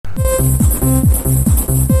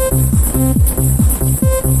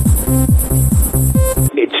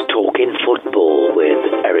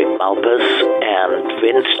Malpas and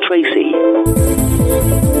Vince Tracy.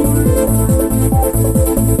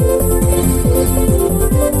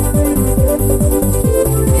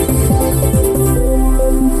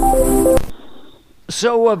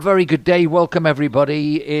 So a very good day. Welcome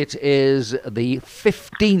everybody. It is the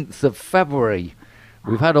 15th of February.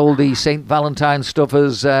 We've had all the St. Valentine stuff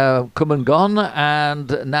has come and gone,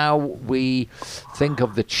 and now we think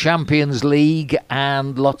of the Champions League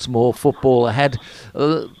and lots more football ahead.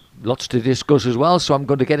 Lots to discuss as well, so I'm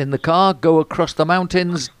going to get in the car, go across the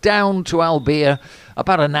mountains, down to Albia,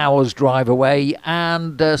 about an hour's drive away,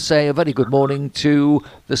 and say a very good morning to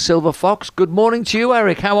the Silver Fox. Good morning to you,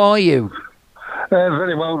 Eric. How are you?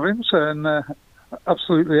 Very well, Vince, and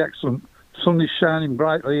absolutely excellent. Sun is shining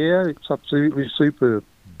brightly here. It's absolutely superb.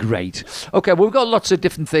 Great. Okay, well, we've got lots of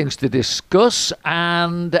different things to discuss,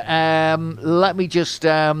 and let me just,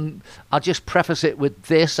 I'll just preface it with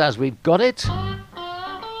this as we've got it.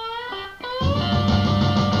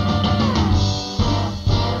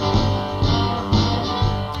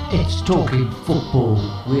 It's Talking Football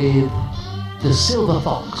with the Silver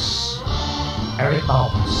Fox, Eric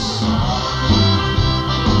Malpas.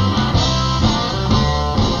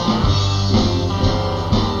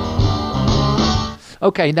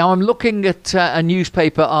 Okay, now I'm looking at a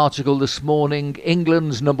newspaper article this morning.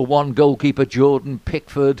 England's number one goalkeeper Jordan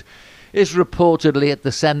Pickford is reportedly at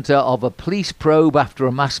the centre of a police probe after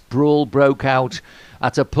a mass brawl broke out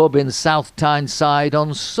at a pub in South Tyneside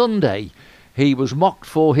on Sunday. He was mocked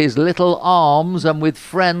for his little arms, and with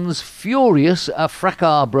friends furious, a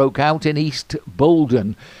fracas broke out in East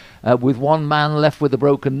Bolden. With one man left with a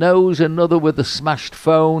broken nose, another with a smashed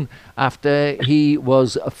phone after he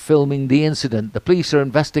was filming the incident. The police are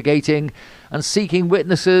investigating and seeking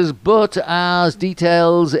witnesses, but as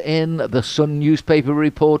details in the Sun newspaper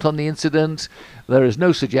report on the incident, there is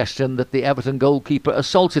no suggestion that the Everton goalkeeper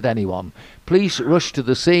assaulted anyone. Police rushed to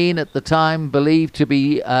the scene at the time believed to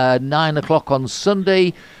be 9 o'clock on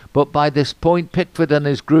Sunday, but by this point, Pickford and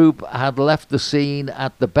his group had left the scene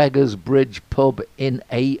at the Beggars Bridge pub in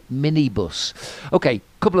a minibus. Okay,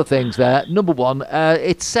 couple of things there. Number one,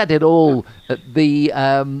 it said it all. There's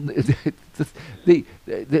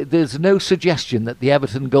no suggestion that the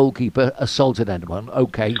Everton goalkeeper assaulted anyone.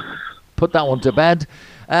 Okay, put that one to bed.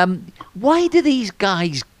 Why do these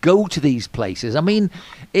guys go to these places? I mean,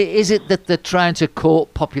 is it that they're trying to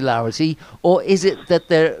court popularity, or is it that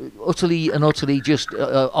they're utterly just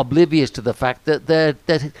oblivious to the fact that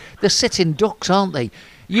they're sitting ducks, aren't they?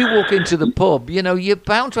 You walk into the pub, you know, you're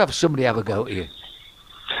bound to have somebody have a go at you.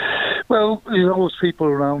 Well, there's always people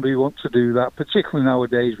around who want to do that, particularly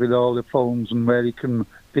nowadays with all the phones and where you can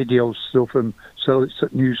video stuff and sell it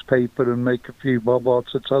at newspaper and make a few bob or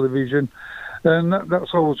to television. And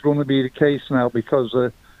that's always going to be the case now, because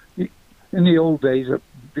in the old days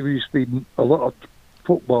there used to be a lot of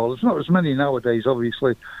footballers, not as many nowadays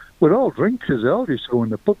obviously, we're all drinkers. They all used to go in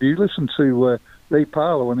the pub. You listen to Ray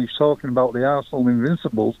Parlour when he's talking about the Arsenal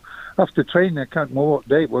Invincibles. After training, I can't remember what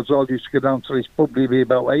day it was, all used to go down to this pub, there'd be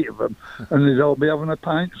about 8 of them, and they'd all be having a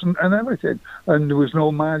pint and everything. And there was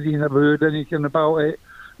no mind, you never heard anything about it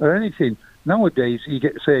or anything. Nowadays, you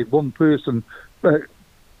get, say, one person,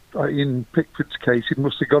 in Pickford's case, he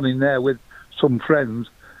must have gone in there with some friends.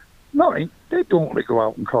 They don't want to go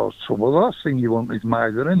out and cause trouble. The last thing you want is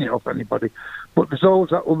miser, isn't it, off anybody? But there's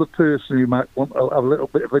always that other person who might want to have a little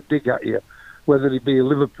bit of a dig at you, whether he be a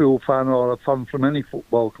Liverpool fan or a fan from any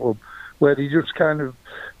football club, where you just kind of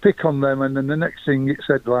pick on them, and then the next thing it's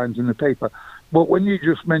headlines in the paper. But when you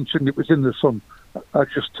just mentioned it was in the Sun, I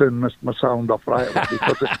just turned my sound off right away,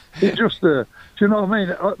 because it's just do you know what I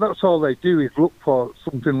mean? That's all they do is look for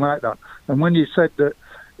something like that. And when you said that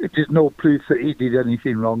there's no proof that he did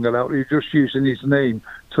anything wrong, and you're just using his name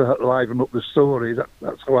to liven up the story.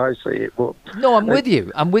 That's how I see it. But no, I'm with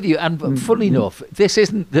you. And funny enough, this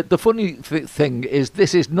isn't the funny thing is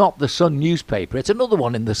this is not the Sun newspaper. It's another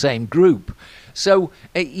one in the same group. So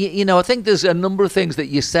you know, I think there's a number of things that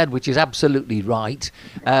you said which is absolutely right.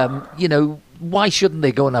 You know, why shouldn't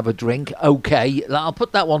they go and have a drink? Okay, I'll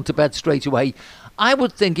put that one to bed straight away. I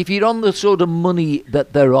would think if you're on the sort of money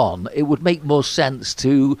that they're on, it would make more sense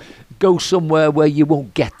to go somewhere where you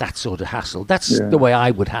won't get that sort of hassle. That's the way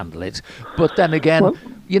I would handle it. But then again,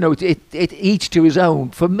 you know, it each to his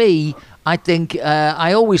own. For me, I think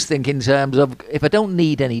I always think in terms of if I don't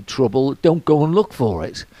need any trouble, don't go and look for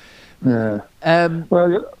it. Yeah.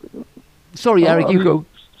 Sorry, Eric, you go.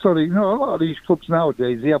 Sorry, a lot of these clubs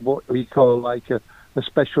nowadays, they have what we call like a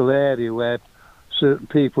special area where certain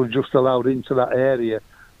people are just allowed into that area,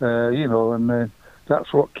 you know, and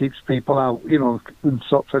that's what keeps people out, you know, and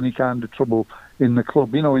stops any kind of trouble in the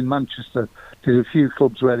club. You know, in Manchester, There's a few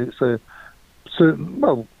clubs where it's a certain,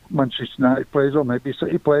 well, Manchester United players or maybe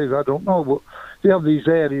City players, I don't know, but they have these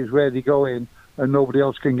areas where they go in and nobody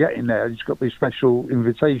else can get in there. You've got these special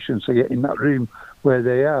invitations to get in that room where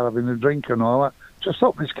they are having a drink and all that, to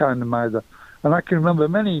stop this kind of murder. And I can remember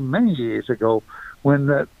many, many years ago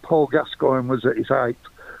when Paul Gascoigne was at his height,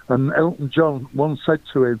 and Elton John once said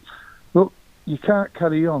to him, look, you can't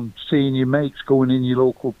carry on seeing your mates going in your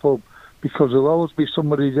local pub, because there'll always be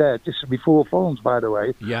somebody there. This is before phones, by the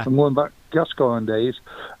way. Yeah. I'm going back Gascoigne days.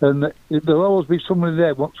 And there'll always be somebody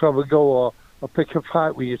there who wants to have a go or pick a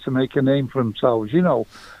fight with you to make a name for themselves, you know.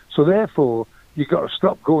 So therefore, you've got to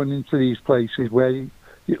stop going into these places where,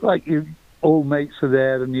 your old mates are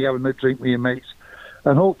there and you're having a drink with your mates.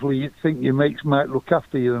 And hopefully you think your mates might look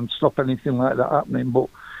after you and stop anything like that happening. But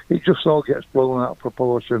it just all gets blown out of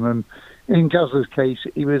proportion. And in Gazza's case,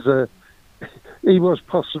 he was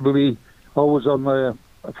possibly always on a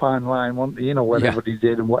fine line, wasn't he? You know, whatever he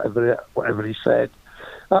did and whatever he said.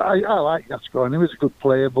 I like Gascoigne. He was a good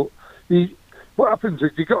player, but what happens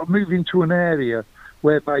is you've got to move into an area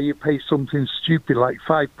whereby you pay something stupid like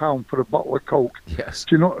 £5 for a bottle of Coke. Yes.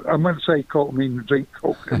 Do you know? And when I say Coke, I mean drink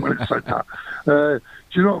Coke. When I said that, do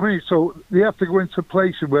you know what I mean? So they have to go into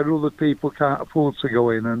places where other people can't afford to go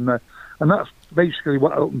in, and that's basically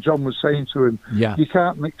what Elton John was saying to him. Yeah. You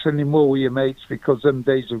can't mix any more with your mates because them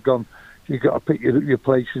days have gone. You've got to pick your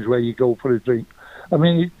places where you go for a drink. I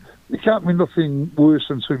mean, it can't be nothing worse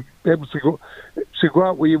than to be able to go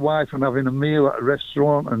out with your wife and having a meal at a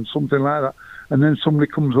restaurant and something like that, and then somebody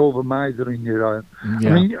comes over mithering you. Right?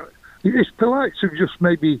 Yeah. I mean, it's polite to just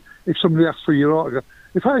maybe, if somebody asks for your autograph,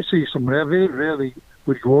 if I see somebody, I really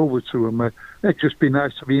would go over to them. It'd just be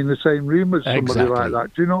nice to be in the same room as somebody like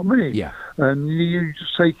that. Do you know what I mean? Yeah. And you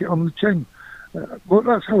just take it on the chin. But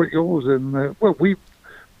that's how it goes. And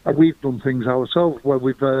we've done things ourselves where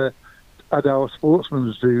we've had our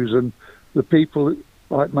sportsman's dues, and the people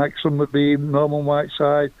like Mike Summerby, Norman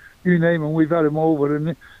Whiteside, you name them, we've had them over,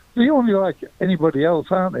 and they only like anybody else,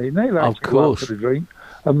 aren't they? And they like to go out for the drink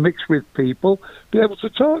and mix with people, be able to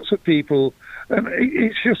talk to people. And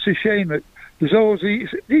it's just a shame that there's always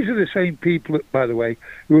these are the same people, by the way,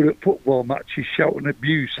 who are at football matches shouting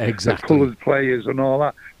abuse at coloured players and all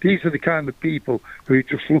that. These are the kind of people who are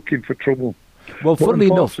just looking for trouble. Well, funnily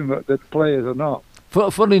enough, the players are not.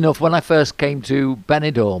 Funnily enough, when I first came to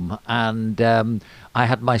Benidorm, and I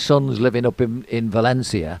had my sons living up in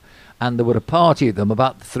Valencia, and there were a party of them,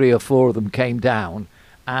 about 3 or 4 of them came down,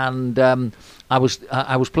 and I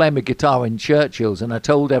was playing my guitar in Churchill's, and I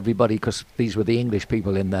told everybody, because these were the English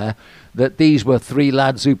people in there, that these were 3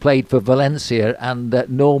 lads who played for Valencia, and that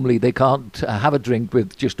normally they can't have a drink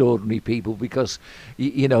with just ordinary people because,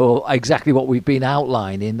 you know, exactly what we've been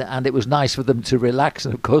outlining, and it was nice for them to relax.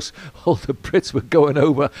 And of course, all the Brits were going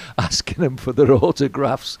over asking them for their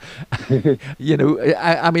autographs. You know,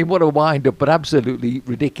 I mean, what a wind-up, but absolutely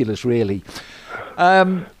ridiculous, really.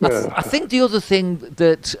 I think the other thing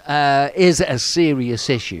that is a serious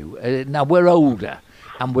issue, now we're older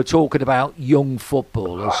and we're talking about young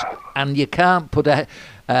footballers, and you can't put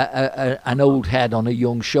an old head on a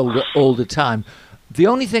young shoulder all the time. The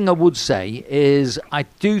only thing I would say is I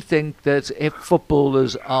do think that if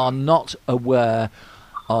footballers are not aware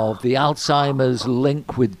of the Alzheimer's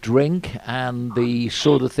link with drink and the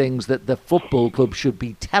sort of things that the football club should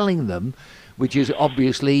be telling them, which is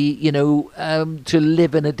obviously, you know, to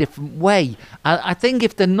live in a different way. I think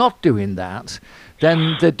if they're not doing that,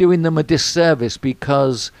 then they're doing them a disservice,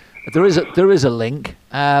 because there is a link,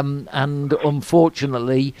 and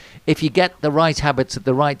unfortunately, if you get the right habits at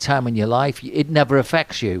the right time in your life, it never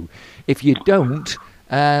affects you. If you don't,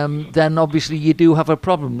 then obviously you do have a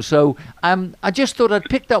problem. So I just thought I'd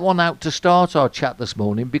pick that one out to start our chat this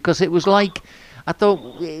morning, because it was like, I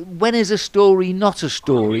thought, when is a story not a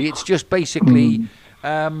story? It's just basically,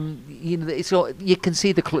 you know, you can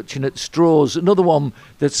see the clutching at straws. Another one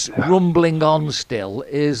that's rumbling on still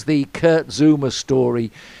is the Kurt Zouma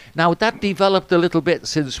story. Now, that developed a little bit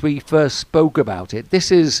since we first spoke about it.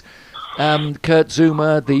 This is Kurt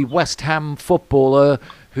Zouma, the West Ham footballer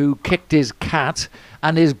who kicked his cat,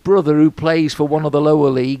 and his brother, who plays for one of the lower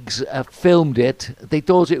leagues, filmed it. They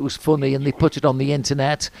thought it was funny and they put it on the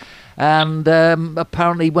internet. And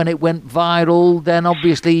apparently when it went viral, then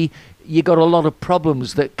obviously you got a lot of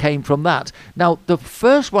problems that came from that. Now, the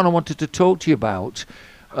first one I wanted to talk to you about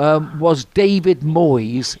was David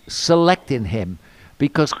Moyes selecting him,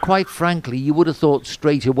 because quite frankly, you would have thought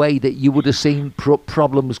straight away that you would have seen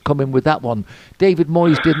problems coming with that one. David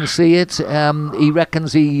Moyes didn't see it. He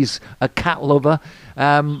reckons he's a cat lover,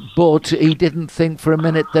 but he didn't think for a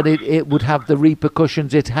minute that it would have the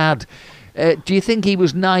repercussions it had. Do you think he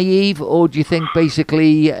was naive, or do you think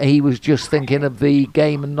basically he was just thinking of the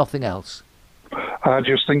game and nothing else? I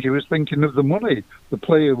just think he was thinking of the money. The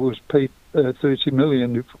player was paid 30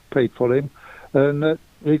 million, who paid for him, and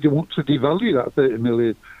they didn't want to devalue that 30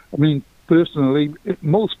 million. I mean, personally,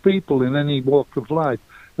 most people in any walk of life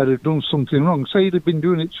that have done something wrong, say they'd been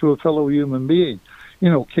doing it to a fellow human being,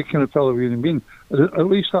 kicking a fellow human being, at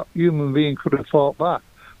least that human being could have fought back.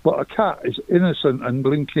 But a cat is innocent and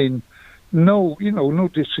blinking, no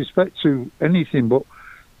disrespect to anything, but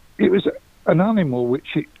it was an animal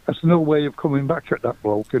which it has no way of coming back at that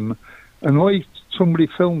bloke. And the way somebody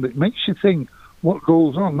filmed it makes you think what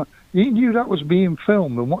goes on. He knew that was being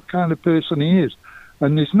filmed and what kind of person he is.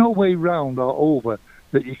 And there's no way round or over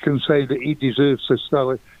that you can say that he deserves to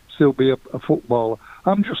still be a footballer.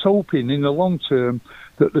 I'm just hoping in the long term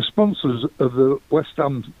that the sponsors of the West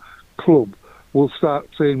Ham club will start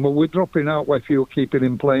saying, well, we're dropping out if you're keeping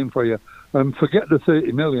him playing for you. And forget the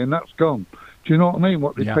 30 million, that's gone. Do you know what I mean,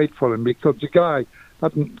 what they paid for him? Because the guy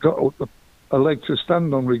hadn't got a leg to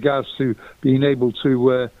stand on regards to being able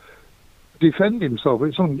to defend himself.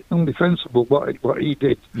 It's undefensible what he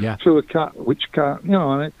did to a cat, which can't,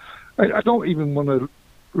 and I don't even want to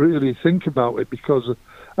really think about it because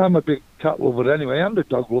I'm a big cat lover anyway, and a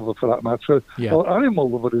dog lover for that matter. Yeah. Well, animal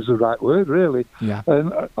lover is the right word, really. Yeah.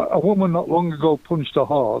 And a woman not long ago punched a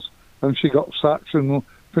horse and she got sacked and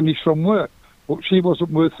finished from work. But she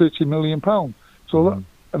wasn't worth £30 million. So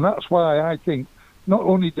and that's why I think not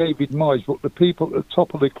only David Moyes, but the people at the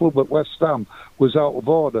top of the club at West Ham was out of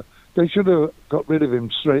order. They should have got rid of him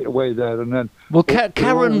straight away there and then. Well,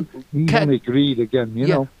 Karen... money greed again, you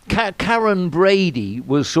know. Karen Brady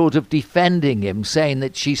was sort of defending him, saying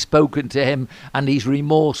that she's spoken to him and he's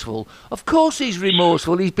remorseful. Of course he's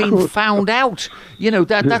remorseful. He's been found out.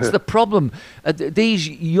 That's the problem. These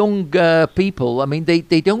young people, I mean,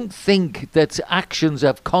 they don't think that actions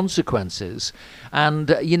have consequences.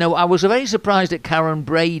 And, I was very surprised at Karen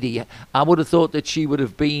Brady. I would have thought that she would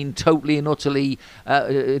have been totally and utterly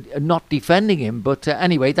not defending him. But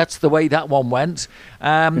anyway, that's the way that one went.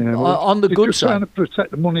 On the good side... trying to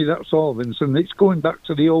protect the money, that's all, Vincent. It's going back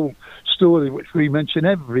to the old story which we mention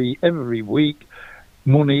every week.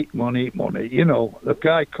 Money. The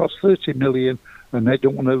guy cost 30 million and they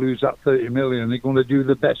don't want to lose that 30 million. They're going to do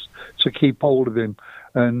the best to keep hold of him.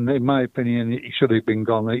 And in my opinion, he should have been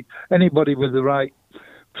gone. Anybody with the right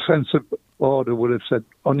sense of order would have said,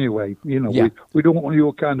 on your way. We don't want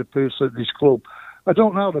your kind of person at this club. I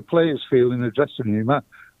don't know how the players feel in the dressing room.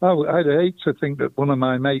 I'd hate to think that one of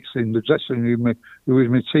my mates in the dressing room, who was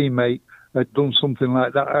my teammate, had done something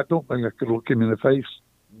like that. I don't think I could look him in the face.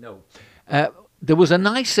 No. There was a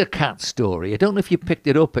nicer cat story. I don't know if you picked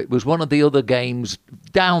it up. It was one of the other games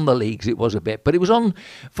down the leagues. It was a bit, but it was on.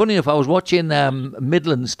 Funny enough, I was watching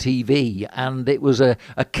Midlands TV, and it was a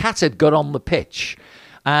cat had got on the pitch,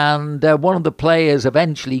 and one of the players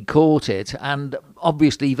eventually caught it, and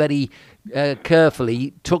obviously very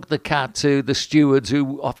carefully took the cat to the stewards,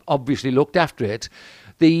 who obviously looked after it.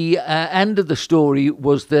 The end of the story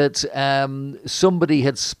was that somebody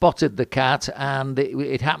had spotted the cat, and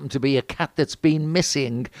it happened to be a cat that's been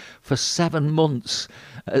missing for 7 months,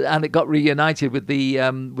 and it got reunited with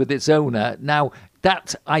with its owner. Now,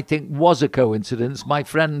 that, I think, was a coincidence. My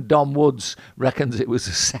friend Dom Woods reckons it was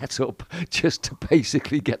a setup just to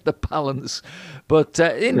basically get the balance. But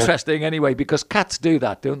interesting anyway, because cats do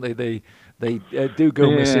that, don't they? They do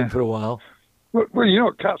go missing for a while. Well, you know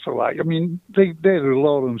what cats are like. I mean, they're the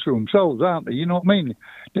law unto themselves, aren't they? You know what I mean?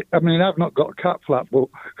 I mean, I've not got a cat flat, but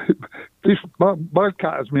my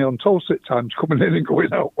cat has me on toast at times, coming in and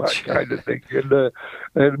going out, that kind of thing.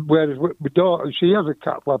 And whereas my daughter, she has a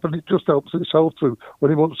cat flap, and it just helps itself through.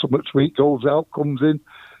 When he wants something sweet, goes out, comes in.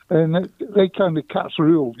 And they kind of cats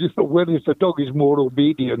rule. Whereas the dog is more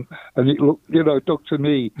obedient, and a dog to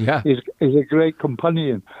me is a great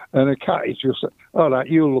companion, and a cat is just, all right,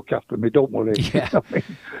 you'll look after me, don't worry. Yeah. I mean,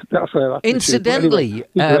 that's where incidentally,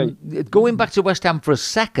 going back to West Ham for a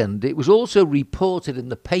second, it was also reported in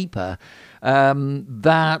the paper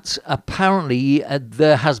that apparently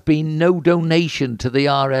there has been no donation to the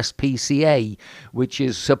RSPCA, which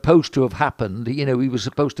is supposed to have happened. He was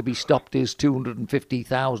supposed to be stopped his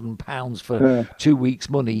 £250,000 for 2 weeks'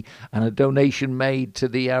 money, and a donation made to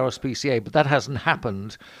the RSPCA, but that hasn't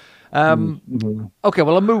happened. Okay,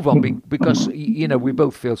 well, I'll move on because, we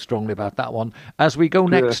both feel strongly about that one. As we go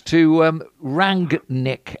next to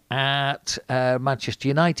Rangnick at Manchester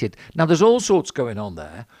United. Now, there's all sorts going on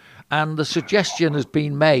there. And the suggestion has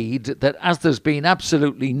been made that as there's been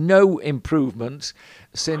absolutely no improvement,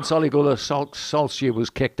 since Ole Gunnar Solskjaer was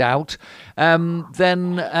kicked out.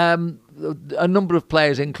 Then a number of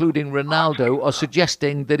players, including Ronaldo, are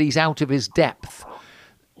suggesting that he's out of his depth.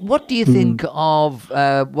 What do you think of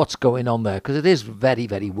what's going on there? Because it is very,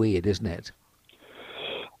 very weird, isn't it?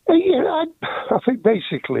 Yeah, I think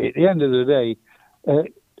basically at the end of the day,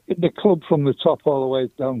 the club from the top all the way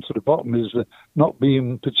down to the bottom is not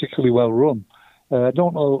being particularly well run. I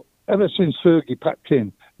don't know, ever since Fergie packed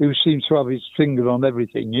in, he seems to have his finger on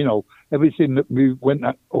everything, you know. Everything that went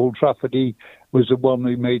at Old Trafford, he was the one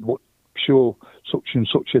who made sure such and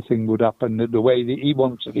such a thing would happen the way that he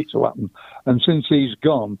wanted it to happen. And since he's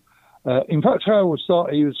gone, in fact, I always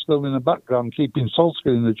thought he was still in the background, keeping Solskjaer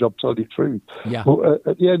in the job, to tell you the truth. Yeah. But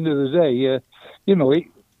at the end of the day, you know,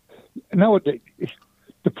 nowadays,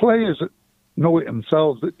 the players that know it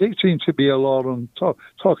themselves, they seem to be a lot on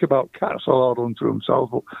talk about cats a lot unto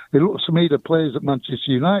themselves. But it looks to me the players at Manchester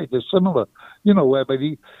United are similar, you know, whereby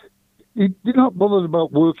they're not bothered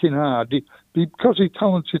about working hard. Because they're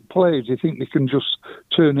talented players, they think they can just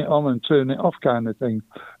turn it on and turn it off kind of thing.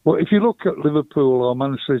 But if you look at Liverpool or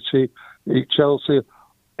Man City, Chelsea,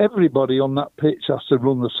 everybody on that pitch has to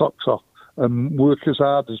run the socks off and work as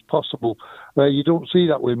hard as possible. You don't see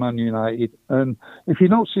that with Man United. And if you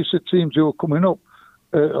notice the teams who are coming up,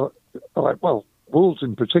 Wolves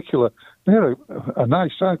in particular, they're a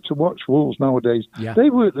nice side to watch, Wolves nowadays. Yeah. They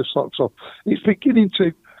work the socks off. It's beginning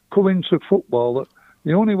to come into football that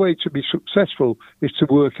the only way to be successful is to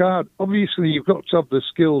work hard. Obviously, you've got to have the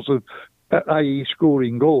skills of, i.e.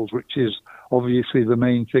 scoring goals, which is obviously the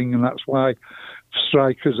main thing, and that's why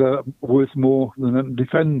strikers are worth more than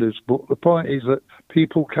defenders. But the point is that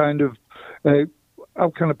people kind of, how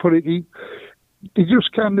can I put it, they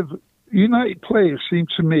just kind of, United players seem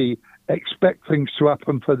to me expect things to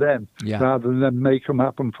happen for them rather than make them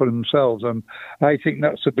happen for themselves. And I think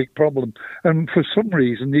that's a big problem. And for some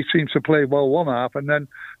reason, they seem to play well one half and then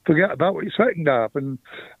forget about the second half. And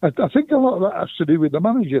I think a lot of that has to do with the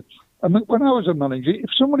manager. I mean, when I was a manager, if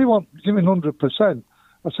somebody wants giving 100%,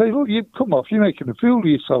 I say, look, you come off, you're making a fool of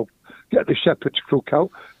yourself. Get the shepherd's crook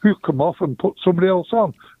out, who come off and put somebody else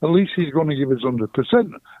on. At least he's going to give us 100%.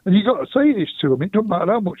 And you've got to say this to them. It doesn't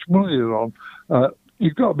matter how much money they're on.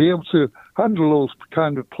 You've got to be able to handle those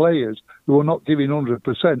kind of players who are not giving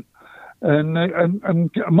 100%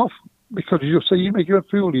 and get them off, because you just say, you're making a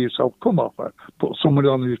fool of yourself, come off it, put somebody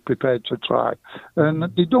on who's prepared to try. And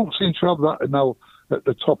they don't seem to have that now at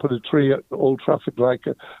the top of the tree at Old Trafford. Like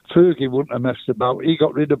Fergie wouldn't have messed about. He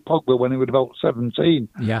got rid of Pogba when he was about 17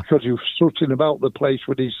 because he was strutting about the place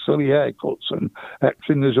with his silly haircuts and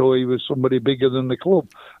acting as though he was somebody bigger than the club.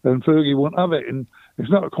 And Fergie wouldn't have it. And it's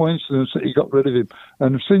not a coincidence that he got rid of him.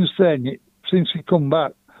 And since then, since he come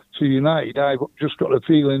back to United, I've just got a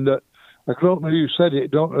feeling that, I don't know who said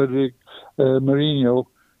it, don't know, Mourinho,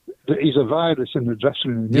 that he's a virus in the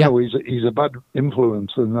dressing room. You know, he's a bad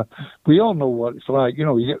influence. And we all know what it's like. You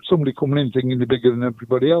know, you get somebody coming in thinking they're bigger than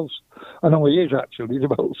everybody else. I know he is, actually. He's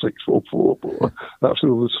about 6'4", but that's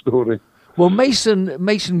another story. Well,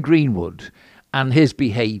 Mason Greenwood and his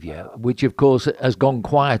behaviour, which of course has gone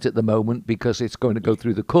quiet at the moment because it's going to go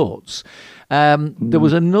through the courts. There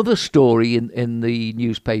was another story in the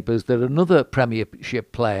newspapers that another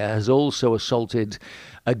Premiership player has also assaulted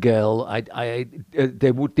a girl. They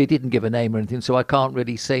didn't give a name or anything, so I can't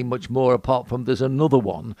really say much more apart from there's another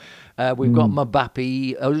one. We've got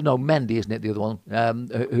Mbappe, Mendy, isn't it, the other one,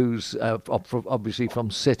 who's obviously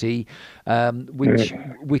from City,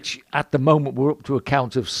 which at the moment we're up to a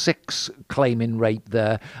count of 6 claiming rape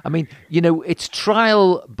there. I mean, you know, it's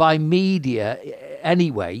trial by media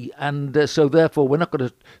anyway, and so therefore we're not going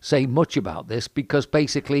to say much about this because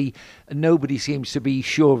basically nobody seems to be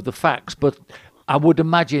sure of the facts. But I would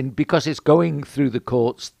imagine because it's going through the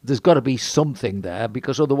courts, there's got to be something there,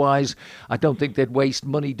 because otherwise I don't think they'd waste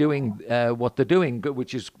money doing what they're doing,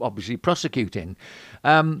 which is obviously prosecuting.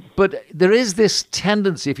 But there is this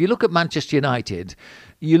tendency, if you look at Manchester United,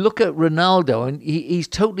 you look at Ronaldo and he's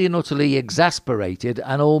totally and utterly exasperated,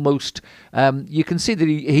 and almost you can see that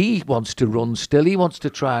he wants to run still. He wants to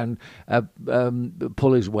try and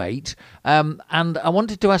pull his weight. And I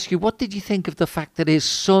wanted to ask you, what did you think of the fact that his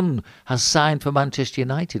son has signed for Manchester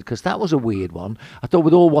United? Because that was a weird one. I thought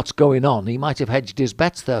with all what's going on, he might have hedged his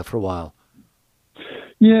bets there for a while.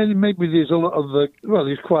 Yeah, maybe there's a lot of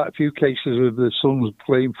there's quite a few cases of the sons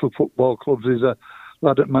playing for football clubs. There's a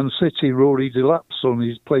lad at Man City, Rory Delap's son.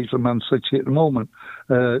 He plays for Man City at the moment,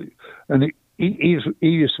 and he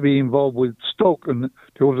used to be involved with Stoke. And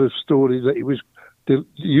there was a story that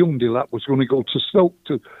young Delap was going to go to Stoke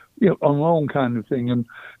to, on loan kind of thing, and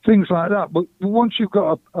things like that. But once you've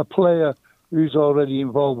got a player who's already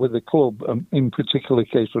involved with the club, in particular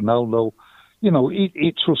case Ronaldo,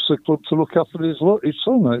 he trusts the club to look after his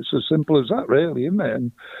son. It's as simple as that, really, isn't it?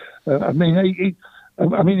 And,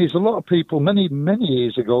 there's a lot of people, many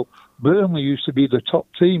years ago, Burnley used to be the top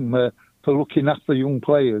team for looking after young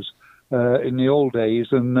players in the old days,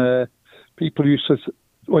 and people used to,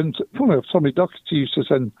 Tommy Docherty used to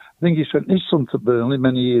send, I think he sent his son to Burnley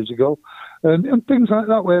many years ago, and things like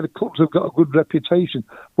that, where the clubs have got a good reputation.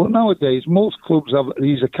 But nowadays, most clubs have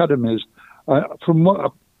these academies. From what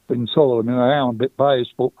I've been told, I am a bit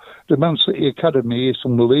biased, but the Man City Academy is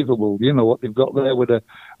unbelievable. You know what they've got there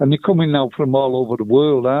and they're coming now from all over the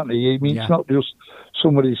world, aren't they? It's not just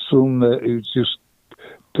somebody's son who's just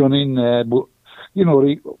gone in there, but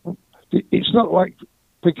it's not like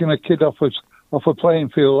picking a kid off a playing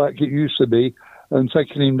field like it used to be and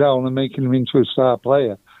taking him down and making him into a star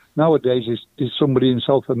player. Nowadays, it's somebody in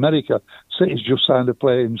South America. City's just signed a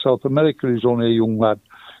player in South America who's only a young lad.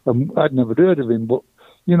 I'd never heard of him, but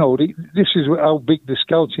this is how big the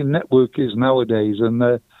scouting network is nowadays,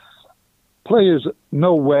 and players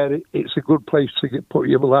know where it's a good place to put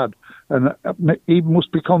your lad, and he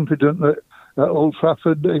must be confident that at Old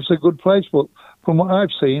Trafford it's a good place. But from what I've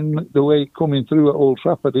seen, the way coming through at Old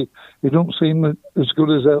Trafford, it don't seem as good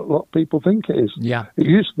as a lot of people think it is. Yeah, it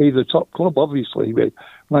used to be the top club, obviously.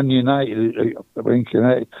 Man United, I think,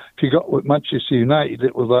 if you got with Manchester United,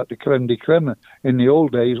 it was like the creme de creme in the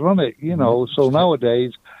old days, wasn't it? So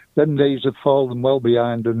nowadays, them days have fallen well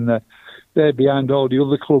behind, and they're behind all the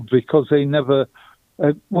other clubs because they never.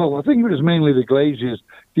 I think it was mainly the Glazers.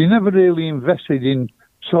 They never really invested in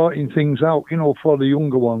sorting things out, for the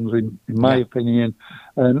younger ones, in my opinion.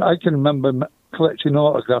 And I can remember collecting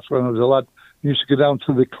autographs when I was a lad. I used to go down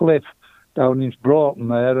to the cliff down in Broughton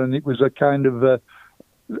there, and it was a kind of the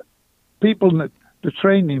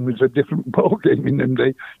training was a different ball game in them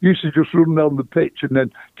days. Used to just run down the pitch and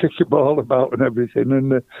then kick the ball about and everything.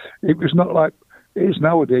 And it was not like it is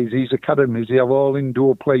nowadays. These academies, they have all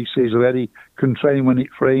indoor places where they can train when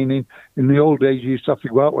it's raining. In the old days, you used to have to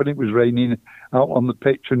go out when it was raining, out on the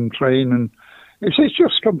pitch and train. And it's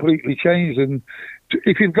just completely changed. And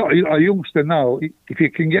if you've got a youngster now, if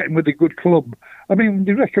you can get him with a good club,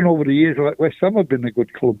 you reckon over the years, like West Ham have been a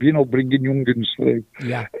good club, bringing young uns through.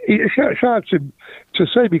 Yeah. It's hard to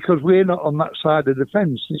say because we're not on that side of the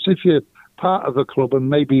fence. It's if you're part of a club, and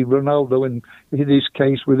maybe Ronaldo, in his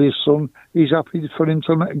case with his son, he's happy for him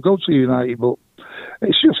to let him go to United, but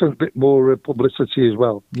it's just a bit more publicity as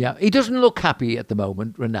well. Yeah, he doesn't look happy at the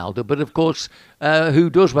moment, Ronaldo, but of course, who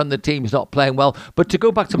does when the team's not playing well? But to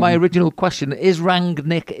go back to my original question, is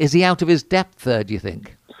Rangnick, is he out of his depth there, do you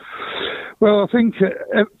think? Well, I think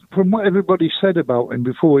from what everybody said about him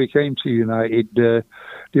before he came to United,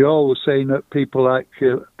 they all were saying that people like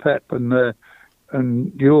Pep and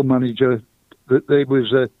your manager, that they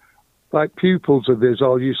was like pupils of his,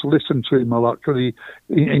 all used to listen to him a lot because he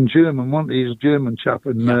in German, wasn't he? He's a German chap,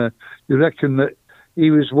 and you reckon that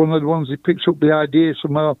he was one of the ones who picks up the ideas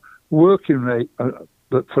from our working rate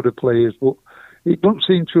for the players, but it don't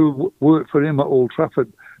seem to work for him at Old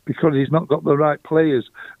Trafford because he's not got the right players.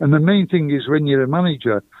 And the main thing is when you're a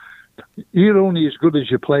manager, you're only as good as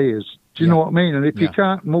your players. Do you know what I mean? And if you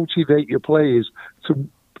can't motivate your players to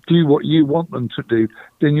do what you want them to do,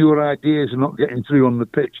 then your ideas are not getting through on the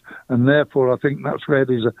pitch. And therefore, I think that's where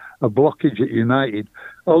there's a blockage at United.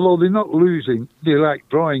 Although they're not losing, they like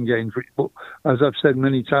drawing games. But as I've said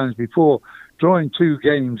many times before, drawing 2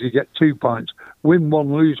 games, you get 2 points. Win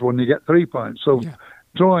 1, lose 1, you get 3 points. So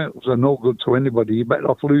draws are no good to anybody. You're better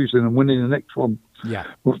off losing and winning the next one. Yeah.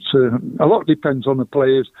 But a lot depends on the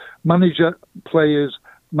players.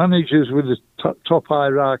 Managers with the top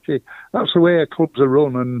hierarchy. That's the way our clubs are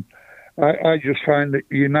run, and I just find that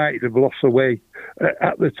United have lost the way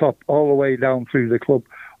at the top, all the way down through the club.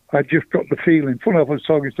 I just got the feeling. Funny enough, I was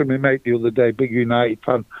talking to my mate the other day, big United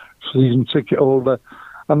fan, season ticket holder,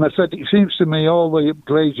 and I said, it seems to me all the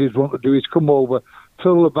Glazers want to do is come over,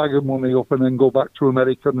 fill the bag of money up, and then go back to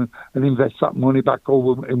America and invest that money back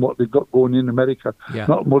over in what they've got going in America. Yeah.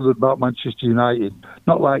 Not bothered about Manchester United.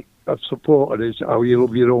 Not like a supporter is how you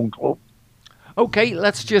love your own club. Okay,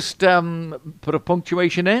 let's just put a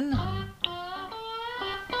punctuation in.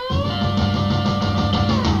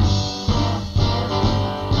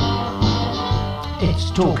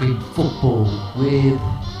 It's Talking Football with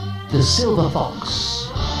the Silver Fox,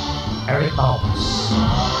 Eric Malmus.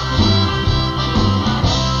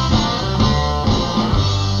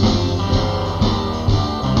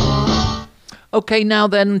 Okay, now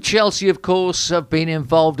then, Chelsea, of course, have been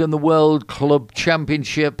involved in the World Club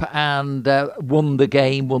Championship and won the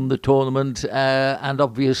game, won the tournament, and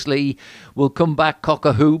obviously will come back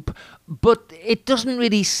cock-a-hoop. But it doesn't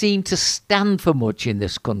really seem to stand for much in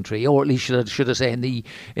this country, or at least should I say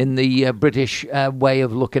in the British way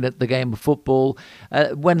of looking at the game of football.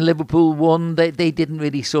 When Liverpool won, they didn't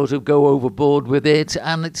really sort of go overboard with it,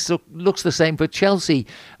 and it looks the same for Chelsea.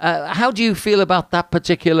 How do you feel about that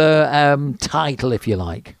particular title, if you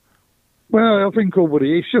like? Well, I think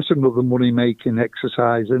it's just another money-making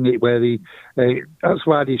exercise, isn't it? Where that's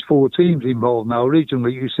why there's 4 teams involved now.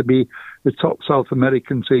 Originally, it used to be the top South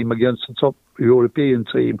American team against the top European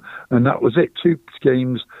team, and that was it. 2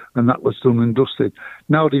 games, and that was done and dusted.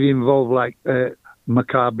 Now they've involved like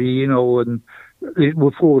Maccabi, and there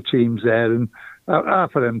were 4 teams there, and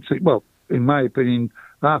half of them, well, in my opinion,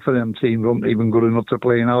 half of them teams aren't even good enough to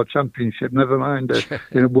play in our championship, never mind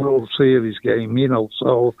in a World Series game,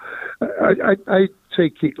 So I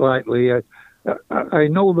take it lightly. I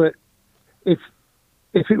know that if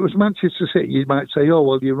it was Manchester City, you might say, oh,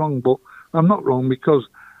 well, you're wrong, but I'm not wrong because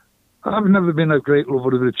I've never been a great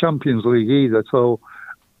lover of the Champions League either. So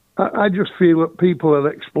I just feel that people are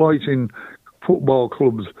exploiting football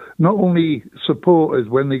clubs, not only supporters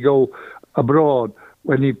when they go abroad,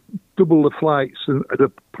 when you double the flights and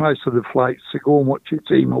the price of the flights to go and watch your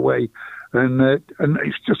team away, and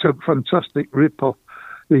it's just a fantastic rip-off.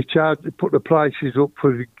 They put the prices up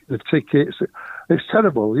for the tickets. It's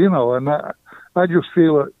terrible, and I just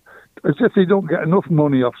feel as if they don't get enough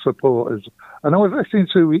money off supporters. And I was listening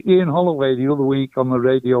to Ian Holloway the other week on the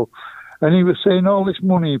radio, and he was saying all this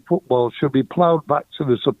money in football should be ploughed back to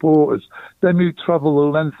the supporters, them who travel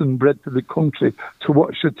the length and breadth of the country to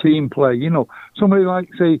watch the team play. Somebody like,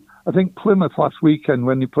 say, I think Plymouth last weekend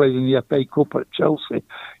when they played in the FA Cup at Chelsea,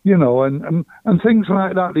 and things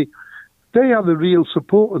like that. They are the real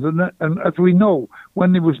supporters. And as we know,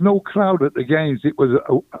 when there was no crowd at the games, it was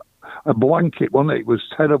a blanket, wasn't it? It was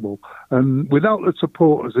terrible. And without the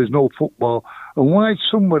supporters, there's no football. And why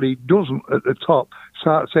somebody doesn't at the top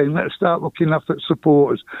start saying, let's start looking after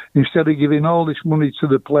supporters instead of giving all this money to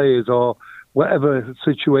the players or whatever the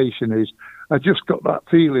situation is. I just got that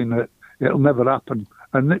feeling that it'll never happen.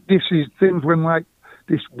 And this is things when like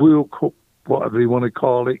this World Cup, whatever you want to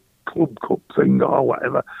call it, Club Cup thing or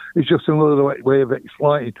whatever, it's just another way of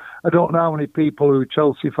exploiting. I don't know how many people who are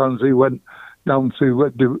Chelsea fans who went down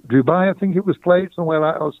to Dubai, I think it was played somewhere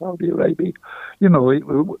like or Saudi Arabia.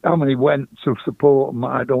 How many went to support them,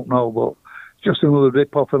 I don't know, but it's just another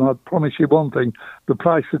rip-off. And I promise you one thing, the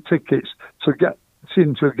price of tickets to get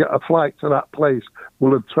a flight to that place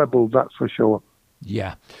will have trebled, that's for sure.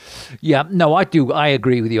 Yeah. No, I do. I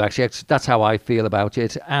agree with you, actually. That's how I feel about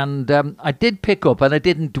it. And I did pick up, and I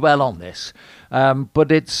didn't dwell on this,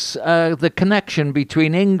 but it's the connection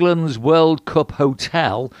between England's World Cup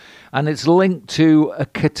hotel and it's linked to a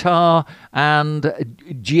Qatar and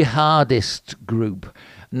jihadist group.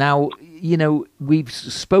 Now, we've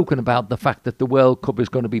spoken about the fact that the World Cup is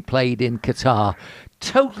going to be played in Qatar.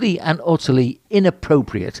 Totally and utterly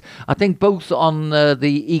inappropriate. I think both on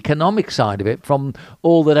the economic side of it, from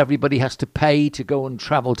all that everybody has to pay to go and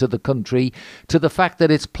travel to the country, to the fact that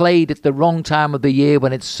it's played at the wrong time of the year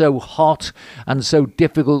when it's so hot and so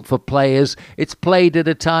difficult for players. It's played at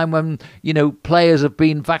a time when, players have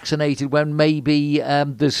been vaccinated, when maybe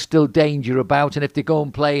there's still danger about, and if they go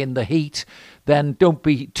and play in the heat, then don't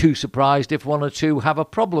be too surprised if 1 or 2 have a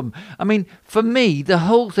problem. I mean, for me, the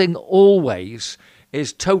whole thing always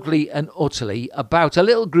is totally and utterly about a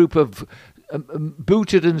little group of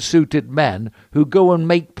booted and suited men who go and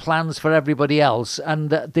make plans for everybody else, and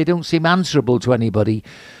they don't seem answerable to anybody.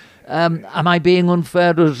 Am I being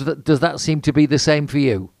unfair, or does that seem to be the same for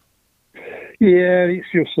you? Yeah,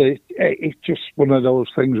 it's just one of those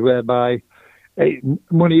things whereby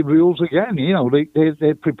money rules again.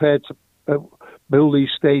 They're prepared to build these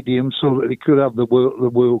stadiums so that they could have the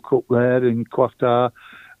World Cup there in Qatar.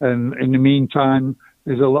 And in the meantime,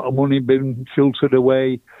 there's a lot of money being filtered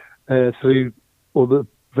away through other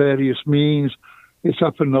various means. It's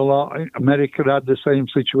happened a lot. America had the same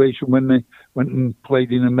situation when they went and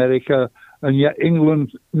played in America, and yet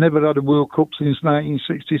England never had a World Cup since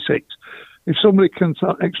 1966. If somebody can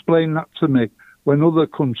explain that to me, when other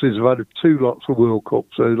countries have had 2 lots of World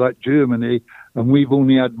Cups, so like Germany, and we've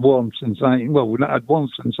only had one since we've not had one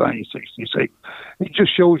since 1966. It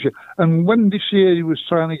just shows you. And when this year he was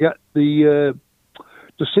trying to get the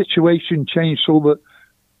situation changed so that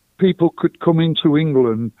people could come into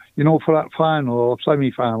England, for that final or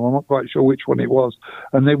semi-final, I'm not quite sure which one it was,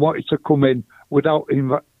 and they wanted to come in without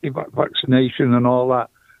vaccination and all that,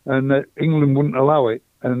 and England wouldn't allow it.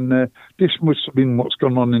 And this must have been what's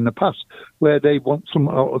gone on in the past, where they want some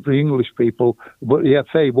out of the English people, but the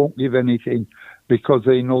FA won't give anything because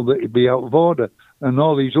they know that it'd be out of order. and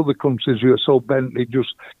all these other countries who are so bent, they're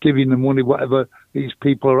just giving the money whatever these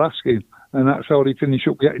people are asking. And that's how they finish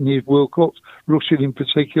up getting these World Cups. Russia in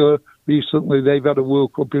particular, recently they've had a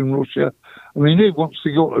World Cup in Russia. I mean, who wants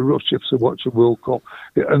to go to Russia to watch a World Cup?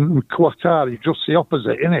 And Qatar is just the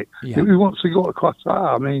opposite, isn't it? Yeah. Who wants to go to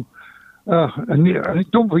Qatar? I mean,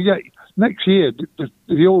 and don't forget, next year, the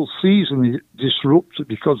whole season is disrupted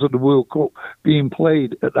because of the World Cup being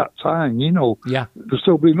played at that time, you know. Yeah. There'll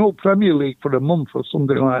still be no Premier League for a month or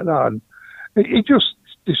something like that. And it just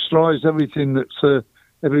destroys everything that's...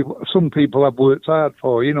 some people have worked hard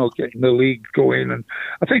for, you know, getting the league going. And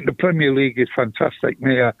I think the Premier League is fantastic,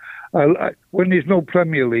 mate. When there's no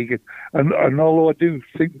Premier League, and although I do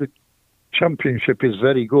think the Championship is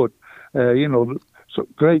very good, you know, so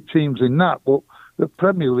great teams in that, but the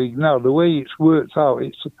Premier League now, the way it's worked out,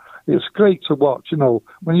 it's great to watch, you know,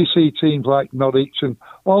 when you see teams like Norwich and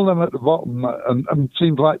all them at the bottom, and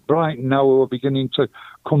teams like Brighton now who are beginning to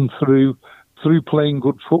come through playing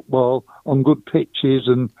good football on good pitches,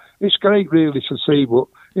 and it's great really to see. But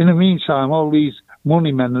in the meantime, all these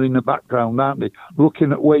money men are in the background, aren't they,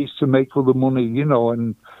 looking at ways to make other money, you know,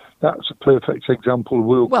 and that's a perfect example of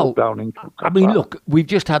World Cup down in Qatar. I mean, look, we've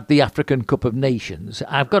just had the African Cup of Nations.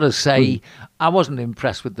 I've got to say, I wasn't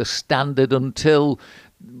impressed with the standard until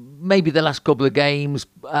maybe the last couple of games,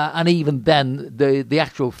 and even then, the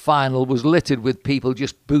actual final was littered with people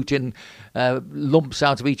just booting lumps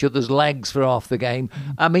out of each other's legs for half the game.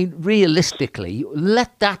 I mean, realistically,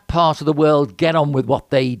 let that part of the world get on with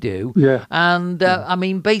what they do. Yeah. And, I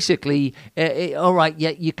mean, basically, all right,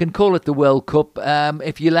 yeah, you can call it the World Cup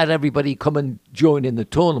if you let everybody come and join in the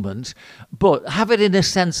tournament, but have it in a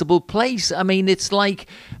sensible place. I mean, it's like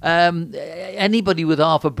anybody with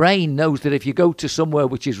half a brain knows that if you go to somewhere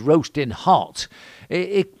which is roasting hot,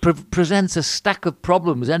 it presents a stack of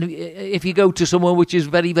problems. And if you go to somewhere which is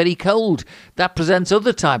very, very cold, that presents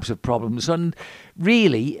other types of problems. And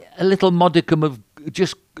really, a little modicum of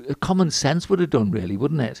just common sense would have done, really,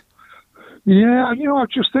 wouldn't it? Yeah, you know, I was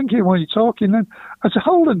just thinking when you're talking, then, has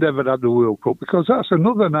Holland ever had the World Cup? Because that's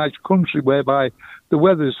another nice country whereby the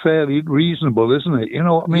weather's fairly reasonable, isn't it? You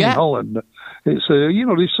know what I mean? Yeah. Holland. It's, you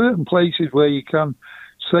know, there's certain places where you can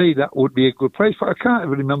say that would be a good place, but I can't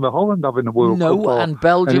even remember Holland having a World Cup. No, and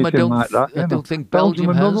Belgium, I don't think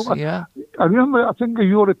Belgium has. Yeah. I remember, I think a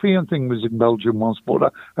European thing was in Belgium once,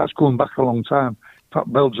 but that's going back a long time. In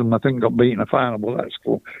fact, Belgium, I think, got beaten in a final, but that's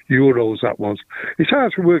cool. Euros, that was. It's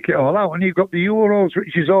hard to work it all out. And you've got the Euros,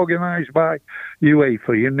 which is organised by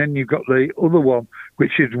UEFA, and then you've got the other one,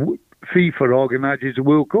 which is FIFA organises the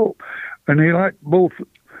World Cup. And they like both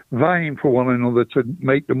vying for one another to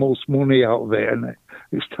make the most money out of it, and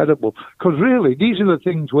it's terrible. Because really, these are the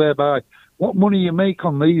things whereby what money you make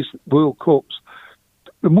on these World Cups,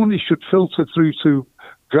 the money should filter through to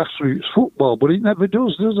grassroots football, but it never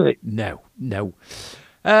does it? No.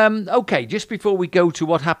 Okay, just before we go to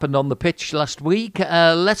what happened on the pitch last week,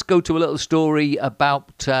 let's go to a little story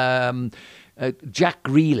about Jack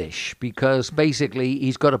Grealish, because basically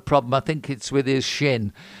he's got a problem. I think it's with his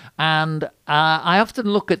shin. And I often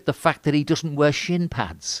look at the fact that he doesn't wear shin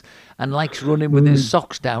pads and likes running with his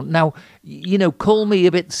socks down. Now, you know, call me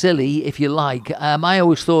a bit silly if you like. I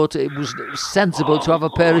always thought it was sensible to have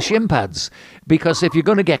a pair of shin pads, because if you're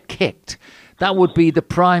going to get kicked, that would be the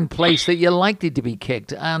prime place that you're likely to be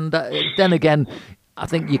kicked. And then again, I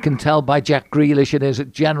think you can tell by Jack Grealish and his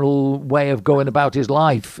general way of going about his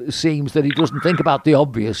life, seems that he doesn't think about the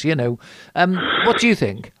obvious, you know. What do you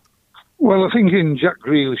think? Well, I think in Jack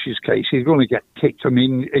Grealish's case, he's going to get kicked. I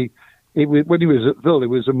mean, when he was at Villa, he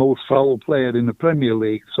was the most foul player in the Premier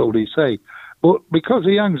League, so they say. But because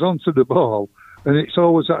he hangs onto the ball, and it's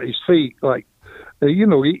always at his feet, like, you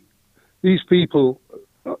know, these people,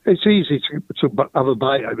 it's easy to have a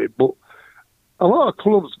bite of it, but a lot of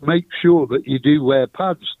clubs make sure that you do wear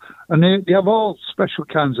pads, and they have all special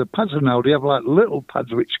kinds of pads now. They have like little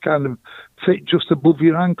pads which kind of fit just above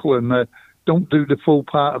your ankle and don't do the full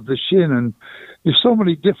part of the shin. And there's so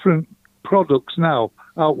many different products now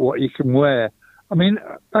out what you can wear. I mean,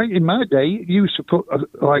 in my day, you used to put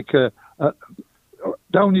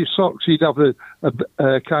down your socks, you'd have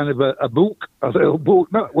a kind of a book, a little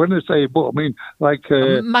book. Not when I say a book, I mean like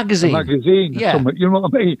a magazine. A magazine, yeah. Or something, you know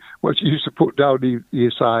what I mean? What you used to put down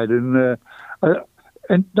your side, and that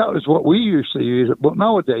was what we used to use. But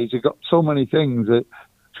nowadays, you've got so many things that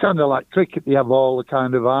it's kind of like cricket. You have all the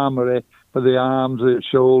kind of armoury for the arms, the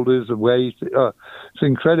shoulders, the waist. It's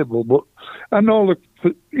incredible. But and all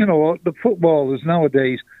the footballers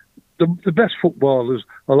nowadays. The best footballers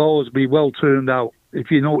will always be well turned out, if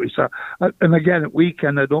you notice that. And again, at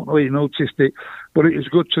weekend, I don't know if you noticed it, but it was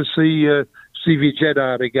good to see Stevie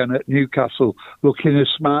Gerrard again at Newcastle, looking as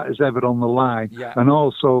smart as ever on the line. Yeah. And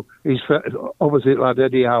also his opposite lad,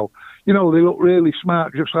 Eddie Howe. You know, they look really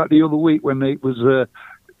smart, just like the other week when it was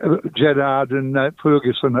Gerrard and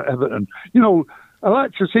Ferguson at Everton. You know, I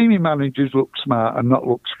like to see my managers look smart and not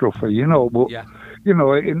look scruffy, you know. But, you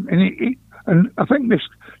know, and I think this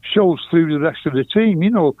shows through the rest of the team.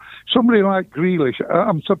 You know, somebody like Grealish,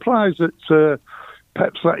 I'm surprised that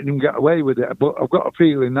Pep's letting him get away with it, but I've got a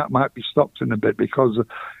feeling that might be stopped in a bit because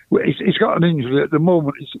he's got an injury at the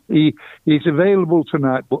moment. He's available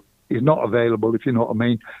tonight, but he's not available, if you know what I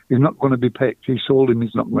mean. He's not going to be picked. He told him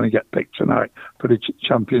he's not going to get picked tonight for the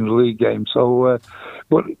Champions League game. So,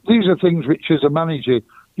 but these are things which, as a manager,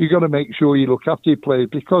 you've got to make sure you look after your players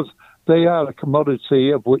because they are a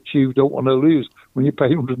commodity of which you don't want to lose when you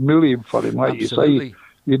pay 100 million for him. Like Absolutely. you say,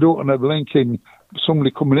 you don't want to link in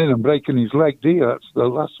somebody coming in and breaking his leg, do you? That's the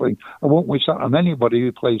last thing. I won't wish that on anybody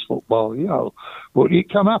who plays football, you know. But it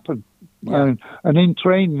can happen. Yeah. And in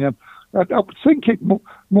training, I would think it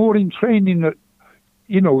more in training that,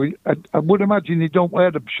 you know, I would imagine they don't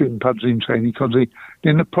wear the shin pads in training because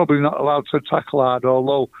they're probably not allowed to tackle hard,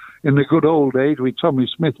 although in the good old days with Tommy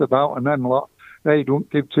Smith about and then lot, they don't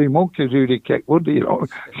give two monkeys who they kick, would they? You know,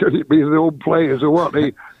 should it be their own players or what?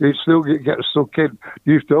 They still get stuck in.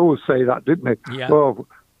 Used to always say that, didn't they? Yeah. Well,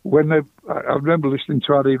 I remember listening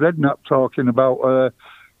to Harry Redknapp talking about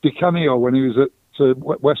Di Canio when he was at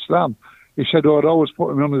West Ham. He said, I'd always put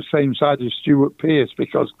him on the same side as Stuart Pearce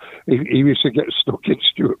because he used to get stuck in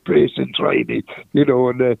Stuart Pearce in training, you know,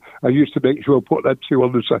 and I used to make sure I put them two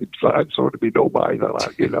on the same side so there'd be no minor,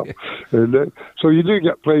 like, you know. And so you do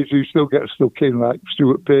get players who still get stuck in, like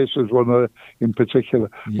Stuart Pearce was one in particular.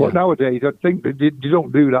 Yeah. But nowadays, I think they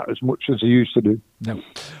don't do that as much as they used to do. No.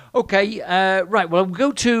 Okay, right. Well,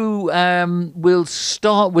 we'll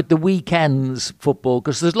start with the weekend's football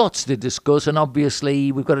because there's lots to discuss, and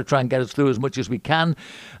obviously we've got to try and get us through as much as we can.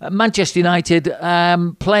 Manchester United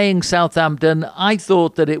playing Southampton. I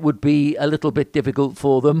thought that it would be a little bit difficult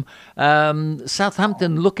for them.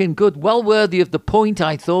 Southampton looking good, well worthy of the point.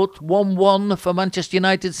 I thought 1-1 for Manchester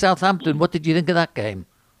United. Southampton. What did you think of that game?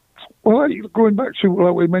 Well, going back to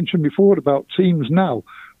what we mentioned before about teams now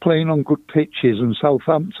playing on good pitches, and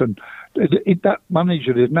Southampton, that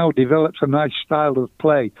manager has now developed a nice style of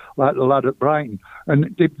play, like the lad at Brighton.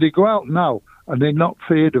 And they go out now, and they're not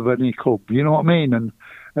feared of any club, you know what I mean? And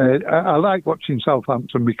I like watching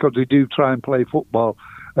Southampton because they do try and play football.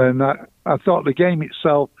 And I thought the game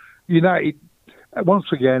itself, United, once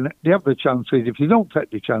again, they have the chances. If you don't take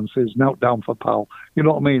the chances, knock down for Pal, you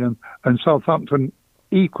know what I mean? And Southampton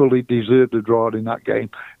equally deserved a draw in that game, in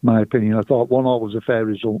my opinion. I thought 1-1 was a fair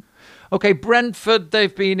result. OK, Brentford,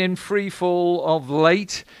 they've been in free fall of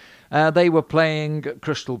late. They were playing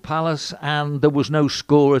Crystal Palace and there was no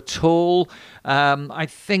score at all. I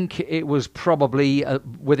think it was probably,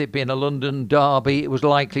 with it being a London derby, it was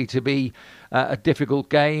likely to be a difficult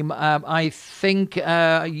game. I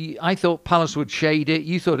thought Palace would shade it.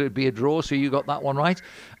 You thought it would be a draw, so you got that one right.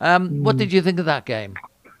 What did you think of that game?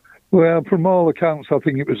 Well, from all accounts, I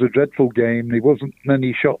think it was a dreadful game. There wasn't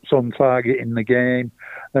many shots on target in the game.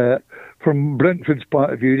 From Brentford's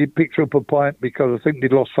point of view, they picked up a point because I think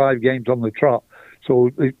they'd lost 5 games on the trot. So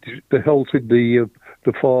they halted the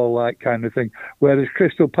fall, like kind of thing. Whereas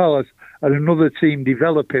Crystal Palace had another team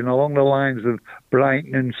developing along the lines of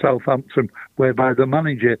Brighton and Southampton, whereby the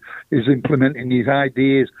manager is implementing his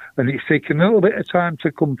ideas, and it's taken a little bit of time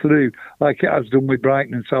to come through, like it has done with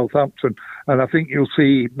Brighton and Southampton. And I think you'll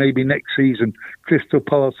see maybe next season Crystal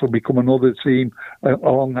Palace will become another team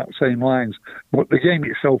along that same lines. But the game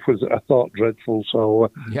itself was, I thought, dreadful,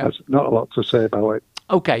 so there's not a lot to say about it.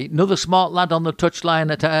 OK, another smart lad on the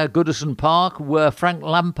touchline at Goodison Park were Frank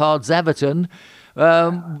Lampard's Everton.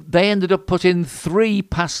 They ended up putting 3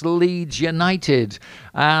 past Leeds United.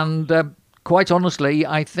 And quite honestly,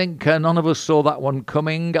 I think none of us saw that one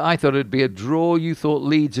coming. I thought it'd be a draw. You thought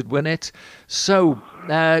Leeds would win it. So,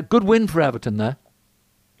 good win for Everton there.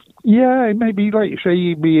 Yeah, maybe, like you say,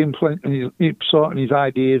 he'd be sorting his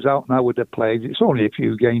ideas out now with the players. It's only a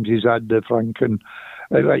few games he's had, Frank, and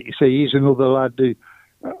like you say, he's another lad who,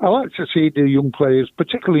 I like to see the young players,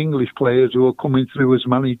 particularly English players, who are coming through as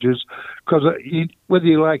managers, because whether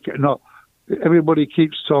you like it or not, everybody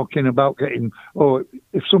keeps talking about getting,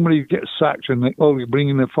 if somebody gets sacked and you're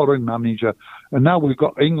bringing a foreign manager, and now we've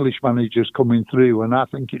got English managers coming through, and I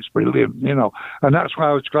think it's brilliant, you know, and that's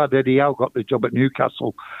why I was glad Eddie Howe got the job at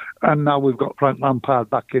Newcastle, and now we've got Frank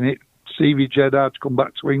Lampard back in it, Stevie Gerrard's come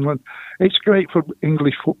back to England. It's great for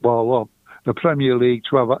English football, the Premier League,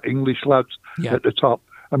 to have English lads at the top.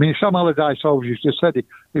 I mean, Sam Allardyce always used to say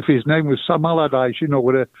if his name was Sam Allardyce,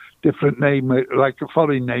 with a different name, like a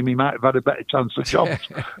foreign name, he might have had a better chance of jobs.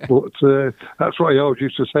 But that's what he always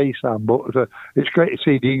used to say, Sam. But it's great to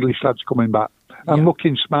see the English lads coming back and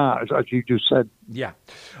looking smart, as you just said. Yeah.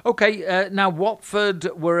 OK, now Watford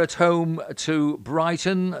were at home to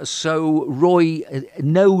Brighton, so Roy Hodgson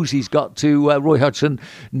knows he's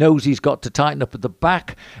got to tighten up at the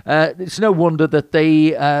back. It's no wonder that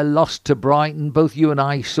they lost to Brighton. Both you and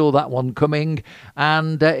I saw that one coming,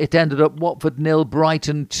 and it ended up Watford 0,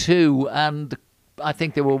 Brighton 2, and I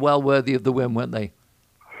think they were well worthy of the win, weren't they?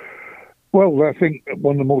 Well, I think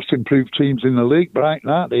one of the most improved teams in the league, Brighton,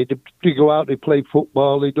 aren't they? They go out, they play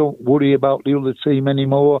football, they don't worry about the other team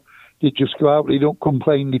anymore. They just go out, they don't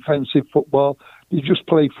complain defensive football. They just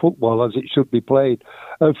play football as it should be played.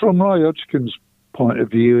 From Roy Hodgson's point of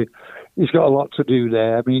view, he's got a lot to do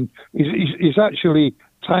there. I mean, he's actually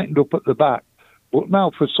tightened up at the back, but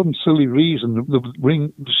now for some silly reason,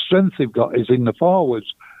 the strength they've got is in the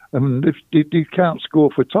forwards. And if they can't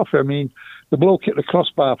score for Toffee, I mean, the bloke hit the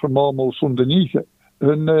crossbar from almost underneath it.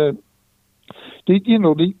 And,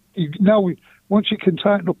 now once you can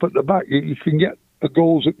tighten up at the back, you can get the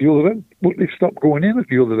goals at the other end, but they stop going in at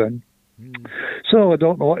the other end. So I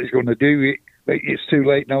don't know what he's going to do. It's too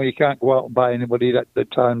late now. You can't go out and buy anybody. That the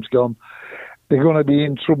time's gone. They're going to be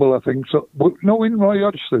in trouble, I think. So, but knowing Roy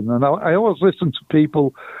Hodgson, and I always listen to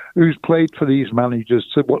people who's played for these managers,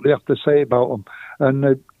 to what they have to say about them.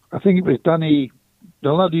 And I think it was Danny,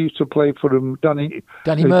 the lad who used to play for him, Danny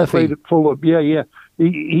Murphy. Played at Fulham. Yeah.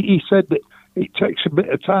 He said that it takes a bit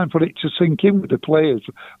of time for it to sink in with the players,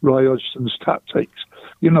 Roy Hodgson's tactics.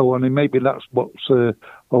 And maybe that's what's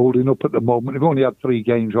holding up at the moment. They've only had 3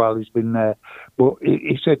 games while he's been there. But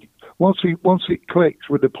he said once it clicks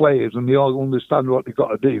with the players and they all understand what they've got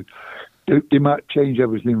to do, they might change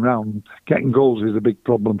everything around. Getting goals is a big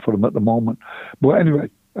problem for them at the moment. But anyway,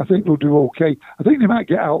 I think they'll do okay. I think they might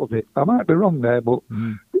get out of it. I might be wrong there, but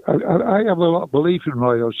I have a lot of belief in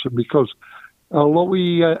Roy Hodgson because although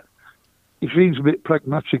he seems a bit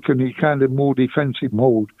pragmatic and he kind of more defensive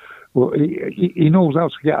mode, but he knows how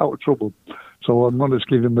to get out of trouble. So I'm going to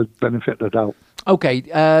give him the benefit of the doubt. OK,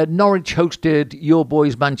 Norwich hosted your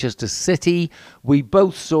boys Manchester City. We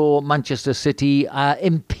both saw Manchester City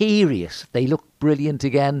imperious. They looked brilliant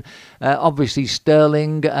again. Obviously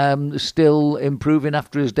Sterling still improving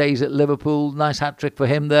after his days at Liverpool. Nice hat-trick for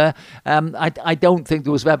him there. I don't think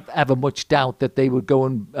there was ever much doubt that they would go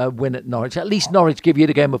and win at Norwich. At least Norwich give you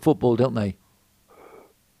the game of football, don't they?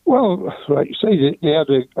 Well, like you say, they had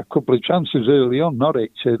a couple of chances early on,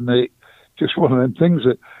 Norwich, and just one of them things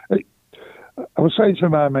that... I was saying to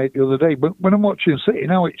my mate the other day, but when I'm watching City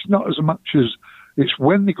now, it's not as much as it's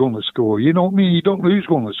when they're going to score. You know what I mean? You don't know who's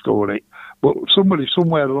going to score it, but somebody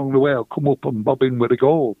somewhere along the way will come up and bob in with a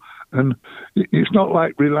goal. And it's not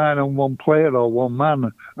like relying on one player or one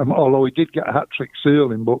man, although he did get a hat-trick,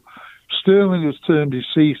 Sterling, but Sterling has turned his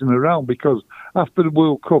season around because after the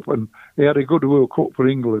World Cup, and he had a good World Cup for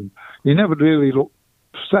England, he never really looked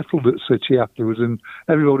settled at City afterwards, and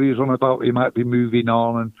everybody was on about he might be moving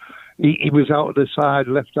on, and he was out of the side,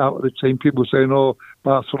 left out of the team. People saying, oh,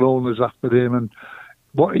 Barcelona's after him. And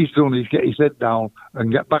what he's done is get his head down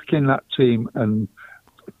and get back in that team. And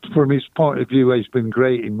from his point of view, he's been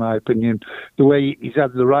great, in my opinion. The way he's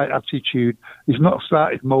had the right attitude. He's not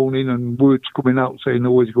started moaning and words coming out saying,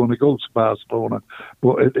 oh, he's going to go to Barcelona.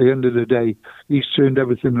 But at the end of the day, he's turned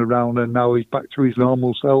everything around and now he's back to his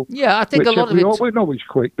normal self. Yeah, I think a lot of it... We know he's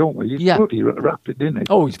quick, don't we? He's bloody rapid, isn't he?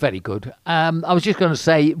 Oh, he's very good. I was just going to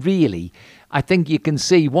say, really, I think you can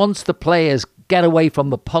see once the players get away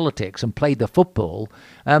from the politics and play the football,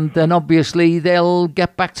 then obviously they'll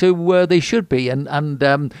get back to where they should be.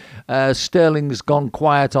 And Sterling's gone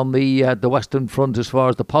quiet on the Western Front as far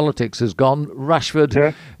as the politics has gone.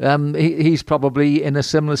 Rashford, he's probably in a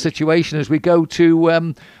similar situation as we go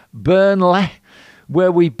to Burnley,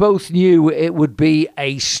 where we both knew it would be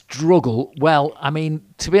a struggle. Well, I mean,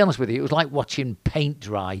 to be honest with you, it was like watching paint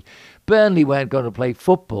dry. Burnley weren't going to play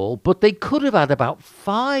football, but they could have had about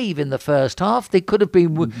 5 in the first half. They could have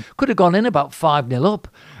gone in about 5-0 up.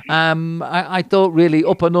 I thought really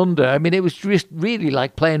up and under. I mean, it was just really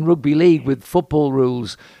like playing rugby league with football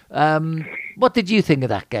rules. What did you think of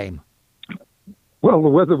that game? Well, the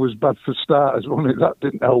weather was bad for starters, wasn't it? That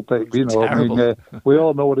didn't help it, you know. Terrible. I mean, we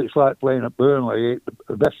all know what it's like playing at Burnley at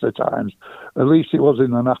the best of times. At least it was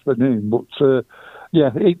in an afternoon. But,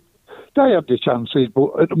 they had the chances,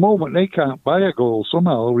 but at the moment they can't buy a goal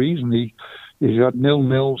somehow. Reason he's had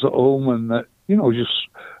 0-0s at home, and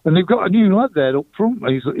and they've got a new lad there up front.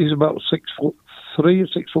 He's about 6'3",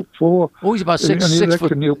 6'4". Oh, he's about six and you foot.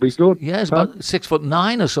 reckon he'll be good. Yeah, he's about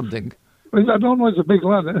 6'9" or something. I don't know, he's a big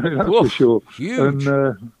lad, that's Woof, for sure. huge.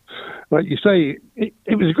 And like you say,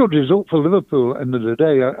 it was a good result for Liverpool at the end of the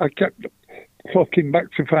day. I kept clocking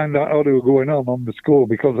back to find out how they were going on the score,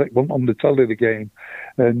 because it wasn't on the telly, the game,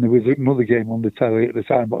 and there was another game on the telly at the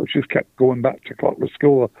time, but I just kept going back to clock the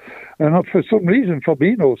score. And for some reason,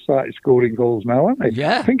 Fabinho started scoring goals now, hasn't he?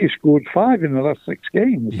 Yeah. I think he scored 5 in the last 6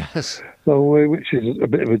 games. Yes. So, which is a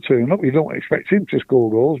bit of a turn-up. You don't expect him to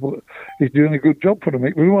score goals, but he's doing a good job for them.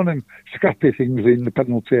 We want him scrappy things in the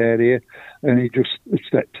penalty area, and he just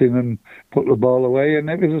stepped in and put the ball away, and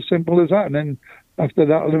it was as simple as that. And then after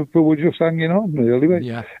that, Liverpool were just hanging on, really.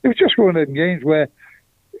 Yeah. It was just one of them games where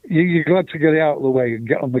you're glad to get it out of the way and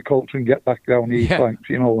get on the coach and get back down these flanks,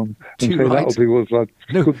 and say that'll do us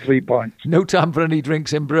a good 3 points. No time for any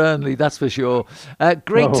drinks in Burnley, that's for sure.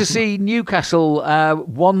 Great to see Newcastle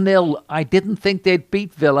 1-0. I didn't think they'd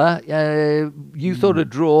beat Villa. You thought a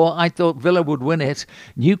draw. I thought Villa would win it.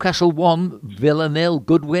 Newcastle 1, Villa 0.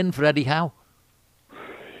 Good win for Eddie Howe.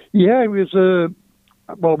 Yeah, it was.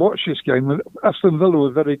 Well, I watched this game. Aston Villa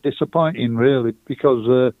were very disappointing, really,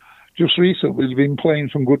 because just recently they've been playing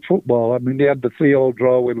some good football. I mean, they had the 3-3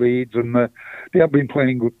 draw with Leeds, and they have been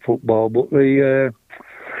playing good football. But they,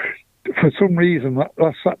 for some reason,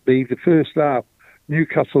 last Saturday, the first half,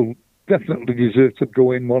 Newcastle definitely deserved to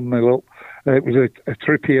go in 1-0 up. It was a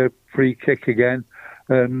Trippier free kick again,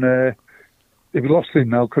 and they've lost him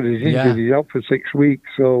now because he's injured. He's out for 6 weeks,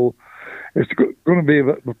 so it's going to be a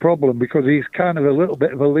bit of a problem, because he's kind of a little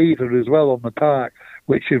bit of a leader as well on the park,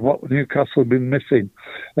 which is what Newcastle have been missing.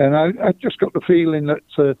 And I just got the feeling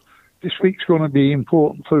that this week's going to be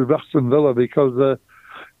important for Aston Villa, because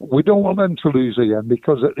we don't want them to lose again,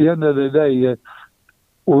 because at the end of the day,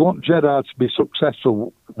 we want Gerrard to be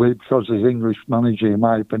successful because he's English manager, in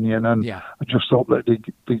my opinion, and I just thought that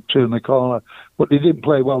they'd turn the corner. But they didn't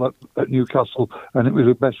play well at Newcastle, and it was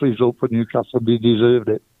the best result for Newcastle. They deserved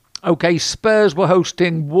it. Okay, Spurs were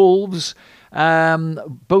hosting Wolves.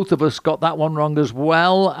 Both of us got that one wrong as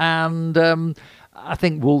well, and I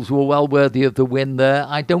think Wolves were well worthy of the win there.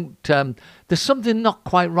 I don't. There's something not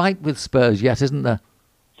quite right with Spurs yet, isn't there?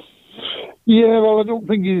 Yeah, well, I don't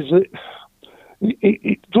think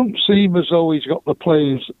it doesn't seem as though he's got the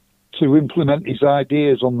players to implement his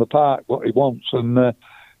ideas on the park, what he wants, and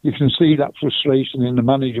you can see that frustration in the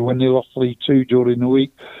manager when they lost 3-2 during the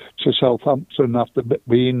week to Southampton after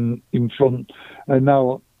being in front. And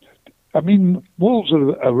now, I mean, Wolves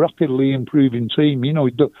are a rapidly improving team.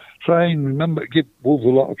 Try and remember to give Wolves a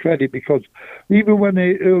lot of credit, because even when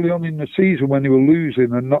early on in the season, when they were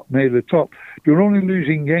losing and not near the top, they were only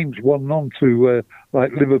losing games 1-0 to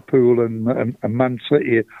like Liverpool and Man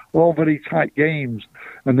City, all very tight games.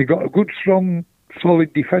 And they got a good, strong,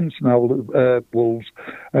 solid defence now, Wolves,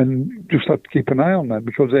 and just have to keep an eye on them,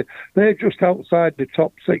 because they're just outside the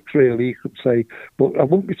top 6, really, you could say. But I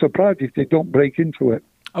won't be surprised if they don't break into it.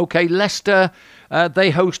 Okay, Leicester,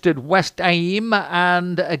 they hosted West Ham,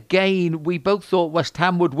 and again, we both thought West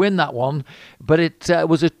Ham would win that one, but it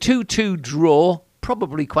was a 2-2 draw,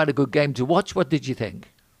 probably quite a good game to watch. What did you think?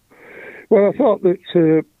 Well, I thought that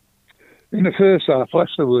in the first half,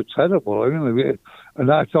 Leicester were terrible, and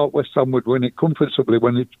I thought West Ham would win it comfortably,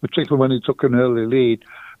 particularly when he took an early lead,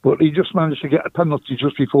 but he just managed to get a penalty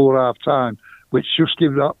just before half-time, which just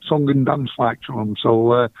gave that song and dance like to him,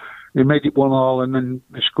 so he made it 1-1, and then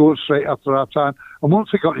they scored straight after half-time. And once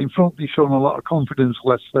they got in front, they showed a lot of confidence,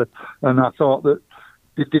 Leicester. And I thought that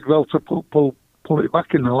they did well to pull it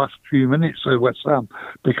back in the last few minutes, West Ham,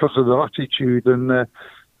 because of their attitude. And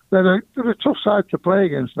they're a tough side to play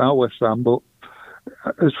against now, West Ham. But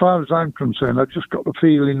as far as I'm concerned, I just got the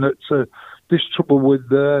feeling that this trouble with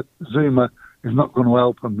Zuma is not going to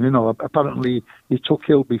help them. Apparently he took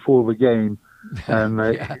ill before the game. And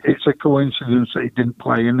it's a coincidence that he didn't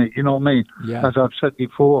play, isn't it? You know what I mean? Yeah. As I've said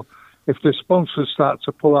before, if the sponsors start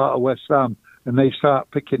to pull out of West Ham and they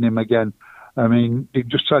start picking him again, I mean, they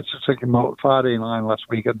just tried to take him out of the firing line last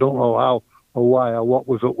week. I don't know how or why or what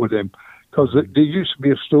was up with him. Because there used to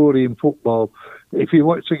be a story in football, if you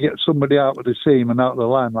wanted to get somebody out of the team and out of the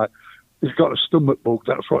line, like, he's got a stomach bug,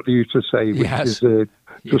 that's what they used to say, which is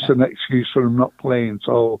just an excuse for him not playing.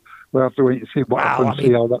 So we'll have to wait and see what happens,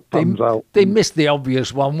 see how that comes out. They missed the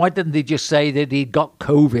obvious one. Why didn't they just say that he'd got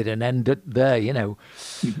COVID and end it there,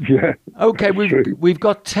 Yeah. Okay, we've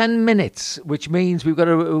got 10 minutes, which means we've got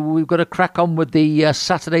to crack on with the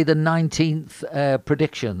Saturday the 19th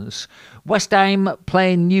predictions. West Ham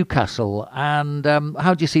playing Newcastle, and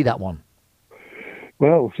how do you see that one?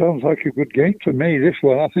 Well, sounds like a good game to me, this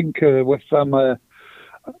one. I think West Ham,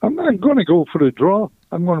 I'm going to go for a draw.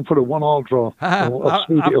 I'm going for a 1-1 draw. I'll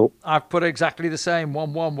speed it up. I've put exactly the same,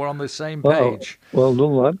 1-1. We're on the same Oh, page. well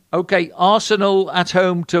done, lad. Okay, Arsenal at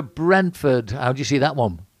home to Brentford. How do you see that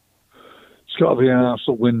one? It's got to be an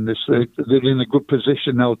Arsenal win. They're in a good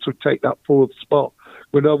position now to take that 4th spot.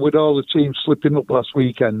 With all the teams slipping up last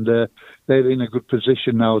weekend, they're in a good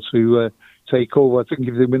position now to take over. I think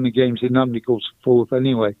if they win the games in hand, it goes 4th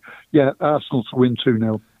anyway. Yeah, Arsenal to win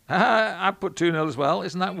 2-0. I put 2-0 as well.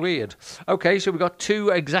 Isn't that weird? Okay, so we've got two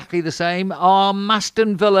exactly the same.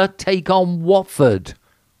 Aston Villa take on Watford.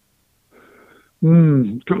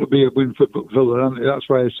 It's got to be a win for Villa, hasn't it? That's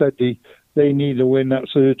why I said they need a win.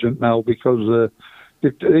 That's urgent now because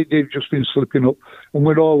they've just been slipping up. And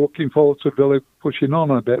we're all looking forward to Villa pushing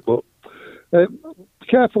on a bit. But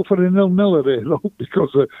careful for the 0-0 there, though, because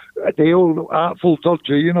the old Artful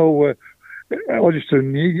Dodger,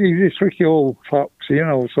 Hodgson, he's a tricky old fox, so I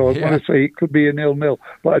want to say it could be a 0-0,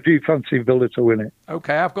 but I do fancy Villa to win it.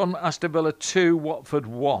 Okay, I've gone Aston Villa 2, Watford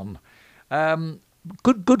 1.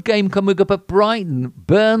 Good game coming up at Brighton.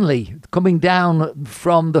 Burnley coming down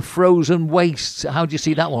from the frozen wastes. How do you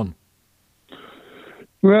see that one?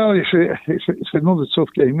 Well, it's another tough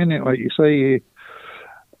game, isn't it? Like you say,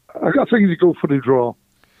 I think they go for the draw.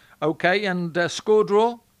 Okay, and score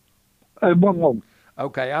draw? 1-1.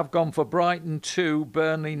 Okay, I've gone for Brighton 2,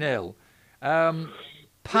 Burnley 0.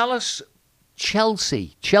 Palace,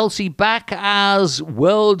 Chelsea. Chelsea back as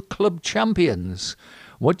World Club champions.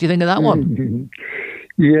 What do you think of that one?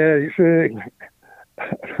 Yeah,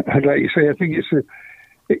 I'd like you say, I think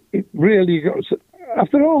it really got...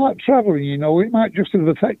 After all that travelling, it might just have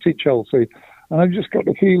affected Chelsea. And I've just got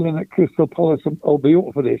the feeling that Crystal Palace will be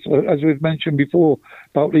up for this. As we've mentioned before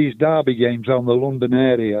about these derby games down the London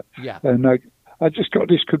area. Yeah. And I just got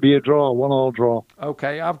this could be a draw, 1-1 draw.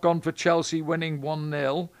 Okay, I've gone for Chelsea winning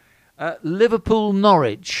 1-0.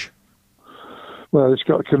 Liverpool-Norwich. Well,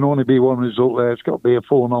 can only be one result there. It's got to be a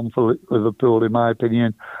 4-0 for Liverpool, in my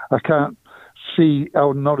opinion. I can't see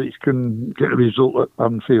how Norwich can get a result at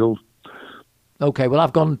Anfield. Okay, well,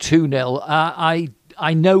 I've gone 2-0.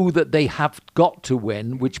 I know that they have got to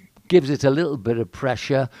win, which gives it a little bit of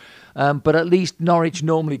pressure. But at least Norwich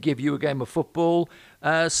normally give you a game of football.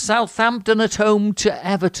 Southampton at home to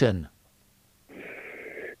Everton.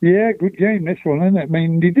 Yeah, good game, this one, isn't it? I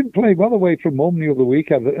mean, they didn't play well away from home the other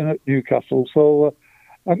week, Everton at Newcastle. So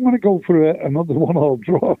I'm going to go for another 1-1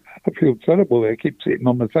 draw. I feel terrible there. I keep sitting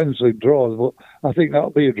on the fence with draws, but I think that'll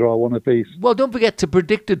be a draw, one apiece. Well, don't forget to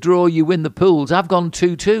predict a draw, you win the pools. I've gone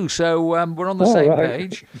 2-2, so we're on the same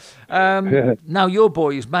page. Yeah. Now, your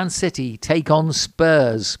boys, Man City, take on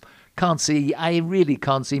Spurs. I really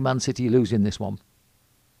can't see Man City losing this one.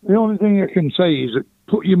 The only thing I can say is that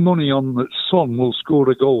put your money on that Son will score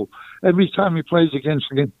a goal. Every time he plays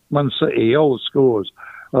against Man City, he always scores.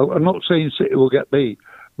 I'm not saying City will get beat,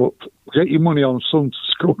 but get your money on Son to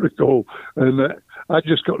score a goal. And I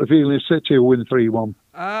just got the feeling City will win 3-1.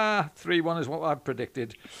 3-1 is what I've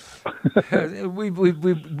predicted.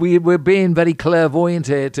 We're being very clairvoyant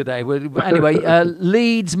here today. Anyway,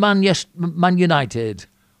 Leeds, Man United.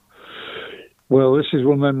 Well, this is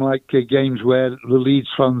one of them games where the Leeds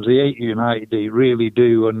fans, they hate United, they really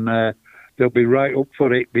do, and they'll be right up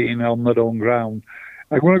for it being on their own ground.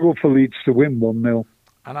 I'm going to go for Leeds to win 1-0.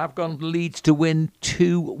 And I've gone Leeds to win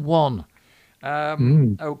 2-1.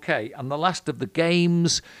 Okay, and the last of the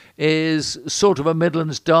games is sort of a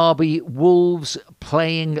Midlands derby, Wolves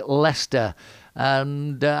playing Leicester.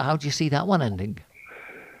 And how do you see that one ending?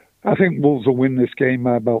 I think Wolves will win this game.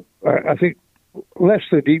 I think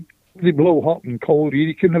Leicester, they blow hot and cold.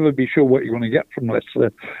 You can never be sure what you're going to get from Leicester.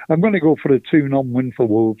 I'm going to go for a 2-0 win for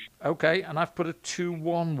Wolves. Okay, and I've put a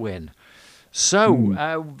 2-1 win.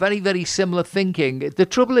 So, very, very similar thinking. The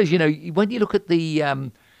trouble is, when you look at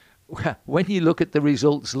the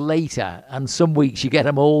results later, and some weeks you get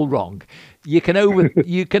them all wrong, you can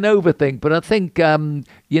overthink. But I think,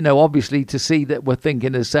 obviously to see that we're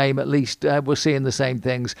thinking the same, at least we're seeing the same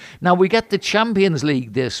things. Now, we get the Champions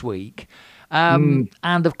League this week. And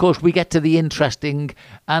of course, we get to the interesting,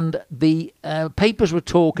 and the papers were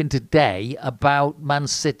talking today about Man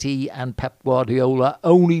City and Pep Guardiola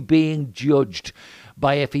only being judged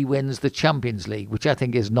by if he wins the Champions League, which I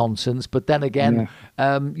think is nonsense. But then again,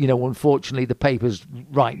 unfortunately, the papers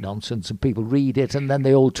write nonsense and people read it and then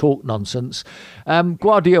they all talk nonsense.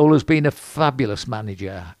 Guardiola's been a fabulous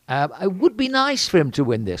manager. It would be nice for him to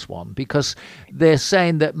win this one because they're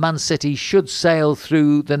saying that Man City should sail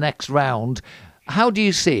through the next round. How do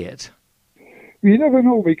you see it? You never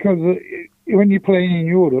know, because when you're playing in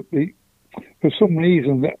Europe, for some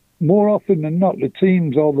reason, more often than not, the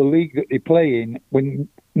teams or the league that they play in,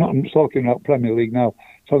 I'm talking about Premier League now,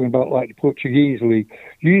 talking about like the Portuguese league.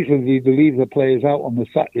 Usually they leave the players out on the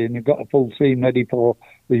Saturday and they've got a full team ready for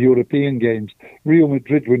the European games. Real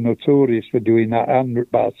Madrid were notorious for doing that, and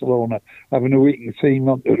Barcelona having a weakened team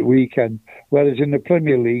on the weekend. Whereas in the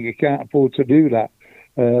Premier League, you can't afford to do that.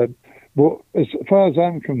 But as far as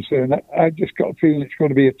I'm concerned, I just got a feeling it's going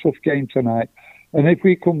to be a tough game tonight. And if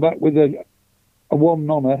we come back with a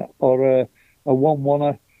 1-0 or a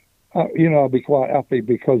 1-1, I'll be quite happy,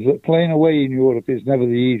 because playing away in Europe is never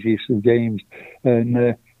the easiest of games.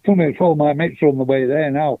 And funny, all my mates are on the way there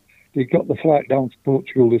now. They got the flight down to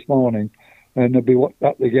Portugal this morning, and they'll be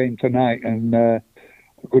at the game tonight. And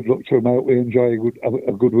good luck to them. I hope they enjoy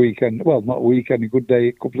a good weekend. Well, not a weekend, a good day,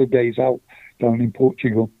 a couple of days out down in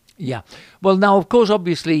Portugal. Yeah. Well, now, of course,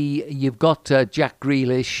 obviously, you've got Jack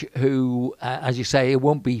Grealish, who, as you say,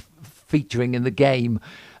 won't be featuring in the game.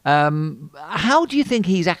 How do you think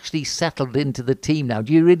he's actually settled into the team now?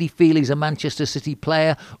 Do you really feel he's a Manchester City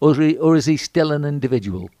player, or is he still an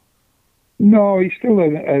individual? No, he's still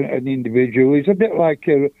an individual. He's a bit like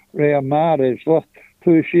Riyad Mahrez.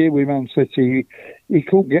 First year with Man City, he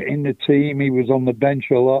couldn't get in the team. He was on the bench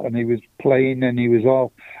a lot, and he was playing, and he was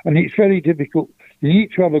off. And it's very difficult. You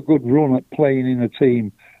need to have a good run at playing in a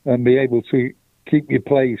team and be able to keep your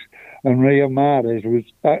place. And Riyad Mahrez was...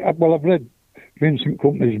 I've read Vincent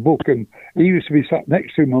Kompany's book, and he used to be sat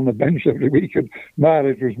next to him on the bench every week, and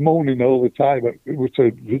Mahrez was moaning all the time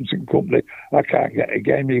to Vincent Kompany, I can't get a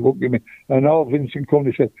game, he won't give me. And all Vincent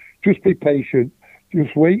Kompany said, just be patient,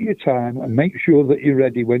 just wait your time and make sure that you're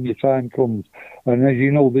ready when your time comes. And as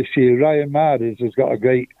you know, this year, Riyad Mahrez has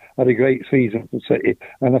had a great season for City,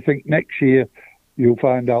 and I think next year you'll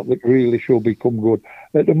find out that Grealish will become good.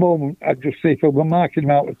 At the moment, I'd just say if we're marking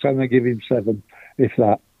him out of 10, I'd give him 7, if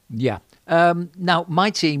that. Yeah. Now, my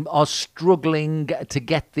team are struggling to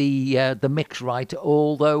get the mix right,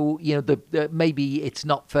 although, maybe it's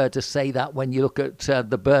not fair to say that when you look at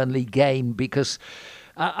the Burnley game, because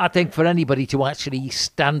I think for anybody to actually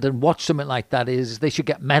stand and watch something like that they should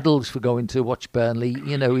get medals for going to watch Burnley.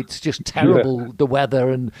 It's just terrible, the weather,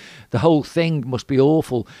 and the whole thing must be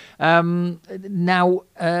awful. Now,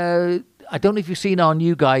 I don't know if you've seen our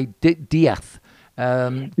new guy, Diaz.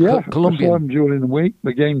 Colombian. I saw him during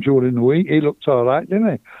the game during the week. He looked all right,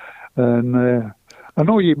 didn't he? And I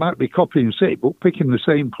know you might be copying City, but picking the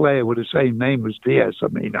same player with the same name as Diaz, I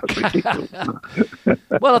mean, that's ridiculous.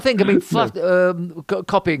 Well, I think,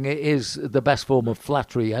 copying is the best form of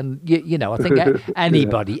flattery. And, I think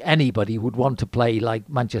anybody would want to play like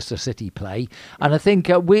Manchester City play. And I think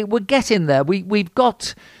we're getting there. We've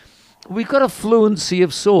got a fluency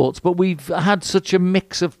of sorts, but we've had such a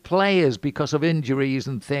mix of players because of injuries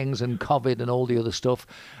and things and COVID and all the other stuff.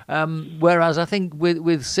 Whereas I think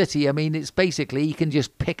with City, I mean, it's basically you can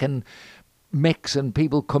just pick and mix and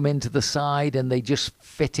people come into the side and they just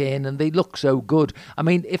fit in and they look so good. I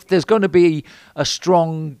mean, if there's going to be a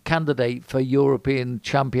strong candidate for European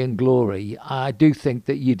champion glory, I do think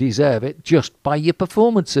that you deserve it just by your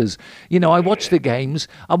performances. I watch the games.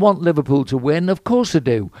 I want Liverpool to win. Of course I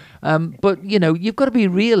do. But, you've got to be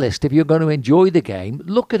realist if you're going to enjoy the game.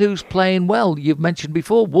 Look at who's playing well. You've mentioned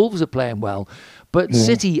before, Wolves are playing well. But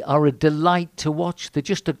City are a delight to watch. They're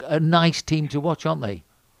just a nice team to watch, aren't they?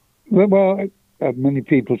 Well, many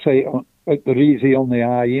people say they're easy on the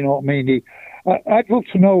eye, you know what I mean? I'd love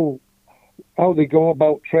to know how they go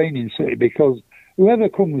about training City, because whoever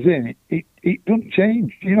comes in, it doesn't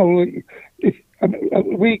change. If at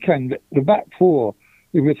the weekend, the back four,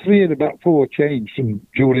 there were 3 of the back 4 changed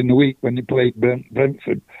during the week when they played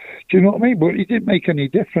Brentford. Do you know what I mean? But it didn't make any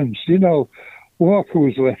difference, Walker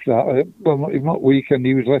was left out. Well, not weekend,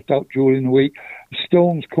 he was left out during the week.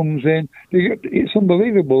 Stones comes in. It's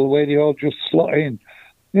unbelievable the way they all just slot in,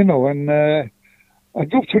 and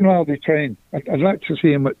I'd love to know how they train. I'd like to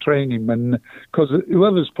see him at training, because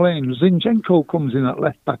whoever's playing, Zinchenko comes in at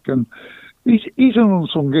left back, and he's an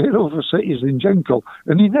unsung hero for City, Zinchenko,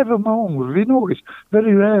 and he never moans. Have you noticed?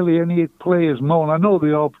 Very rarely any players moan. I know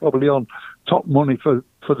they're all probably on top money for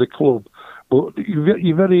the club, but you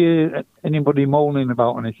very hear anybody moaning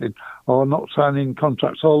about anything or not signing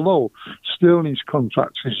contracts, although Sterling's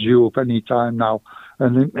contract is due up any time now,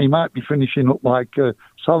 and he might be finishing up like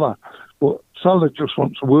Salah. But Salah just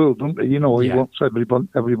wants the world, doesn't he? He wants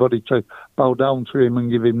everybody to bow down to him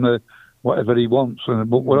and give him whatever he wants.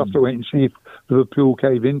 But we'll have to wait and see if Liverpool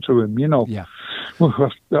cave into him, Yeah.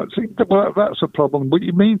 Well, that's a problem. But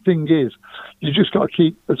the main thing is, you just got to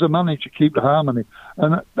keep, as a manager, keep the harmony.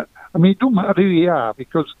 And it don't matter who you are,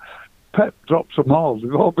 because Pep drops them all.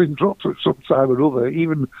 They've all been dropped at some time or other.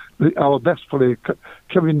 Even our best player,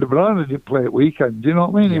 Kevin De Bruyne, didn't play at weekend. Do you know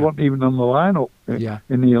what I mean? Yeah. He wasn't even on the lineup Yeah.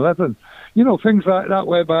 in the 11. You know, things like that,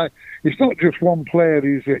 whereby it's not just one player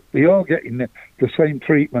who's they all getting the same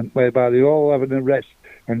treatment, whereby they all having a rest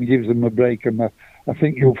and gives them a break. And I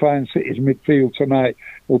think you'll find City's midfield tonight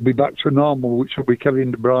will be back to normal, which will be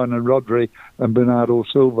Kevin De Bruyne and Rodri and Bernardo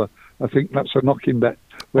Silva. I think that's a knocking bet.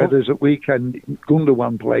 Whereas at weekend,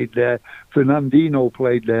 Gundogan played there, Fernandinho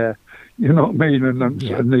played there, you know what I mean, and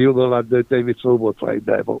the other lad, David Silva, played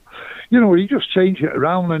there. But, you know, you just change it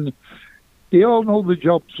around and they all know the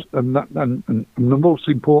jobs, and the most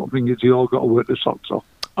important thing is they all got to work the socks off.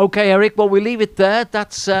 Okay, Eric, well, we'll leave it there.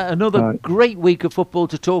 That's another great week of football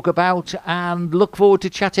to talk about, and look forward to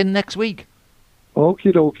chatting next week.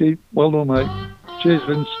 Okie dokie. Well done, mate. Cheers,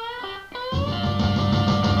 Vince.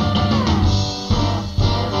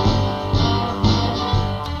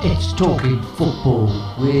 It's Talking Football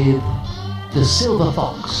with the Silver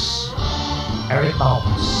Fox, Eric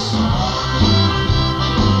Malmus.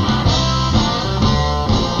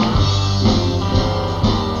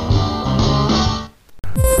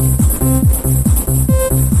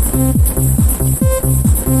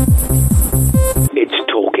 It's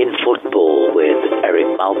Talking Football with Eric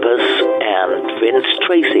Malpas and Vince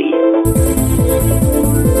Tracy.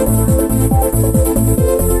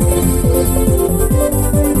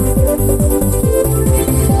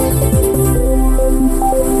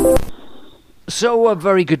 So a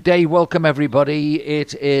very good day. Welcome, everybody.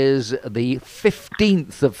 It is the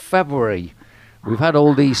 15th of February. We've had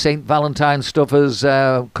all the St. Valentine stuffers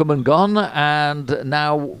come and gone, and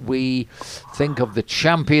now we think of the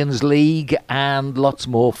Champions League and lots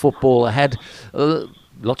more football ahead.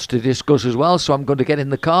 Lots to discuss as well, so I'm going to get in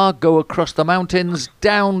the car, go across the mountains,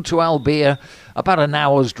 down to Albia, about an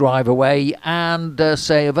hour's drive away, and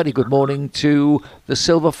say a very good morning to the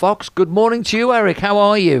Silver Fox. Good morning to you, Eric. How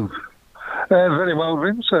are you? Very well,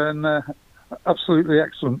 Vince, and absolutely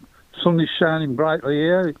excellent. Sun is shining brightly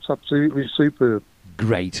here. It's absolutely superb.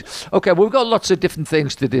 Great. Okay, well, we've got lots of different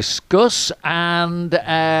things to discuss, and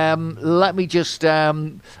let me just,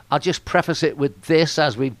 I'll just preface it with this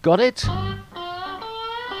as we've got it.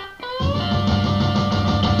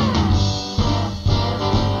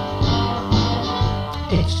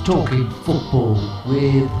 It's Talking Football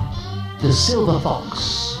with the Silver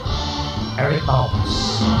Fox, Eric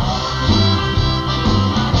Malmus.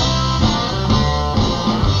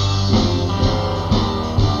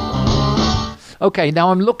 Okay, now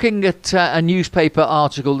I'm looking at a newspaper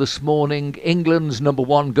article this morning. England's number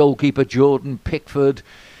one goalkeeper, Jordan Pickford,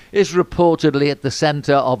 is reportedly at the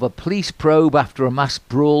centre of a police probe after a mass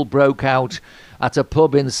brawl broke out at a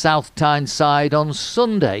pub in South Tyneside on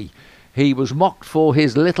Sunday. He was mocked for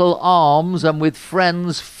his little arms, and with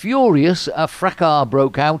friends furious, a fracas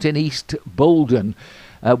broke out in East Bolden,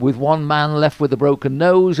 with one man left with a broken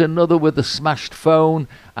nose, another with a smashed phone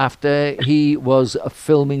after he was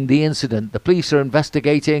filming the incident. The police are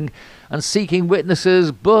investigating and seeking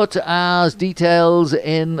witnesses, but as details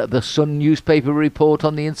in the Sun newspaper report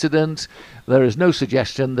on the incident, there is no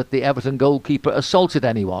suggestion that the Everton goalkeeper assaulted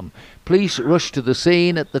anyone. Police rushed to the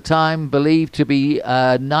scene at the time believed to be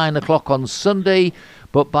 9 o'clock on Sunday,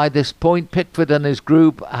 but by this point Pickford and his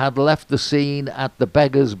group had left the scene at the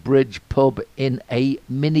Beggars Bridge pub in a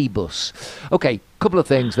minibus. Okay, couple of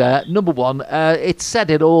things there. Number one, it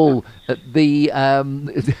said it all. There's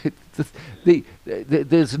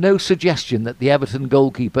no suggestion that the Everton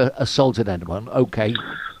goalkeeper assaulted anyone. Okay,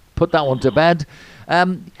 put that one to bed.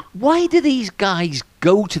 Why do these guys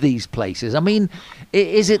go to these places? I mean,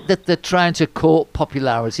 is it that they're trying to court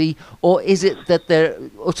popularity, or is it that they're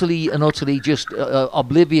utterly just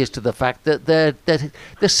oblivious to the fact that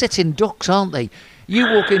they're sitting ducks, aren't they? You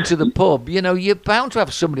walk into the pub, you know, you're bound to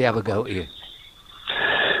have somebody have a go at you.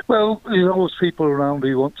 Well, there's always people around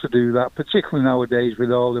who want to do that, particularly nowadays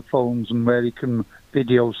with all the phones and where you can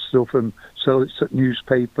video stuff and sell it at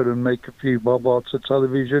newspaper and make a few bob or to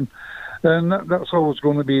television. And that's always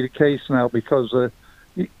going to be the case now, because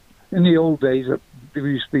in the old days there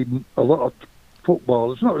used to be a lot of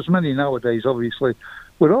footballers, not as many nowadays obviously.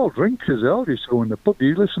 We're all drinkers, they all used to go in the pub.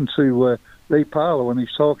 You listen to Ray Parlour when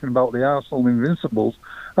he's talking about the Arsenal Invincibles.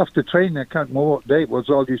 After training, I can't remember what day it was,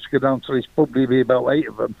 all used to go down to this pub, there'd be about 8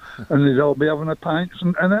 of them, and they'd all be having a pint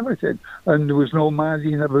and everything. And there was no mind,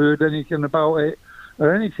 you never heard anything about it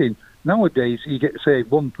or anything. Nowadays, you get, say,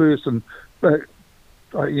 one person,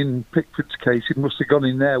 in Pickford's case, he must have gone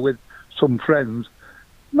in there with some friends.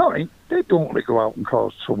 They don't want to go out and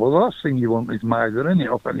cause trouble. The last thing you want is miser, innit,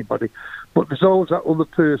 off anybody. But there's always that other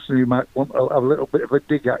person who might want to have a little bit of a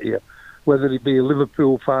dig at you. whether he be a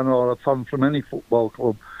Liverpool fan or a fan from any football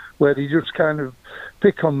club, where he just kind of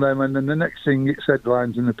pick on them, and then the next thing it's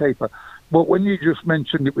headlines in the paper. But when you just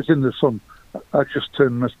mentioned it was in the Sun, I just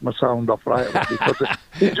turned my sound off right away, because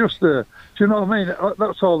it's just do you know what I mean?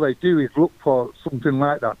 That's all they do is look for something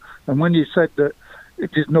like that. And when you said that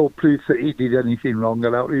there's no proof that he did anything wrong,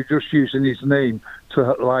 and you're just using his name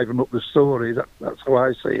to liven up the story. That's how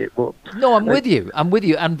I see it. But no, I'm with you.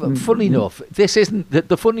 And funny enough, this isn't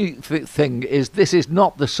the funny thing is this is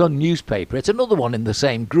not the Sun newspaper. It's another one in the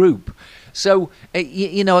same group. So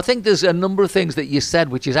you know, I think there's a number of things that you said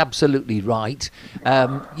which is absolutely right.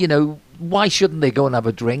 You know, why shouldn't they go and have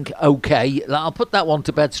a drink? Okay, I'll put that one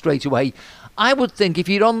to bed straight away. I would think if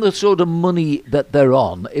you're on the sort of money that they're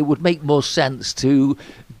on, it would make more sense to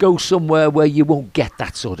go somewhere where you won't get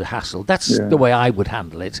that sort of hassle. That's the way I would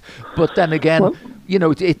handle it. But then again, you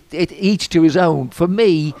know, it each to his own. For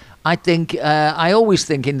me, I think I always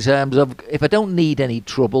think in terms of if I don't need any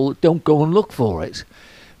trouble, don't go and look for it.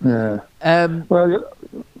 Yeah.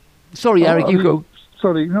 Sorry, Eric, you go.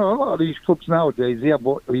 Sorry, a lot of these clubs nowadays, they have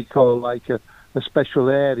what we call like a special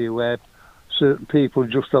area where certain people are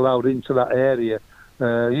just allowed into that area,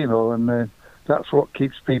 you know, and that's what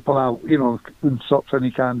keeps people out, you know, and stops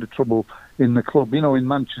any kind of trouble in the club. You know, in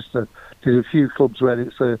Manchester, there's a few clubs where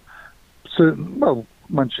it's a certain,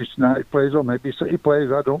 Manchester United players or maybe City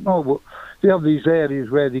players, I don't know, but they have these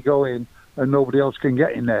areas where they go in and nobody else can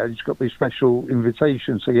get in there. You've got these special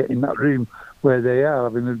invitations to get in that room where they are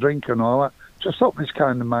having a drink and all that, to stop this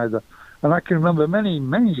kind of matter. And I can remember many,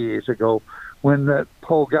 many years ago when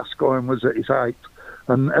Paul Gascoigne was at his height,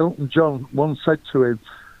 and Elton John once said to him,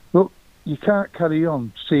 look, you can't carry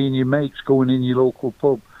on seeing your mates going in your local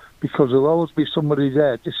pub, because there'll always be somebody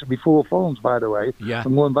there. This is before phones, by the way. Yeah.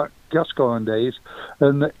 I'm going back Gascoigne days.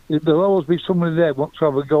 And there'll always be somebody there who wants to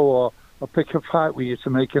have a go or pick a fight with you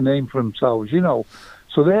to make a name for themselves, you know.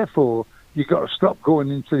 So therefore, you've got to stop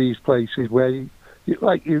going into these places where,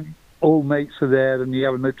 your old mates are there and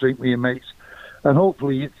you're having a drink with your mates. And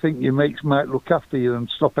hopefully you think your mates might look after you and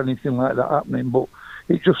stop anything like that happening. But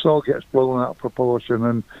it just all gets blown out of proportion.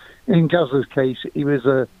 And in Gazza's case, he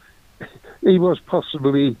was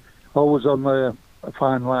possibly always on a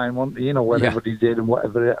fine line, wasn't he? You know, whatever he did and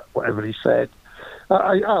whatever he said.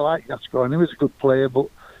 I like Gascoigne. He was a good player, but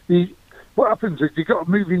what happens is you've got to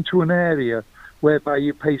move into an area whereby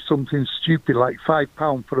you pay something stupid like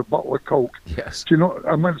 £5 for a bottle of Coke. Yes. Do you know?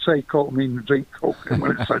 And when I say Coke, I mean drink Coke. And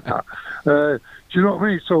when I said that, do you know what I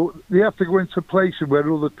mean? So they have to go into places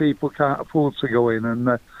where other people can't afford to go in, and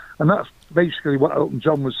that's basically what Elton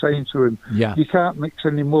John was saying to him. Yeah. You can't mix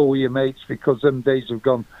any more with your mates because them days have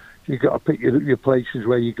gone. You've got to pick your places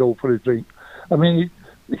where you go for a drink. I mean,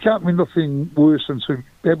 it can't be nothing worse than to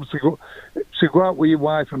be able to go out with your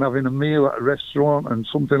wife and having a meal at a restaurant and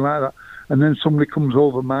something like that, and then somebody comes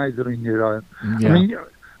over mithering you. Right? Yeah. I mean,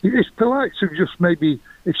 it's polite to just maybe,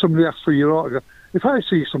 if somebody asks for your autograph, if I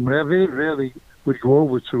see somebody, I really would go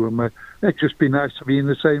over to them. It'd just be nice to be in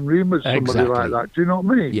the same room as somebody like that. Do you know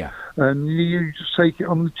what I mean? Yeah. And you just take it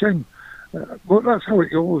on the chin. But that's how it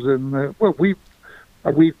goes. And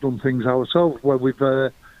we've done things ourselves where we've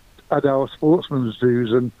had our sportsman's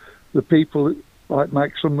dues, and the people like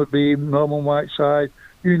Mike Summerby, Norman Whiteside,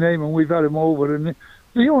 you name them, we've had them over, and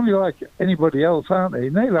they only like anybody else, aren't they?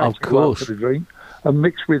 And they like to go out for the drink and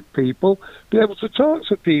mix with people, be able to talk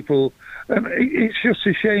to people. And it's just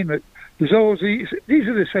a shame that there's always these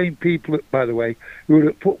are the same people, by the way, who are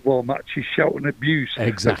at football matches shouting abuse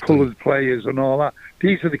at coloured players and all that.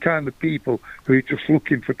 These are the kind of people who are just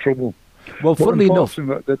looking for trouble. Well, funnily enough,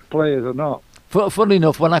 the players are not. Funnily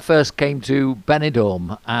enough, when I first came to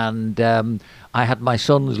Benidorm, and I had my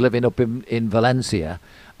sons living up in Valencia,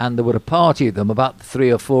 and there were a party of them, about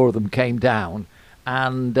 3 or 4 of them came down,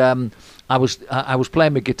 and I was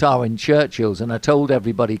playing my guitar in Churchill's, and I told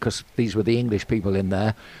everybody, because these were the English people in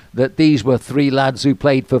there, that these were 3 lads who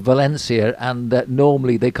played for Valencia, and that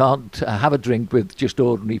normally they can't have a drink with just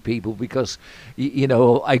ordinary people because, you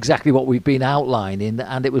know, exactly what we've been outlining,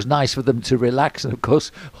 and it was nice for them to relax. And of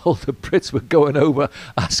course, all the Brits were going over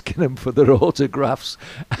asking them for their autographs.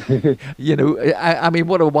 You know, I mean,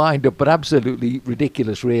 what a wind-up, but absolutely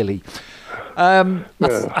ridiculous, really.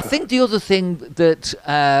 I think the other thing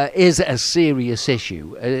that is a serious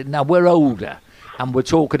issue, now we're older and we're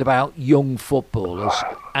talking about young footballers,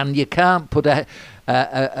 and you can't put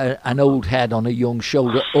an old head on a young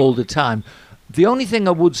shoulder all the time. The only thing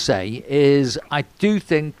I would say is I do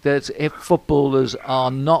think that if footballers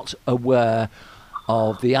are not aware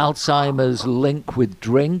of the Alzheimer's link with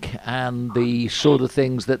drink and the sort of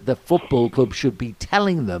things that the football club should be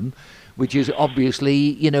telling them which is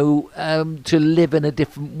obviously, to live in a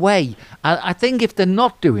different way. I think if they're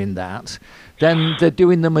not doing that, then they're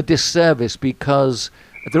doing them a disservice, because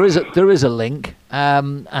there is a link,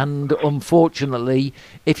 and unfortunately,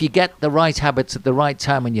 if you get the right habits at the right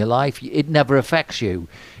time in your life, it never affects you.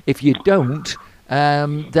 If you don't,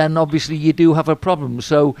 then obviously you do have a problem.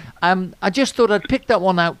 So I just thought I'd pick that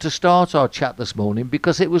one out to start our chat this morning,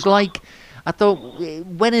 because it was like, I thought,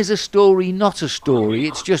 when is a story not a story?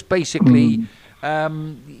 It's just basically,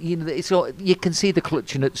 you can see the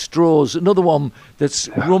clutching at straws. Another one that's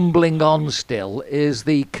rumbling on still is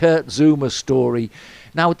the Kurt Zouma story.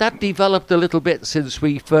 Now, that developed a little bit since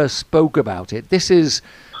we first spoke about it. This is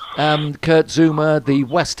Kurt Zouma, the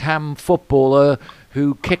West Ham footballer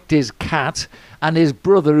who kicked his cat, and his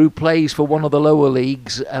brother, who plays for one of the lower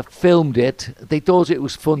leagues, filmed it. They thought it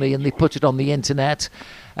was funny and they put it on the internet.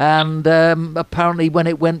 And apparently when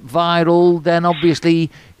it went viral, then obviously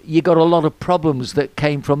you got a lot of problems that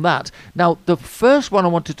came from that. Now, the first one I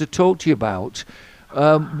wanted to talk to you about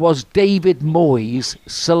was David Moyes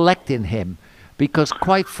selecting him. Because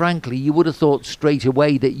quite frankly, you would have thought straight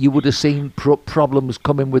away that you would have seen problems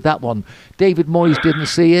coming with that one. David Moyes didn't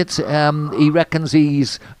see it. He reckons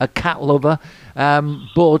he's a cat lover,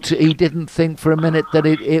 but he didn't think for a minute that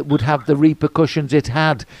it would have the repercussions it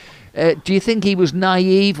had. Do you think he was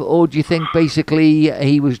naive, or do you think basically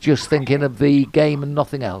he was just thinking of the game and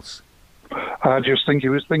nothing else? I just think he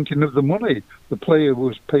was thinking of the money. The player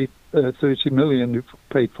was paid 30 million who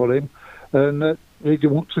paid for him, and they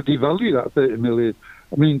want to devalue that 30 million.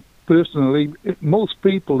 I mean, personally, most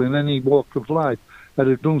people in any walk of life that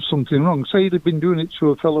have done something wrong, say they've been doing it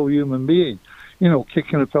to a fellow human being,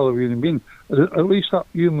 kicking a fellow human being, at least that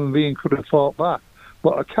human being could have fought back.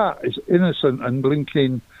 But a cat is innocent and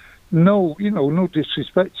blinking, no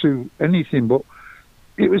disrespect to anything, but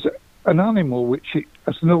it was an animal which it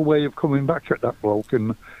has no way of coming back at that bloke.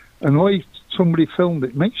 And the way somebody filmed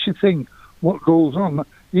it makes you think what goes on.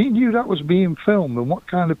 He knew that was being filmed and what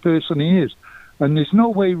kind of person he is. And there's no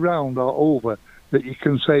way round or over that you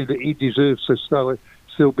can say that he deserves to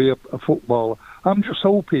still be a footballer. I'm just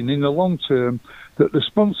hoping in the long term that the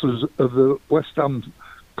sponsors of the West Ham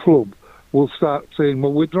club will start saying,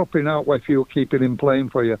 well, we're dropping out if you're keeping him playing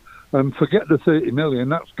for you. And forget the 30 million,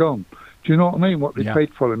 that's gone. Do you know what I mean, what they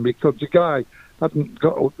paid for him? Because the guy hadn't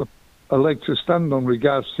got a leg to stand on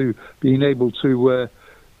regards to being able to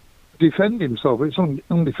defend himself. It's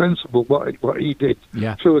undefensible what he did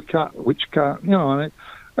to a cat, which can't, and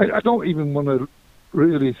I don't even want to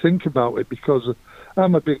really think about it, because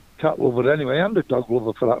I'm a big cat lover anyway, and a dog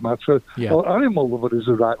lover for that matter. Well, animal lover is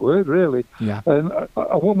the right word, really. And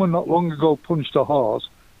a woman not long ago punched a horse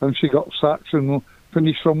and she got sacked and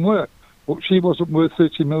finished from work, but she wasn't worth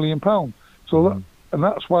 £30 million. So and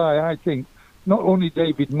that's why I think not only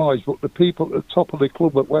David Moyes, but the people at the top of the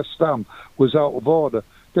club at West Ham was out of order.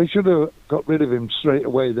 They should have got rid of him straight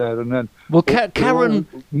away there and then. Well, Karen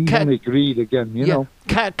agreed again, you know.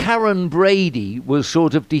 Karen Brady was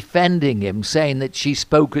sort of defending him, saying that she's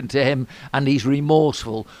spoken to him and he's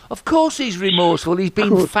remorseful. Of course he's remorseful. He's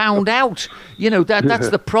been found out. That's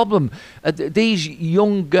the problem. These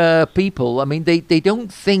young people, I mean, they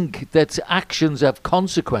don't think that actions have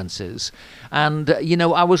consequences. And,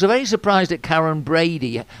 I was very surprised at Karen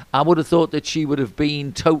Brady. I would have thought that she would have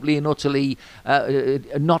been totally and utterly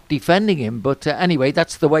not defending him. But anyway,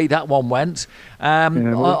 that's the way that one went. On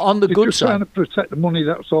the good side, trying to protect the money,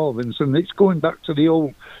 that's all, Vincent. It's going back to the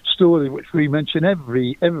old story which we mention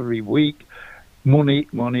every week. Money.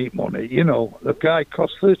 The guy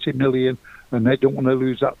cost 30 million, and they don't want to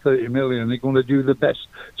lose that 30 million. They're going to do the best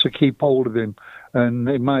to keep hold of him. And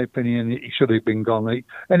in my opinion, he should have been gone.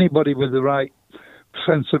 Anybody with the right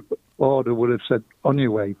sense of order would have said, on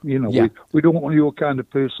your way. We don't want your kind of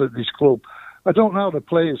person at this club. I don't know how the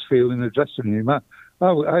players feel in the dressing room.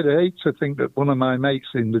 I'd hate to think that one of my mates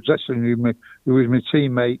in the dressing room, who was my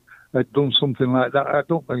teammate, had done something like that. I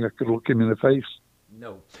don't think I could look him in the face.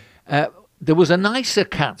 No. There was a nicer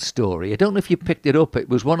cat story. I don't know if you picked it up. It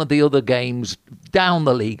was one of the other games down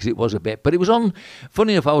the leagues. It was a bit, but it was on.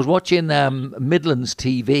 Funny enough, I was watching Midlands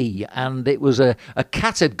TV, and it was a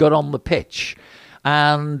cat had got on the pitch,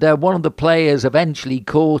 and one of the players eventually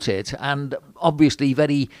caught it, and obviously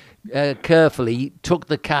very carefully took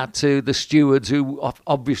the cat to the stewards, who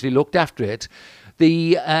obviously looked after it.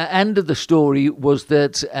 The end of the story was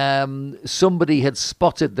that somebody had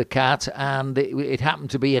spotted the cat, and it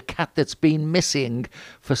happened to be a cat that's been missing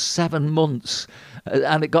for 7 months,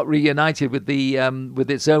 and it got reunited with the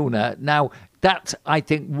with its owner. Now, that, I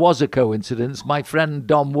think, was a coincidence. My friend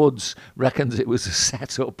Dom Woods reckons it was a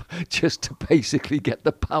setup just to basically get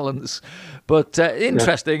the balance. But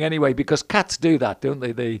interesting anyway, because cats do that, don't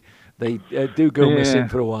they? They do go missing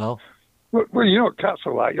for a while. Well, you know what cats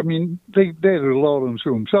are like. I mean, they're the law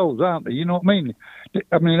unto themselves, aren't they? You know what I mean?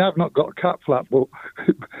 I mean, I've not got a cat flap, but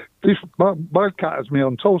my cat has me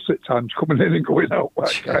on toast at times, coming in and going out,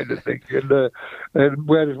 that kind of thing. And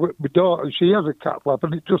whereas my daughter, she has a cat flap,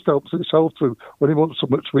 and it just helps itself to, when he wants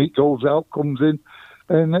something sweet, goes out, comes in.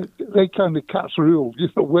 And they kind of cats rule. You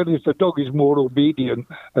know, whereas the dog is more obedient,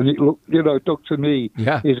 and a dog to me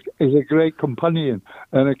is a great companion,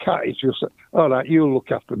 and a cat is just, all right, you'll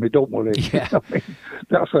look after me, don't worry. Yeah. I mean,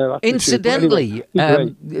 that's their attitude. Incidentally,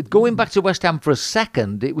 Anyway, going back to West Ham for a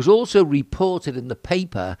second, it was also reported in the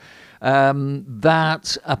paper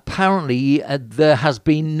that apparently there has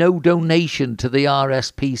been no donation to the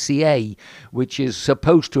RSPCA, which is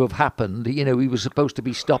supposed to have happened. You know, he was supposed to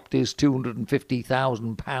be stopped his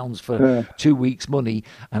 £250,000 for 2 weeks' money,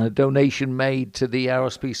 and a donation made to the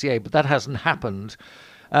RSPCA, but that hasn't happened.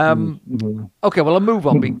 Okay, well, I'll move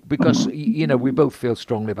on because, you know, we both feel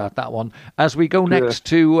strongly about that one. As we go next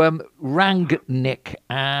to Rangnick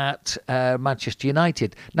at Manchester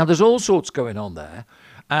United. Now, there's all sorts going on there.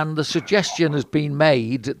 And the suggestion has been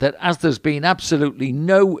made that as there's been absolutely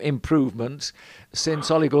no improvement since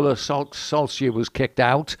Ole Gunnar Solskjaer was kicked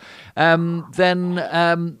out, then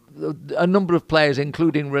a number of players,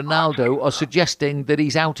 including Ronaldo, are suggesting that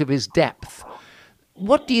he's out of his depth.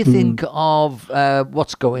 What do you think of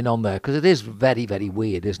what's going on there? Because it is very, very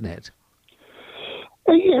weird, isn't it?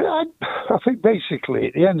 Yeah, I think basically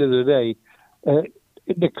at the end of the day,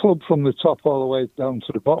 the club from the top all the way down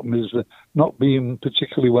to the bottom is not being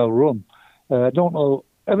particularly well run. I don't know,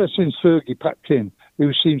 ever since Fergie packed in,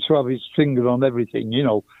 he seems to have his finger on everything, you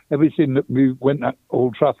know. Everything that went at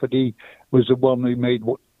Old Trafford, he was the one who made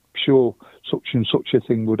sure such and such a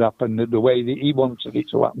thing would happen, the way that he wanted it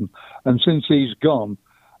to happen. And since he's gone,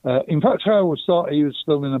 in fact, I always thought he was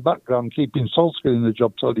still in the background, keeping Solskjaer in the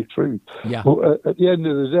job, to tell you the truth. Yeah. But at the end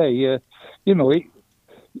of the day, you know,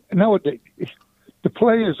 nowadays, the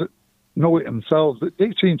players that know it themselves,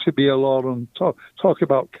 they seem to be a lot on talk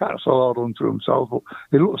about cats a lot unto themselves. But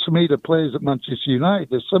it looks to me the players at Manchester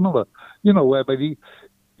United are similar, you know, whereby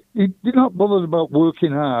they're not bothered about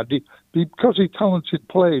working hard. Because they're talented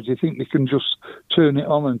players, they think they can just turn it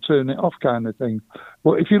on and turn it off kind of thing.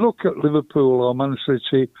 But if you look at Liverpool or Manchester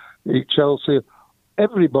City, Chelsea,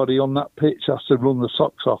 everybody on that pitch has to run the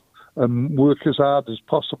socks off and work as hard as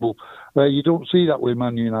possible. You don't see that with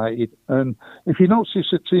Man United. And if you notice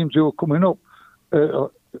the teams who are coming up,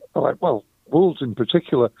 Wolves in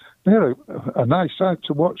particular, they're a nice side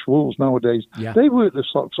to watch, Wolves nowadays. Yeah. They work the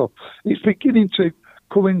socks off. It's beginning to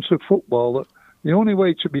come into football that the only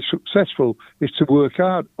way to be successful is to work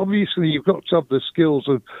hard. Obviously, you've got to have the skills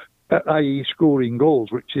of, i.e. scoring goals,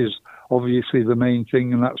 which is obviously the main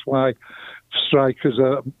thing, and that's why strikers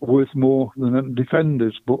are worth more than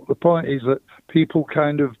defenders. But the point is that people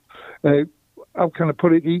kind of, how can I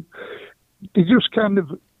put it, they just kind of,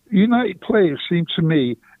 United players seem to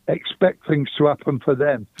me expect things to happen for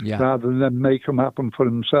them rather than make them happen for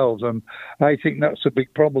themselves. And I think that's a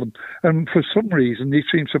big problem. And for some reason, they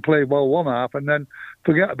seem to play well one half and then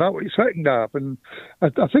forget about it second half. And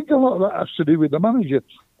I think a lot of that has to do with the manager.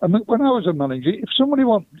 I mean, when I was a manager, if somebody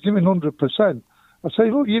wants giving 100%, I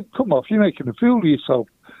say, look, you come off, you're making a fool of yourself.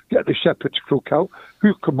 Get the shepherd's crook out,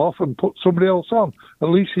 who come off and put somebody else on. At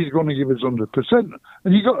least he's going to give us 100%.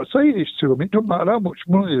 And you've got to say this to them. It doesn't matter how much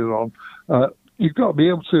money they're on. You've got to be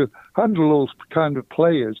able to handle those kind of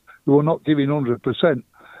players who are not giving 100%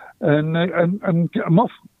 and get them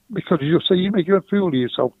off. Because you just say, you're making a fool of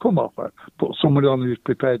yourself. Come off, put somebody on who's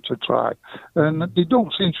prepared to try. And they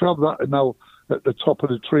don't seem to have that now at the top of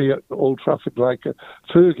the tree at Old Trafford. Like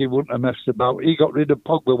Fergie wouldn't have messed about. He got rid of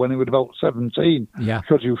Pogba when he was about 17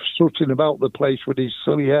 because he was strutting about the place with his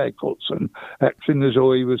silly haircuts and acting as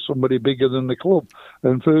though he was somebody bigger than the club.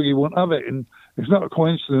 And Fergie wouldn't have it. And it's not a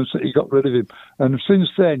coincidence that he got rid of him. And since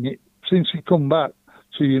then, since he come back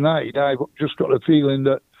to United, I've just got a feeling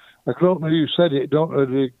that, I don't know who said it, don't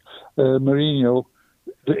know, Mourinho,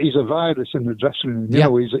 that he's a virus in the dressing room. You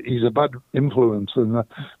know, he's a bad influence. And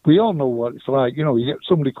we all know what it's like. You know, you get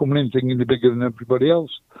somebody coming in thinking they're bigger than everybody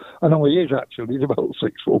else. I know he is, actually. He's about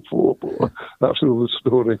 6'4", but that's another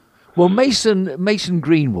story. Well, Mason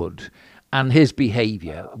Greenwood, and his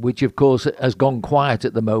behaviour, which of course has gone quiet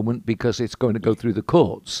at the moment because it's going to go through the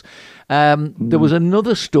courts. There was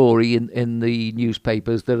another story in the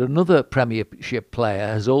newspapers that another Premiership player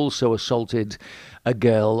has also assaulted a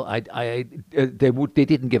girl. They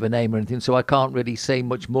didn't give a name or anything, so I can't really say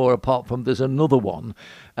much more apart from there's another one.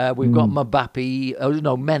 We've got Mbappe,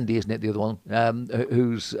 Mendy, isn't it, the other one,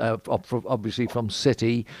 who's obviously from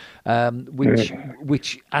City,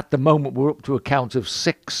 which at the moment we're up to a count of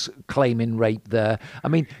 6 claiming rape there. I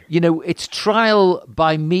mean, it's trial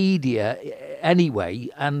by media anyway,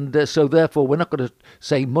 and so therefore we're not going to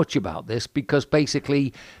say much about this because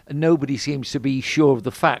basically nobody seems to be sure of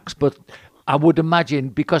the facts, but I would imagine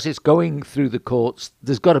because it's going through the courts,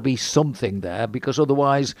 there's got to be something there, because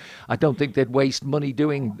otherwise I don't think they'd waste money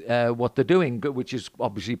doing what they're doing, which is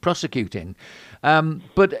obviously prosecuting.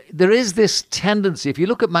 But there is this tendency, if you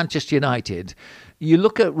look at Manchester United, you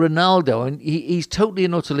look at Ronaldo and he's totally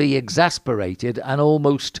and utterly exasperated, and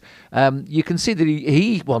almost you can see that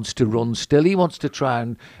he wants to run still. He wants to try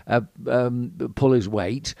and pull his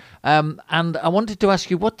weight. And I wanted to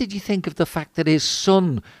ask you, what did you think of the fact that his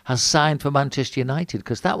son has signed for Manchester United?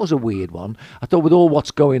 Because that was a weird one. I thought with all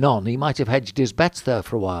what's going on, he might have hedged his bets there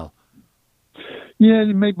for a while. Yeah,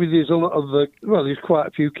 maybe there's a lot of there's quite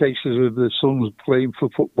a few cases of the sons playing for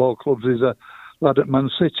football clubs. There's a lad at Man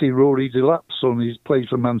City, Rory Delap's son. He plays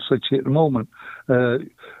for Man City at the moment,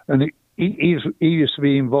 and he used to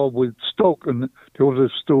be involved with Stoke. And there was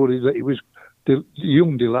a story that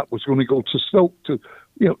young Delap was going to go to Stoke to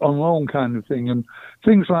on loan kind of thing and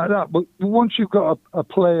things like that. But once you've got a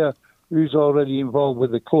player who's already involved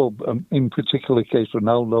with the club, in particular case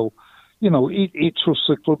Ronaldo, he trusts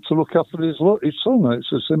the club to look after his son.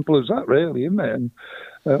 It's as simple as that, really, isn't it?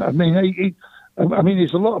 And I mean,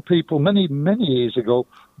 there's a lot of people, many years ago,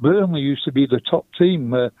 Burnley used to be the top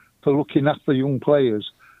team for looking after young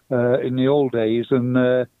players in the old days.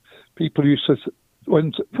 And people used to,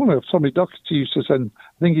 Tommy Docherty used to send,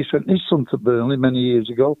 I think he sent his son to Burnley many years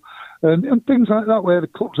ago. And things like that, where the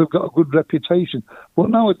clubs have got a good reputation.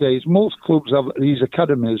 But nowadays, most clubs have these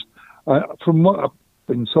academies. From what I've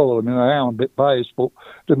been told, I mean, I am a bit biased, but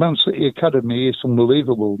the Man City Academy is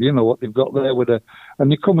unbelievable. You know what they've got there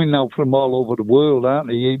and they're coming now from all over the world, aren't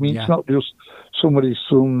they? I mean, It's not just somebody's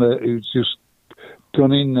son who's just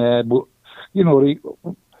gone in there, but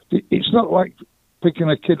it's not like picking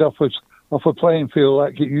a kid off a playing field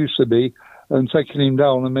like it used to be and taking him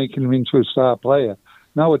down and making him into a star player.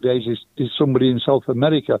 Nowadays, it's somebody in South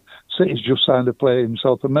America. City's just signed a player in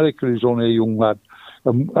South America who's only a young lad.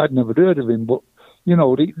 I'd never heard of him, but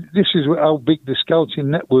this is how big the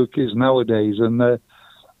scouting network is nowadays, and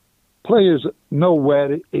players know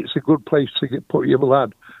where it's a good place to put your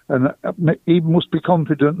lad, and he must be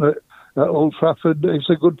confident that at Old Trafford it's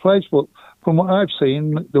a good place. But from what I've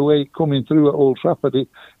seen, the way coming through at Old Trafford, it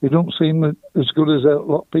don't seem as good as a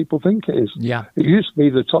lot of people think it is. Yeah, it used to be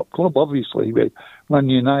the top club, obviously. With Man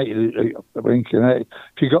United, I think, if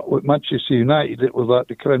you got with Manchester United, it was like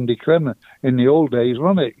the creme de creme in the old days,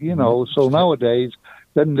 wasn't it? So nowadays,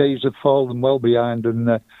 them days have fallen well behind,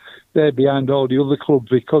 and they're behind all the other clubs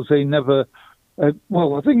because they never. I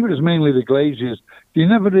think it was mainly the Glazers. They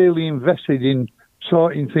never really invested in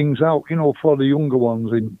sorting things out, for the younger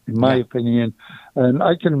ones, in my opinion. And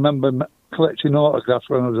I can remember collecting autographs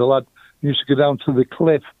when I was a lad. I used to go down to the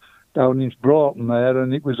cliff down in Broughton there,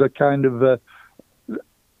 and it was a kind of the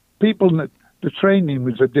training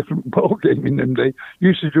was a different ball game in them days. You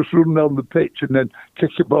used to just run down the pitch and then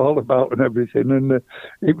kick the ball about and everything. And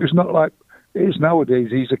it was not like it is nowadays.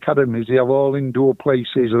 These academies, they have all indoor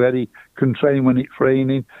places where they can train when it's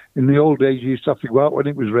raining. In the old days, you used to have to go out when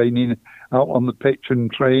it was raining, out on the pitch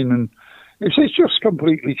and train. And it's just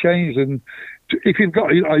completely changed. And if you've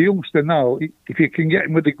got a youngster now, if you can get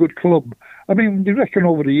him with a good club, I mean, you reckon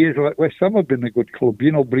over the years, like West Ham have been a good club,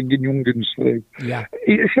 bringing young uns through. Yeah.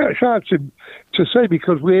 It's hard to say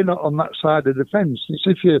because we're not on that side of the fence. It's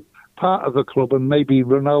if you're part of the club, and maybe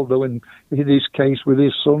Ronaldo, in his case with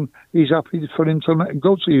his son, he's happy for him to let him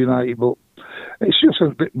go to United, but it's just a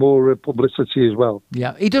bit more publicity as well.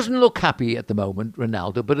 Yeah, he doesn't look happy at the moment,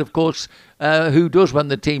 Ronaldo, but of course, who does when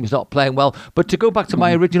the team's not playing well? But to go back to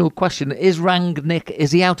my original question, is Rangnick,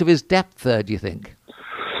 is he out of his depth there, do you think?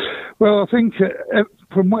 Well, I think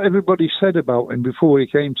from what everybody said about him before he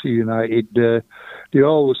came to United, they're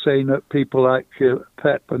always saying that people like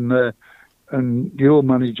Pep and your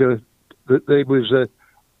manager, that they was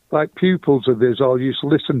like pupils of his, all used to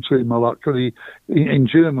listen to him a lot because he in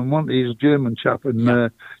German, wasn't he? He's a German chap,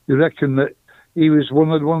 and you reckon that he was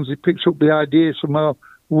one of the ones who picks up the ideas from our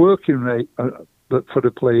working rate for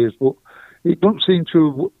the players, but it don't seem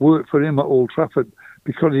to work for him at Old Trafford.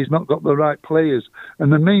 because he's not got the right players.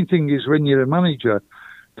 And the main thing is, when you're a manager,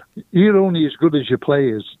 you're only as good as your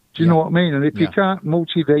players. Do you know what I mean? And if you can't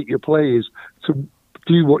motivate your players to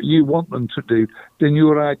do what you want them to do, then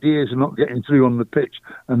your ideas are not getting through on the pitch.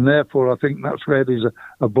 And therefore, I think that's where there's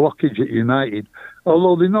a blockage at United.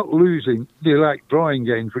 Although they're not losing, they like drawing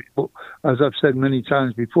games. But as I've said many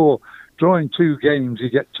times before, drawing 2 games, you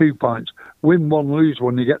get 2 points. Win 1, lose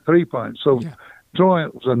 1, you get 3 points. So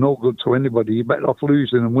draws are no good to anybody. You're better off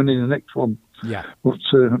losing and winning the next one. Yeah. But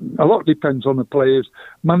a lot depends on the players.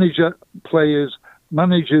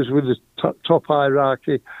 Managers with the top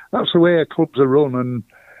hierarchy. That's the way our clubs are run, and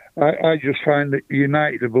I just find that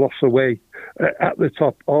United have lost their way at the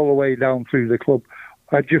top, all the way down through the club.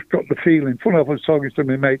 I just got the feeling. Funny enough, I was talking to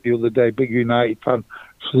my mate the other day, big United fan,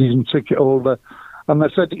 season ticket holder, and I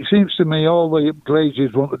said, it seems to me all the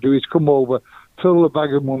Glazers want to do is come over, fill the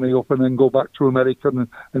bag of money up, and then go back to America and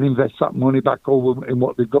invest that money back over in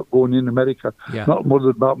what they've got going in America. Yeah. Not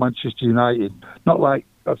bothered about Manchester United. Not like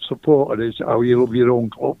a supporter is how you love your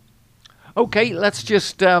own club. Okay, let's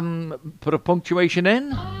just put a punctuation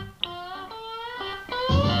in.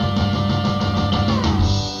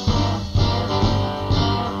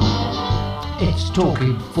 It's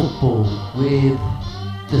Talking Football with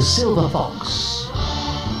the Silver Fox,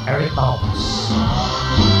 Eric Malpas.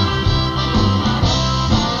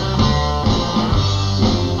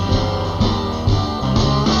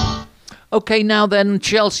 Okay, now then,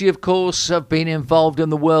 Chelsea, of course, have been involved in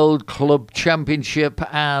the World Club Championship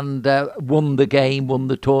and won the game, won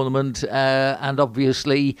the tournament, and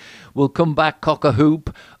obviously will come back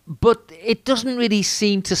cock-a-hoop. But it doesn't really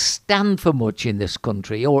seem to stand for much in this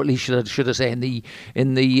country, or at least should I say in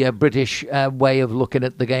the British way of looking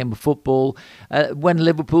at the game of football. When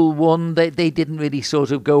Liverpool won, they didn't really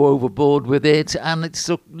sort of go overboard with it, and it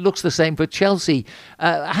looks the same for Chelsea.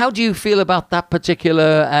 How do you feel about that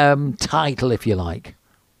particular title, if you like?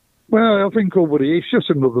 Well, I think it's just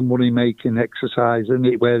another money-making exercise, isn't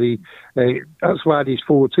it? Where that's why there's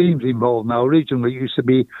 4 teams involved now. Originally, it used to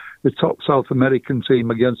be the top South American team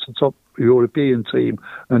against the top European team,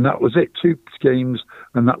 and that was it. 2 games,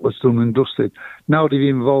 and that was done and dusted. Now they've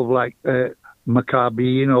involved like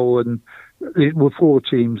Maccabi, and there were 4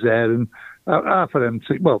 teams there, and half of them,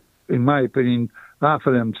 well, in my opinion, half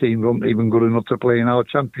of them teams aren't even good enough to play in our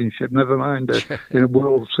championship, never mind in a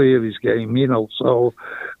World Series game, So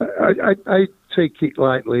I take it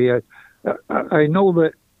lightly. I know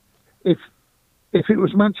that if it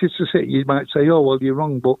was Manchester City, you might say, oh, well, you're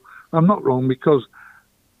wrong, but I'm not wrong, because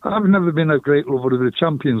I've never been a great lover of the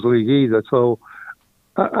Champions League either. So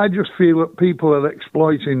I just feel that people are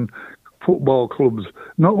exploiting football clubs,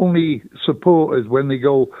 not only supporters when they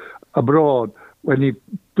go abroad, when you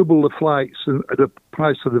double the flights and the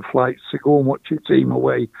price of the flights to go and watch your team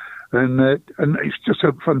away, and it's just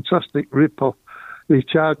a fantastic rip-off. They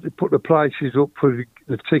put the prices up for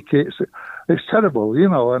the tickets. It's terrible,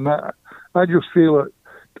 and I just feel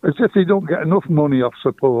as if they don't get enough money off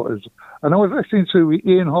supporters. And I was listening to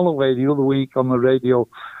Ian Holloway the other week on the radio,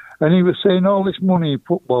 and he was saying all this money in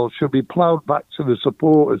football should be ploughed back to the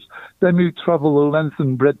supporters, them who travel the length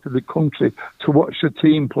and breadth of the country to watch the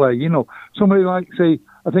team play. Somebody like, say,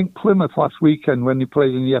 I think Plymouth last weekend when they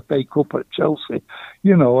played in the FA Cup at Chelsea,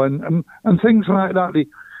 and things like that.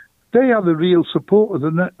 They are the real supporters.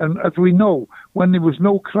 And as we know, when there was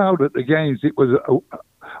no crowd at the games, it was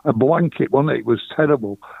a blanket, wasn't it? It was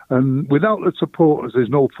terrible. And without the supporters, there's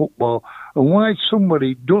no football. And why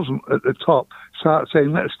somebody doesn't at the top start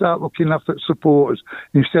saying, let's start looking after supporters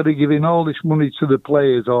instead of giving all this money to the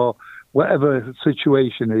players or whatever the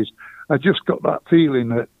situation is. I just got that feeling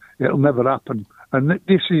that it'll never happen. And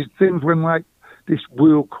this is things when, like, this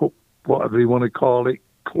World Cup, whatever you want to call it,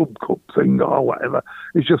 Club Cup thing or whatever,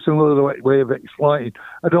 it's just another way of exploiting.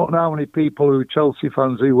 I don't know how many people who are Chelsea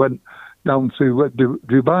fans who went down to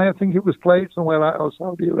Dubai, I think it was played somewhere like or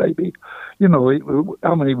Saudi Arabia.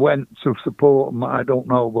 How many went to support them, I don't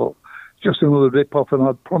know, but it's just another rip-off. And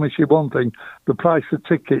I promise you one thing, the price of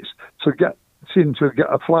tickets to get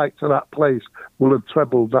a flight to that place will have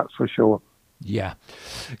trebled, that's for sure. Yeah.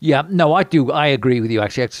 No, I do. I agree with you,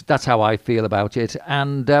 actually. That's how I feel about it.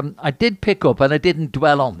 And I did pick up, and I didn't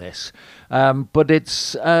dwell on this, but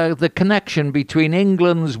it's the connection between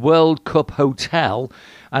England's World Cup hotel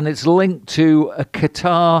and it's linked to a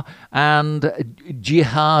Qatar and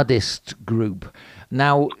jihadist group.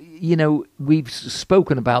 Now, we've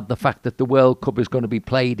spoken about the fact that the World Cup is going to be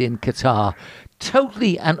played in Qatar.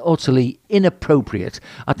 totally and utterly inappropriate.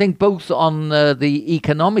 I think both on the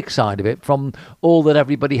economic side of it, from all that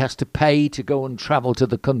everybody has to pay to go and travel to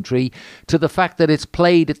the country, to the fact that it's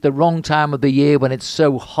played at the wrong time of the year when it's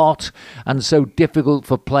so hot and so difficult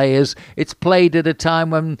for players. It's played at a time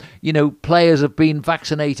when, you know, players have been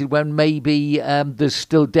vaccinated, when maybe there's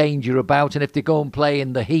still danger about, and if they go and play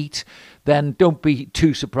in the heat, then don't be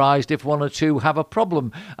too surprised if one or two have a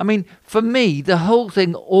problem. I mean, for me, the whole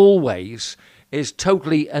thing always is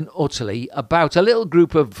totally and utterly about a little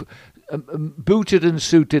group of booted and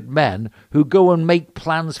suited men who go and make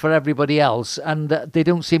plans for everybody else, and they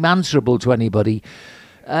don't seem answerable to anybody.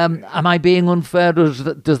 Am I being unfair, or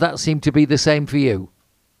does that seem to be the same for you?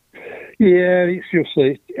 Yeah,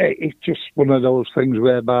 it's just one of those things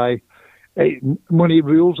whereby money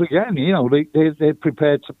rules again. You know, they're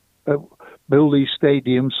prepared to build these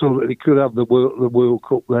stadiums so that they could have the World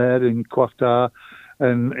Cup there in Qatar,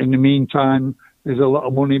 and in the meantime, there's a lot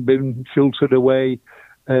of money being filtered away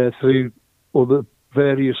through other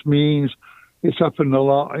various means. It's happened a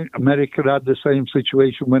lot. America had the same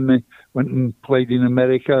situation when they went and played in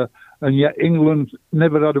America, and yet England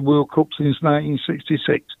never had a World Cup since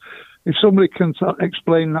 1966. If somebody can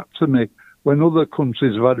explain that to me, when other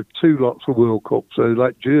countries have had 2 lots of World Cups, so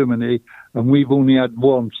like Germany, and we've only had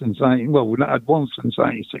one since we've not had one since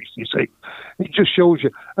 1966. It just shows you.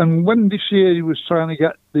 And when this year he was trying to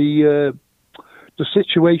get the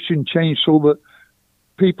situation changed so that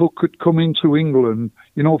people could come into England,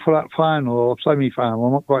 you know, for that final or semi-final,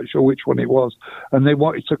 I'm not quite sure which one it was, and they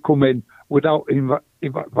wanted to come in without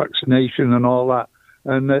vaccination and all that,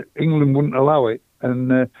 and England wouldn't allow it.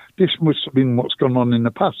 And this must have been what's gone on in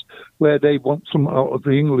the past, where they want some out of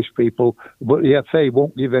the English people, but the FA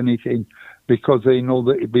won't give anything because they know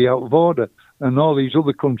that it'd be out of order. And all these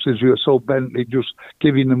other countries who are so bent, they're just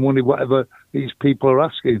giving the money whatever these people are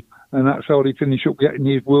asking. And that's how they finish up getting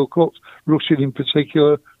these World Cups. Russia in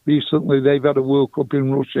particular, recently they've had a World Cup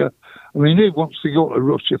in Russia. I mean, who wants to go to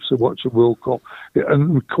Russia to watch a World Cup?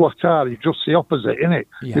 And Qatar is just the opposite, isn't it?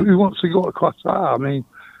 Yeah. Who wants to go to Qatar? I mean,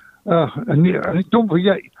 and don't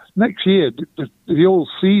forget, next year the whole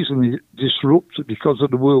season is disrupted because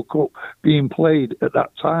of the World Cup being played at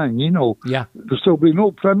that time. You know, there'll still be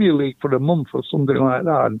no Premier League for a month or something like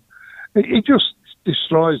that. And it just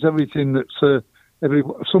destroys everything that's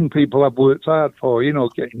some people have worked hard for. You know,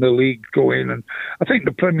 getting the league going, and I think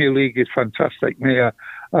the Premier League is fantastic.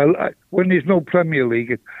 When there's no Premier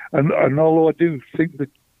League, and although I do think the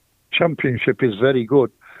Championship is very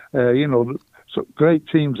good, you know. So great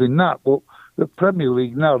teams in that, but the Premier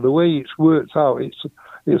League now, the way it's worked out,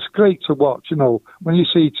 it's great to watch. You know, when you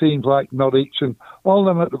see teams like Norwich and all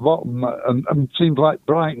them at the bottom, and teams like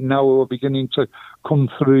Brighton now who are beginning to come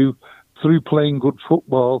through playing good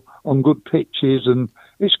football on good pitches, and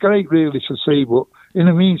it's great really to see. But in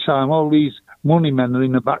the meantime, all these money men are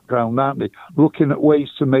in the background, aren't they, looking at ways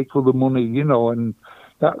to make other money, you know, and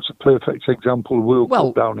that's a perfect example of World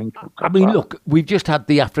Cup down in Qatar. I mean, look, we've just had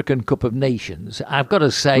the African Cup of Nations. I've got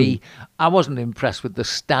to say, I wasn't impressed with the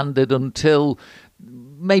standard until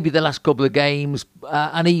maybe the last couple of games,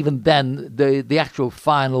 and even then, the actual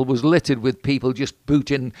final was littered with people just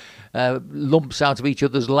booting lumps out of each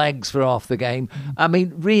other's legs for half the game. I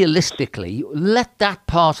mean, realistically, let that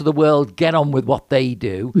part of the world get on with what they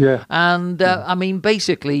do. Yeah. And, I mean,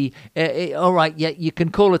 basically, all right, yeah, you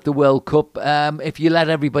can call it the World Cup if you let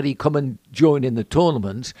everybody come and join in the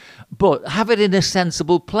tournament, but have it in a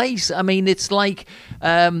sensible place. I mean, it's like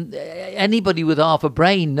anybody with half a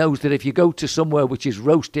brain knows that if you go to somewhere which is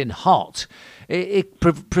roasting hot, it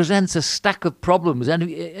presents a stack of problems. And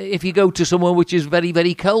if you go to somewhere which is very,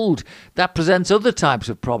 very cold, that presents other types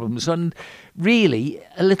of problems. And really,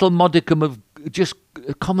 a little modicum of just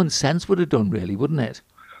common sense would have done, really, wouldn't it?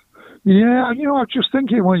 Yeah, you know, I was just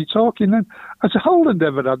thinking when you're talking, then, has Holland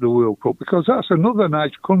ever had the World Cup? Because that's another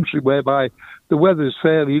nice country whereby the weather's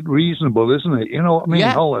fairly reasonable, isn't it? You know what I mean?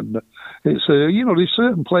 Yeah. Holland. It's, you know, there's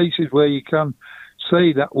certain places where you can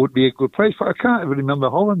say that would be a good place, but I can't even remember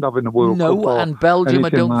Holland having a World Cup. No, and Belgium, I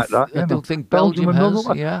don't think Belgium has.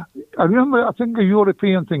 Yeah. I remember, I think a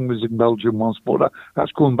European thing was in Belgium once, but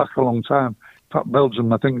that's going back a long time. In fact,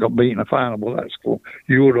 Belgium, I think, got beaten a final, but that's cool.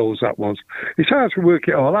 Euros, that was. It's hard to work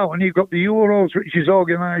it all out. And you've got the Euros, which is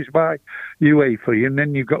organised by UEFA, and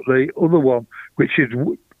then you've got the other one, which is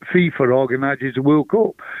FIFA organises the World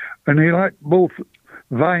Cup. And they like both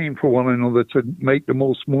vying for one another to make the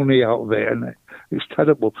most money out of it, and it's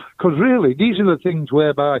terrible. Because really, these are the things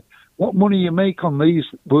whereby what money you make on these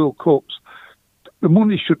World Cups, the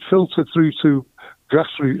money should filter through to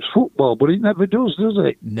grassroots football, but it never does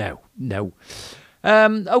it? No.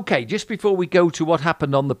 Okay, just before we go to what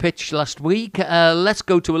happened on the pitch last week, let's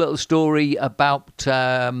go to a little story about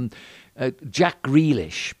Jack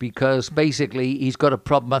Grealish, because basically he's got a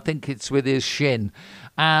problem. I think it's with his shin.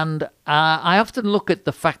 And I often look at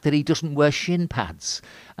the fact that he doesn't wear shin pads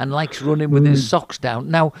and likes running with his socks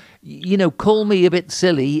down. Now, call me a bit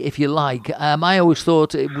silly if you like. I always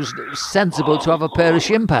thought it was sensible to have a pair of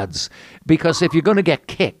shin pads, because if you're going to get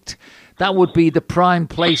kicked, that would be the prime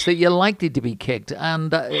place that you're likely to be kicked.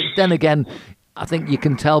 And then again, I think you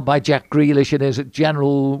can tell by Jack Grealish and his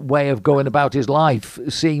general way of going about his life,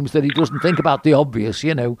 seems that he doesn't think about the obvious,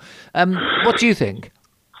 What do you think?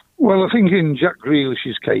 Well, I think in Jack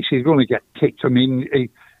Grealish's case, he's going to get kicked. I mean,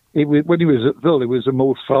 when he was at Villa, he was the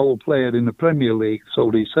most foul player in the Premier League,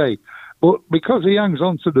 so they say. But because he hangs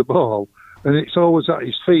onto the ball and it's always at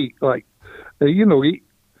his feet,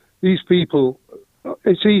 these people,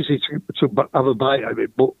 it's easy to have a bite of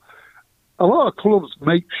it, but a lot of clubs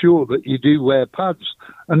make sure that you do wear pads,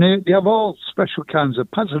 and they have all special kinds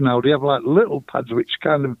of pads now. They have like little pads which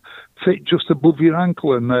kind of fit just above your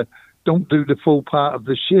ankle and don't do the full part of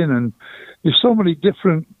the shin. And there's so many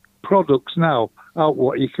different products now out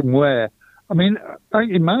what you can wear. I mean,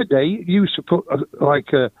 in my day, you used to put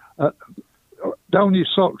down your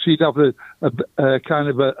socks, you'd have a kind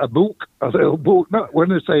of a book, a little book. Not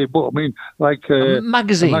when I say a book, I mean like a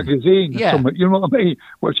magazine. A magazine, yeah. Or something. You know what I mean?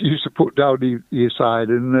 What you used to put down your side,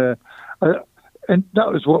 and that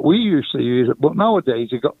was what we used to use. But nowadays,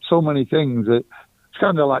 you've got so many things that it's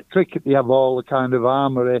kind of like cricket. You have all the kind of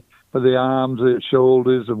armoury for the arms, the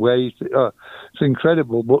shoulders, the waist. It's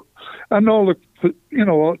incredible. But and all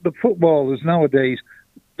the footballers nowadays.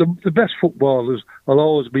 The best footballers will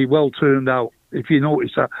always be well turned out, if you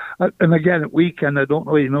notice that. And again, at weekend, I don't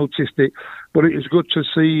know if you noticed it, but it was good to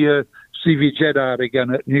see Stevie Gerrard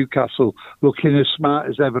again at Newcastle, looking as smart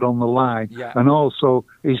as ever on the line. Yeah. And also,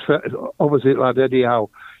 he's opposite lad Eddie Howe.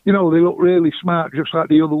 They look really smart, just like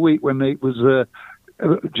the other week when it was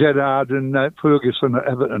Gerrard and Ferguson at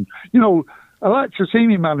Everton. I like to see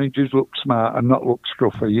me managers look smart and not look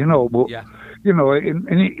scruffy, but, yeah.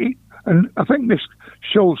 And I think this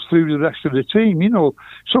shows through the rest of the team.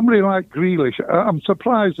 Somebody like Grealish, I'm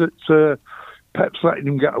surprised that Pep's letting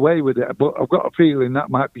him get away with it, but I've got a feeling that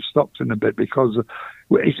might be stopped in a bit because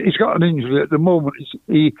he's got an injury at the moment.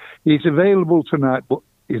 He's available tonight, but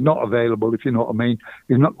he's not available, if you know what I mean.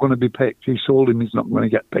 He's not going to be picked. He told him he's not going to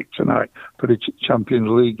get picked tonight for the Champions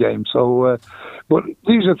League game. So, but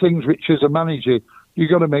these are things which, as a manager, you've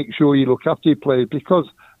got to make sure you look after your players, because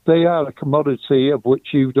they are a commodity of which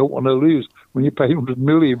you don't want to lose when you pay 100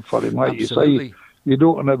 million for him. Like Absolutely. You say, you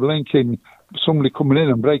don't want to link in somebody coming in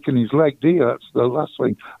and breaking his leg, do you? That's the last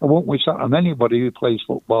thing. I won't wish that on anybody who plays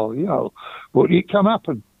football, but it can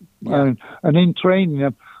happen. Yeah. And in training,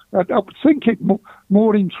 I would think it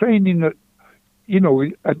more in training that,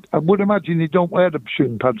 I would imagine they don't wear the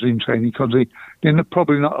shin pads in training because they're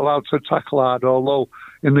probably not allowed to tackle hard, although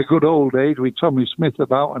in the good old days with Tommy Smith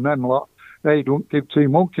about and then lot, they don't give two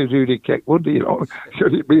monkeys who they kick, would they?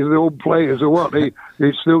 Should it be their own players or what? They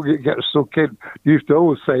still get stuck in. Used to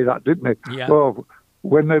always say that, didn't they? Yeah. Well,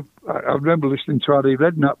 I remember listening to Harry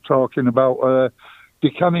Redknapp talking about Di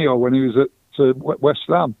Canio when he was at West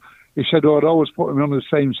Ham. He said, I'd always put him on the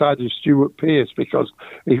same side as Stuart Pearce because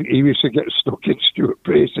he used to get stuck in Stuart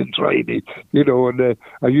Pearce in training, and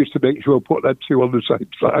I used to make sure I put them two on the same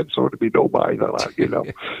side so there'd be no minor,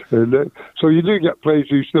 and so you do get players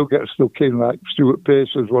who still get stuck in, like Stuart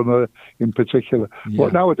Pearce was one in particular. Yeah.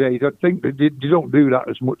 But nowadays, I think they don't do that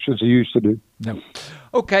as much as they used to do. No.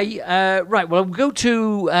 Okay, right. Well,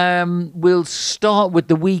 we'll start with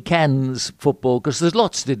the weekend's football because there's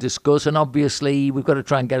lots to discuss, and obviously we've got to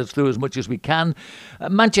try and get us through as much as we can.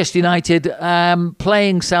 Manchester United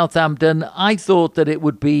playing Southampton. I thought that it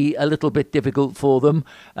would be a little bit difficult for them.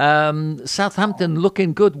 Southampton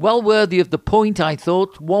looking good, well worthy of the point, I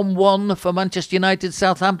thought. 1-1 for Manchester United,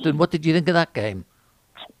 Southampton. What did you think of that game?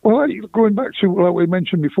 Well, going back to what we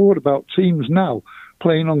mentioned before about teams now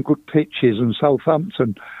playing on good pitches, and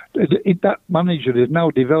Southampton, that manager has now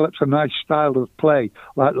developed a nice style of play,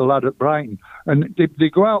 like the lad at Brighton. And they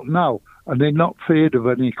go out now, and they're not feared of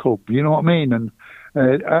any club, you know what I mean? And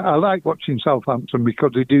I like watching Southampton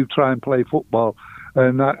because they do try and play football.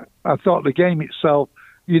 And I thought the game itself,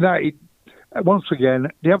 United, once again,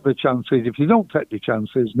 they have the chances. If you don't take the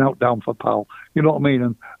chances, knock down for pal, you know what I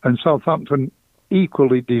mean? And Southampton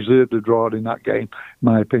equally deserved a draw in that game, in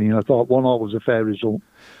my opinion. I thought 1-1 was a fair result.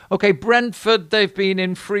 OK, Brentford, they've been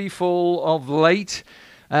in free fall of late.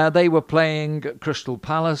 They were playing Crystal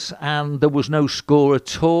Palace, and there was no score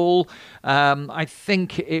at all. I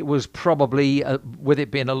think it was probably, with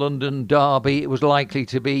it being a London derby, it was likely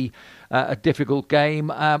to be a difficult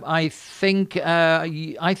game. I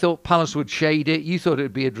thought Palace would shade it. You thought it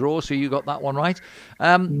would be a draw, so you got that one right.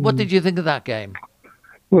 What did you think of that game?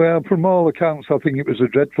 Well, from all accounts, I think it was a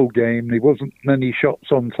dreadful game. There wasn't many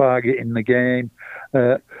shots on target in the game.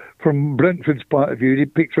 From Brentford's point of view, they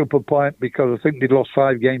picked up a point because I think they'd lost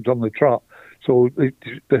 5 games on the trot. So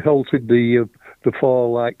they halted the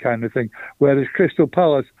fall, like kind of thing. Whereas Crystal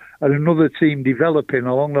Palace had another team developing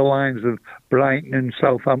along the lines of Brighton and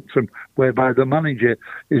Southampton, whereby the manager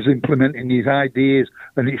is implementing these ideas,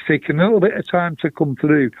 and it's taken a little bit of time to come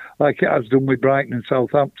through, like it has done with Brighton and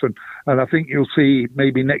Southampton. And I think you'll see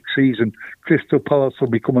maybe next season Crystal Palace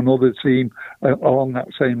will become another team along that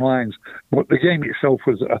same lines. But the game itself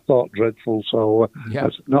was, I thought, dreadful, so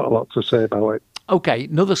there's not a lot to say about it. OK,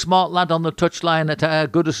 another smart lad on the touchline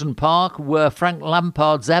at Goodison Park were Frank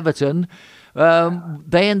Lampard's Everton.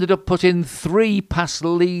 They ended up putting 3 past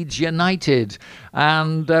Leeds United,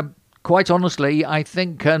 and quite honestly, I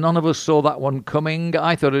think none of us saw that one coming.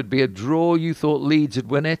 I thought it'd be a draw. You thought Leeds would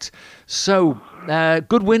win it. So,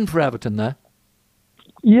 good win for Everton there.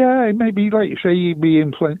 Yeah, maybe, like you say, he'd be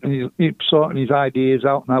sorting his ideas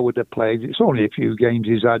out now with the players. It's only a few games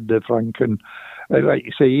he's had, Frank, and like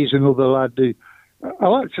you say, he's another lad who... I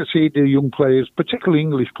like to see the young players, particularly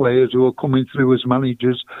English players, who are coming through as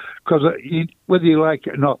managers, because whether you like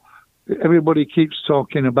it or not, everybody keeps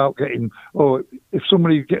talking about getting, if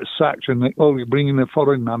somebody gets sacked and you're bringing a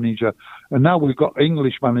foreign manager, and now we've got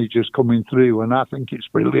English managers coming through, and I think it's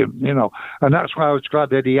brilliant, and that's why I was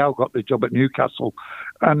glad Eddie Howe got the job at Newcastle,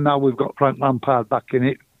 and now we've got Frank Lampard back in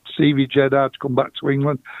it, Stevie Gerrard's come back to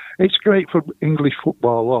England. It's great for English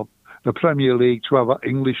football, or the Premier League, to have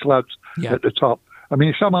English lads at the top. I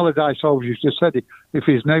mean, Sam Allardyce always used to say, if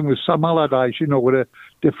his name was Sam Allardyce, with a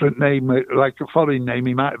different name, like a foreign name,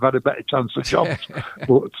 he might have had a better chance of jobs.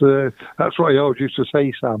 But that's what he always used to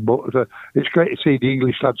say, Sam. But it's great to see the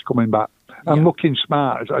English lads coming back and looking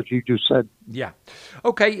smart, as you just said. Yeah.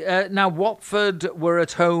 OK, now Watford were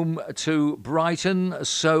at home to Brighton,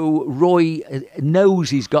 so Roy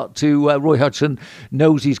Hodgson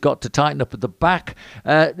knows he's got to tighten up at the back.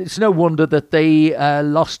 It's no wonder that they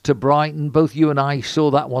lost to Brighton. Both you and I saw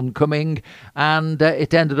that one coming, and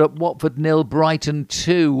it ended up Watford 0, Brighton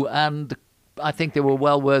 2, and I think they were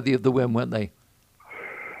well worthy of the win, weren't they?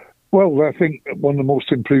 Well, I think one of the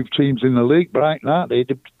most improved teams in the league, Brighton, aren't they?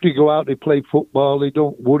 They go out, they play football, they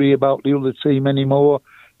don't worry about the other team anymore.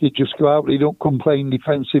 They just go out, they don't complain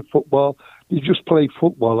defensive football. They just play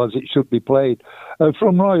football as it should be played.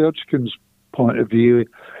 From Roy Hodgson's point of view,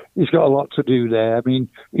 he's got a lot to do there. I mean,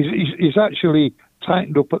 he's actually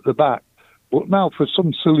tightened up at the back, but now for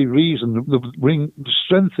some silly reason, the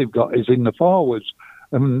strength they've got is in the forwards.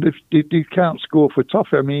 And if they can't score for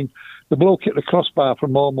Toffee, I mean, the bloke hit the crossbar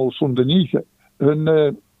from almost underneath it. And,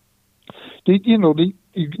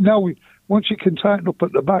 now once you can tighten up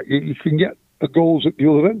at the back, you can get the goals at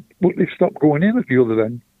the other end, but they stop going in at the other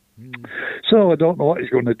end. So I don't know what he's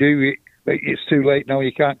going to do. It's too late now.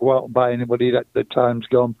 You can't go out and buy anybody. The time's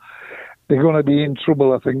gone. They're going to be in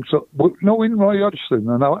trouble, I think. So, but knowing Roy Hodgson,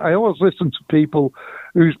 and I always listen to people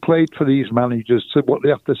who's played for these managers, to what they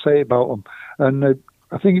have to say about them. And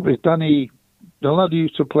I think it was Danny... The lad who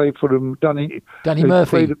used to play for him, Danny Murphy.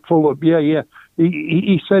 Played at Fulham. Yeah.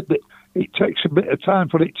 He said that it takes a bit of time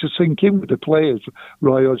for it to sink in with the players,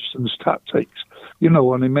 Roy Hodgson's tactics.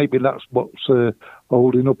 And maybe that's what's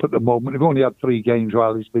holding up at the moment. They've only had 3 games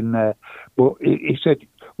while he's been there. But he said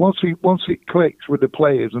once it clicks with the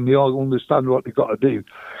players and they all understand what they've got to do,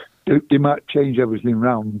 they might change everything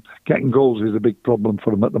round. Getting goals is a big problem for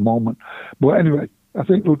them at the moment. But anyway, I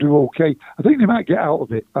think they'll do okay. I think they might get out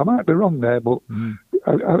of it. I might be wrong there, but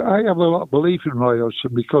I have a lot of belief in Roy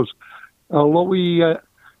Hodgson, because although he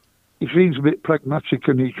seems a bit pragmatic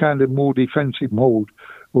and he's kind of more defensive mode,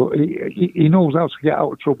 but he knows how to get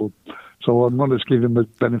out of trouble. So I'm going to give him the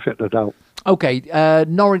benefit of the doubt. OK,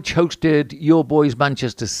 Norwich hosted your boys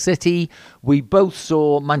Manchester City. We both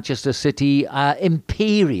saw Manchester City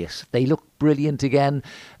imperious. They looked brilliant again.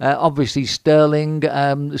 Obviously Sterling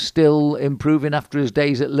still improving after his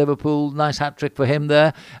days at Liverpool. Nice hat-trick for him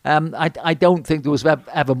there. I don't think there was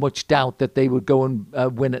ever much doubt that they would go and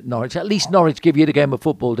win at Norwich. At least Norwich give you the game of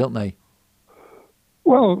football, don't they?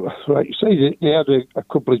 Well, like you say, they had a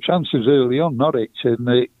couple of chances early on, Norwich,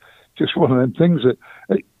 and just one of them things that...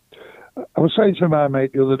 I was saying to my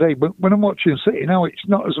mate the other day, but when I'm watching City now, it's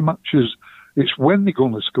not as much as it's when they're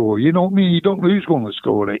going to score. You know what I mean? You don't know who's going to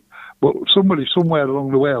score it, but somebody somewhere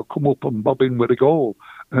along the way will come up and bob in with a goal.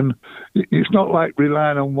 And it's not like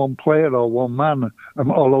relying on one player or one man,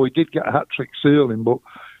 although he did get a hat-trick, Sterling, but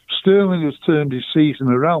Sterling has turned his season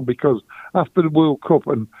around because after the World Cup,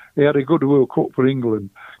 and he had a good World Cup for England,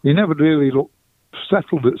 he never really looked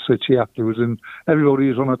settled at City afterwards, and everybody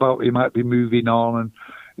was on about he might be moving on, and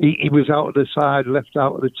he was out of the side, left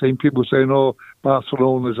out of the team. People saying, oh,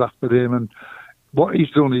 Barcelona's after him, and what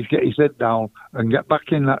he's done is get his head down and get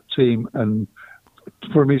back in that team, and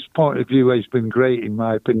from his point of view, he's been great, in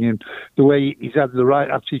my opinion. The way he's had the right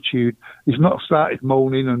attitude. He's not started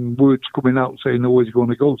moaning and words coming out saying, oh, he's going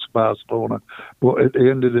to go to Barcelona. But at the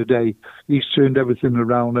end of the day, he's turned everything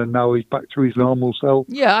around and now he's back to his normal self.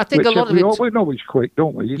 Yeah, I think a lot of it... We know he's quick,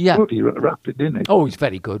 don't we? He's bloody rapid, isn't he? Oh, he's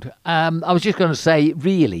very good. I was just going to say,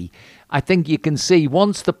 really, I think you can see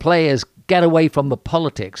once the players get away from the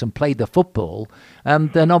politics and play the football,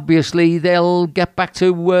 then obviously they'll get back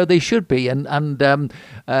to where they should be. And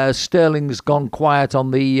Sterling's gone quiet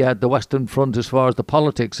on the Western Front as far as the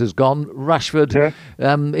politics has gone. Rashford,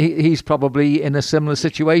 he's probably in a similar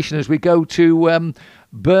situation as we go to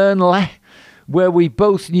Burnley, where we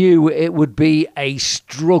both knew it would be a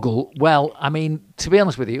struggle. Well, I mean, to be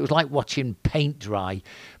honest with you, it was like watching paint dry.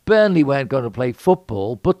 Burnley weren't going to play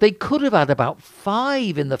football, but they could have had about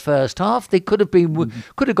 5 in the first half. They could have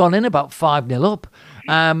gone in about 5-0 up.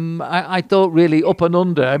 I thought really up and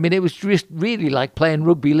under. I mean, it was just really like playing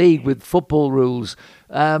rugby league with football rules.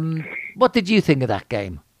 What did you think of that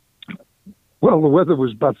game? Well, the weather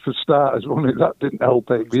was bad for starters, wasn't it? That didn't help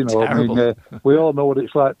it, you know. Terrible. I mean, we all know what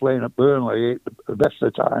it's like playing at Burnley at the best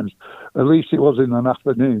of times. At least it was in an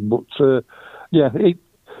afternoon. But,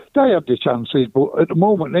 they had the chances, but at the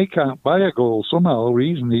moment they can't buy a goal somehow.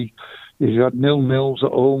 Reason he's had 0-0s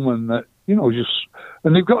at home, and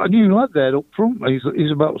and they've got a new lad there up front.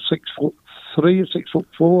 He's about 6'3" or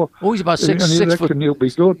 6'4". Oh, he's about 6 foot. He'll be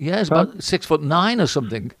good. Yeah, he's about 6'9" or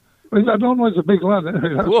something. I don't know. He's a big lad,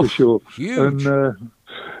 that's for sure. Huge. And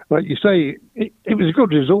like you say, it was a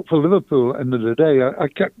good result for Liverpool. At the end of the day, I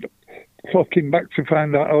kept clocking back to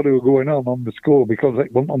find out how they were going on the score because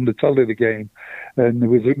it wasn't on the telly, the game, and there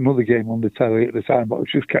was another game on the telly at the time, but I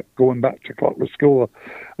just kept going back to clock the score.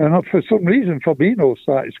 And for some reason, Fabinho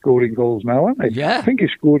started scoring goals now, hasn't he? Yeah. I think he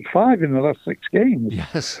scored 5 in the last 6 games.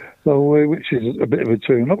 Yes. So, which is a bit of a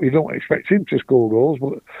turn-up. You don't expect him to score goals,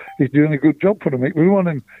 but he's doing a good job for them. We want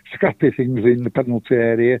him scrappy things in the penalty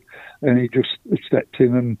area, and he just stepped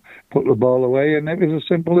in and put the ball away, and it was as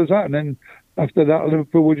simple as that. And then after that,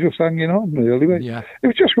 Liverpool were just hanging on, really. Yeah. It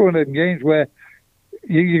was just one of them games where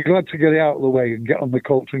you're glad to get it out of the way and get on the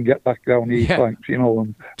coach and get back down these flanks,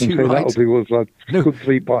 and say that'll do us a good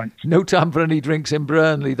 3 points. No time for any drinks in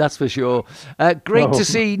Burnley, that's for sure. Great to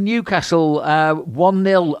see Newcastle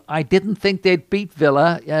 1-0. I didn't think they'd beat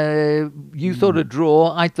Villa. You thought a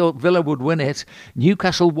draw. I thought Villa would win it.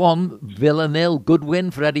 Newcastle 1, Villa 0. Good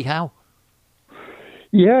win for Eddie Howe.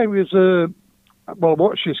 Yeah, it was... Well,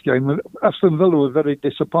 watch this game. Aston Villa were very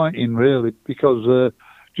disappointing, really, because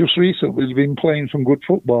just recently they've been playing some good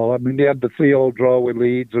football. I mean, they had the 3-3 draw with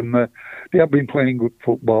Leeds, and they have been playing good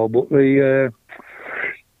football. But they,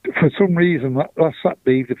 for some reason, last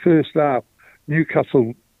Saturday, the first half,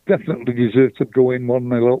 Newcastle definitely deserved to go in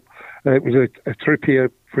 1-0 up. It was a Trippier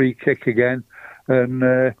free kick again, and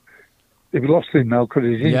they've lost him now because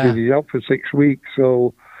he's injured. He's out for 6 weeks,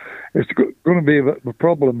 so it's going to be a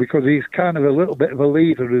problem because he's kind of a little bit of a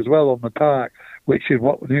leader as well on the park, which is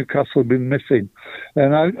what Newcastle have been missing.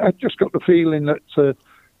 And I just got the feeling that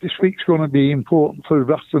this week's going to be important for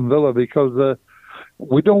Aston Villa because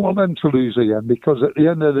we don't want them to lose again, because at the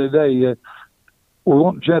end of the day, we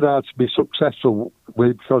want Gerrard to be successful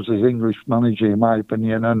because he's English manager, in my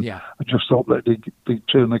opinion, and I just thought that they'd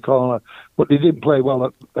turn the corner. But they didn't play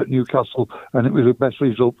well at Newcastle, and it was the best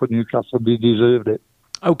result for Newcastle. They deserved it.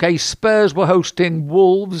 Okay, Spurs were hosting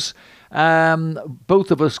Wolves.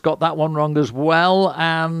 Both of us got that one wrong as well,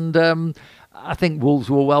 and I think Wolves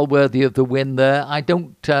were well worthy of the win there.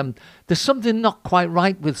 There's something not quite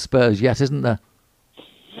right with Spurs yet, isn't there?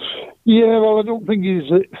 Yeah, well, I don't think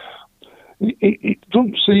it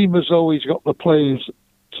doesn't seem as though he's got the players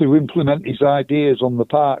to implement his ideas on the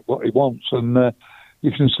park, what he wants, and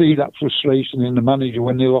you can see that frustration in the manager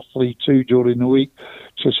when they lost 3-2 during the week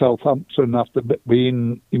to Southampton after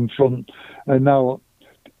being in front. And now,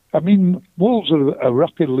 I mean, Wolves are a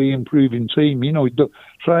rapidly improving team.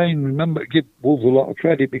 Try and remember to give Wolves a lot of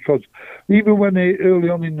credit, because even when early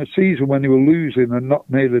on in the season, when they were losing and not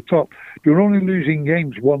near the top, they were only losing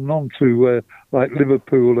games 1-0 to like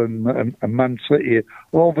Liverpool and Man City,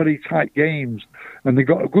 all very tight games. And they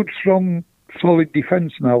got a good, strong solid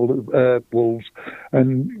defence now, Wolves,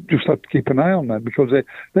 and just have to keep an eye on them because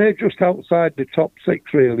they're just outside the top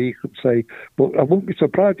 6, really, you could say. But I won't be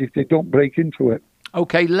surprised if they don't break into it.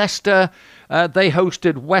 OK, Leicester, they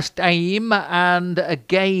hosted West Ham, and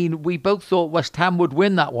again, we both thought West Ham would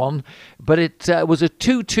win that one, but it was a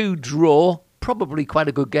 2-2 draw, probably quite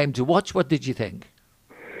a good game to watch. What did you think?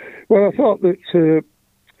 Well, I thought that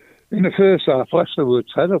in the first half, Leicester were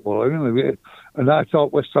terrible, and I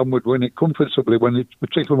thought West Ham would win it comfortably,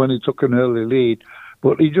 particularly when he took an early lead,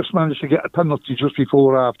 but he just managed to get a penalty just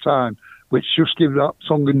before half-time, which just gave that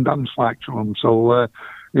song and dance like to him, so...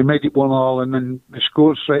 They made it 1-1 and then they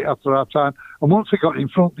scored straight after half time. And once they got in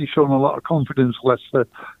front, they showed a lot of confidence, Leicester.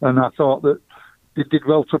 And I thought that they did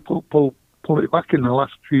well to pull it back in the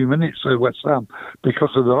last few minutes, West Ham,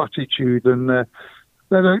 because of their attitude. And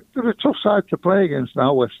they're a tough side to play against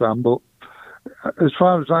now, West Ham. But as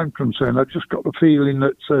far as I'm concerned, I've just got the feeling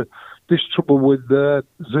that this trouble with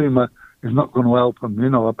Zuma is not going to help them.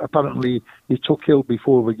 Apparently he took ill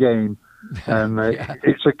before the game. And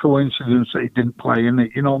it's a coincidence that he didn't play, isn't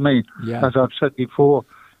it? You know what I mean? Yeah. As I've said before,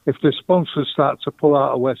 if the sponsors start to pull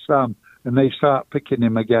out of West Ham and they start picking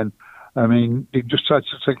him again, I mean, they just tried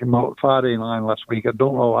to take him out of the firing line last week. I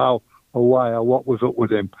don't know how or why or what was up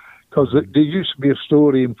with him. Because there used to be a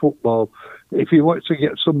story in football. If you want to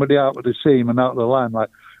get somebody out of the team and out of the line,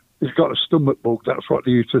 like, he's got a stomach bug, that's what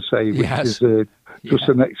they used to say, which is just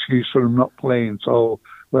an excuse for him not playing. So...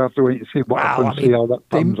 we'll have to wait and see what happens, see how that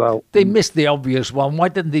comes out. They missed the obvious one. Why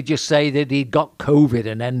didn't they just say that he'd got COVID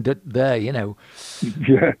and end it there,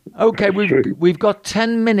 Yeah. OK, we've got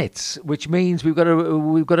 10 minutes, which means we've got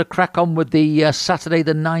to crack on with the Saturday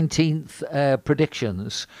the 19th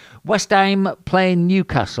predictions. West Ham playing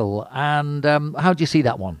Newcastle, and how do you see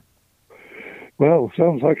that one? Well,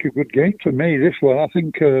 sounds like a good game to me, this one. I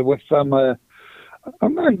think West Ham...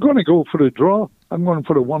 I'm going to go for a draw. I'm going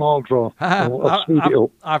for a 1-1 draw.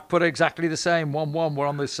 I've put exactly the same, 1-1. We're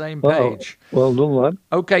on the same page. Well done, lad.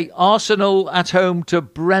 OK, Arsenal at home to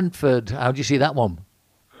Brentford. How do you see that one?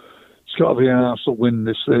 It's got to be an Arsenal win.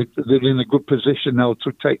 They're in a good position now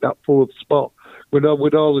to take that 4th spot. With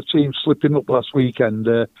all the teams slipping up last weekend,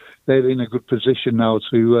 they're in a good position now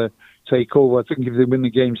to take over. I think if they win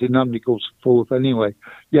the games in hand, it goes 4th anyway.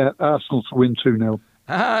 Yeah, Arsenal to win 2-0.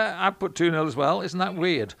 I put 2-0 as well. Isn't that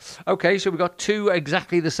weird? OK, so we've got 2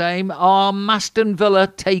 exactly the same. Aston Villa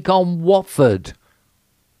take on Watford.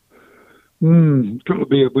 It's got to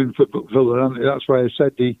be a win for Villa, hasn't it? That's why I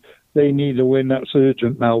said they need a win. That's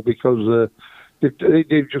urgent now because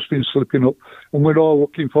they've just been slipping up. And we're all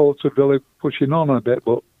looking forward to Villa pushing on a bit.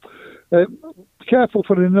 But careful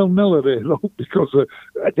for the 0-0 there, though, because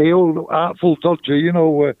the old Artful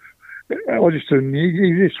Dodger, Hodgson,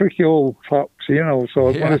 he's a tricky old fox, so I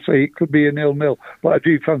want to say it could be a 0-0, but I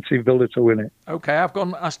do fancy Villa to win it. OK, I've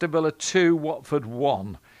gone Aston Villa 2, Watford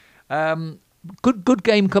 1. Good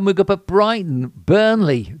game coming up at Brighton.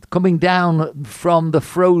 Burnley coming down from the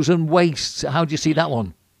frozen wastes. How do you see that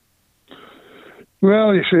one?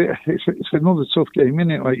 Well, it's another tough game,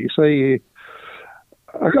 isn't it? Like you say,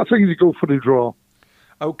 I think they go for the draw.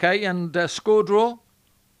 OK, and score draw?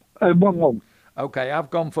 1-1. OK, I've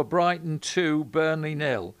gone for Brighton 2, Burnley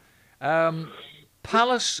 0.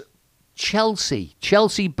 Palace, Chelsea.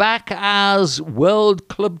 Chelsea back as World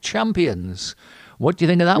Club champions. What do you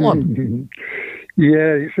think of that one?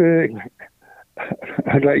 Yeah,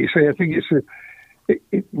 I'd like you say, I think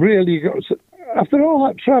it really got... After all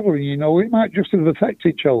that travelling, it might just have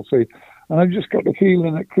affected Chelsea. And I've just got the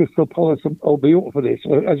feeling that Crystal Palace will be up for this.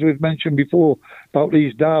 As we've mentioned before about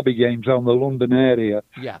these derby games around the London area.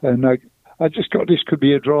 Yeah. And I just got this could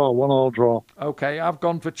be a draw, 1-1 draw. OK, I've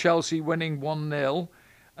gone for Chelsea winning 1-0.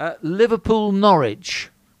 Liverpool-Norwich.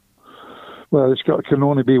 Well, can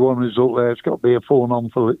only be one result there. It's got to be a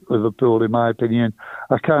 4-0 for Liverpool, in my opinion.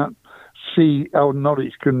 I can't see how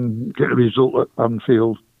Norwich can get a result at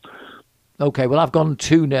Anfield. OK, well, I've gone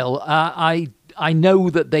 2-0. I know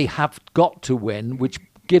that they have got to win, which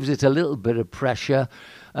gives it a little bit of pressure.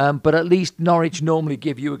 But at least Norwich normally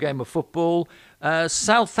give you a game of football.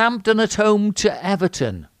 Southampton at home to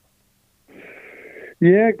Everton.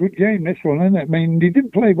 Yeah, good game, this one, isn't it? I mean, they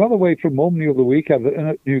didn't play well away from home the other week, Everton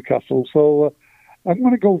at Newcastle, so I'm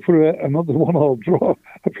going to go for another 1-1 draw.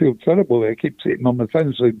 I feel terrible there. I keep sitting on the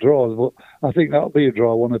fence with draws, but I think that'll be a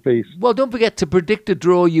draw, one apiece. Well, don't forget to predict a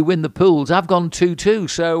draw, you win the pools. I've gone 2-2,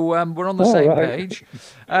 so we're on the same page.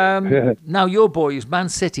 Now, your boys, Man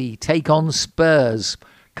City, take on Spurs.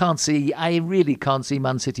 I really can't see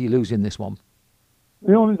Man City losing this one.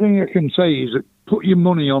 The only thing I can say is that put your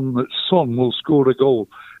money on that Son will score a goal.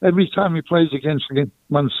 Every time he plays against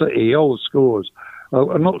Man City, he always scores.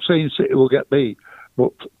 I'm not saying City will get beat,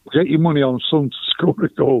 but get your money on Son to score a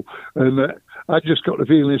goal. And I just got the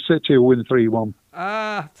feeling City will win 3-1.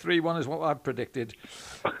 3-1 is what I've predicted.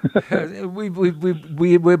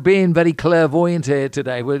 We're being very clairvoyant here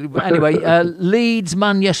today. Anyway, Leeds,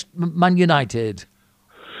 Man United.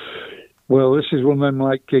 Well, this is one of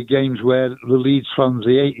them games where the Leeds fans,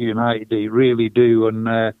 they hate United, they really do,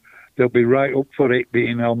 and they'll be right up for it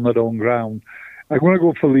being on their own ground. I'm going to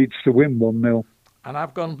go for Leeds to win 1-0. And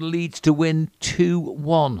I've gone Leeds to win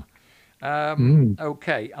 2-1.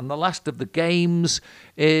 Okay, and the last of the games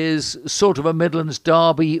is sort of a Midlands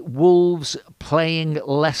derby, Wolves playing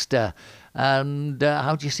Leicester. And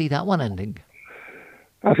how do you see that one ending?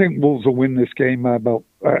 I think Wolves will win this game by about...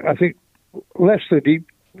 I think Leicester,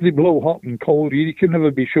 they blow hot and cold. You can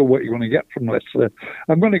never be sure what you're going to get from Leicester.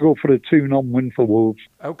 I'm going to go for a 2-0 win for Wolves.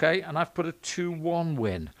 Okay, and I've put a 2-1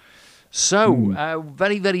 win. So,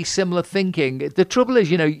 very, very similar thinking. The trouble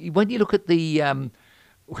is, when you look at the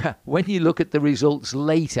results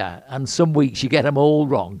later, and some weeks you get them all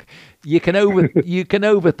wrong, you can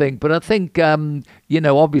overthink. But I think,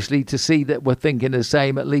 obviously to see that we're thinking the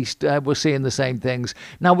same, at least we're seeing the same things.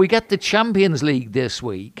 Now, we get the Champions League this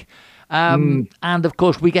week. And of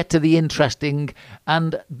course, we get to the interesting,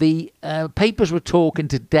 and the papers were talking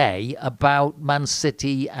today about Man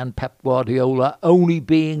City and Pep Guardiola only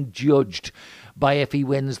being judged by if he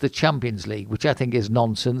wins the Champions League, which I think is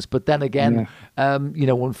nonsense. But then again,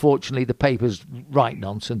 unfortunately, the papers write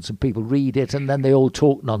nonsense and people read it and then they all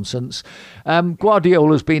talk nonsense.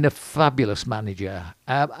 Guardiola's been a fabulous manager.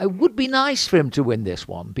 It would be nice for him to win this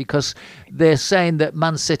one because they're saying that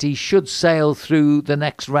Man City should sail through the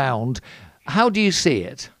next round. How do you see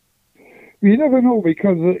it? You never know,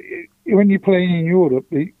 because when you're playing in Europe,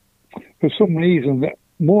 for some reason,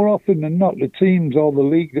 more often than not, the teams or the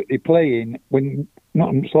league that they play in,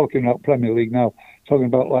 I'm talking about Premier League now, talking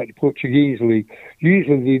about like the Portuguese league,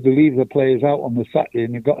 usually they leave the players out on the Saturday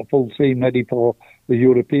and they've got a full team ready for the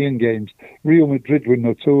European games. Real Madrid were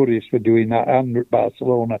notorious for doing that, and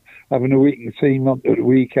Barcelona, having a weekend team on the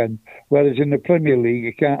weekend, whereas in the Premier League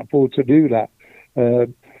you can't afford to do that.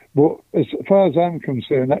 But as far as I'm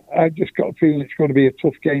concerned, I just got a feeling it's going to be a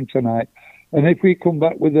tough game tonight. And if we come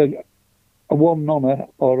back with a 1-0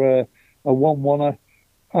 or a 1-1,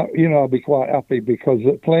 I'll be quite happy, because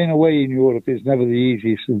playing away in Europe is never the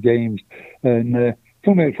easiest of games. And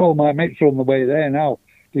funny, all my mates are on the way there now.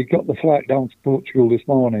 They got the flight down to Portugal this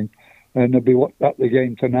morning, and they'll be at the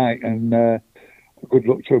game tonight. And good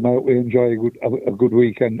luck to them. I hope they enjoy a good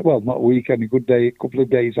weekend. Well, not a weekend, a good day, a couple of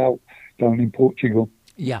days out down in Portugal.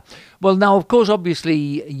 Yeah. Well, now, of course,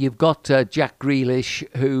 obviously, you've got Jack Grealish,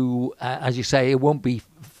 who, as you say, won't be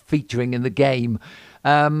featuring in the game.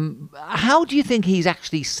 How do you think he's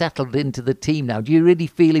actually settled into the team now? Do you really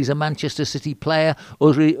feel he's a Manchester City player,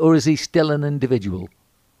 or is he still an individual?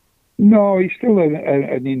 No, he's still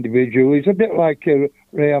an individual. He's a bit like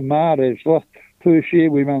Riyad Mahrez. First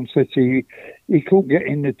year with Man City, he couldn't get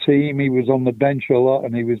in the team. He was on the bench a lot,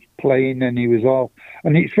 and he was playing, and he was off.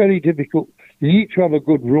 And it's very difficult. You need to have a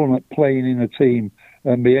good run at playing in a team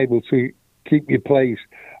and be able to keep your place.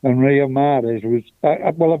 And Riyad Mahrez was...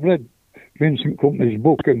 I've read Vincent Kompany's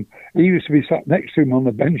book, and he used to be sat next to him on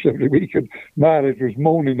the bench every week, and Mahrez was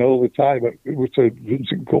moaning all the time to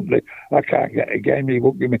Vincent Kompany, I can't get a game, he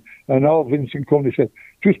won't give me. And all Vincent Kompany said,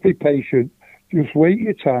 just be patient, just wait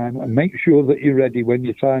your time and make sure that you're ready when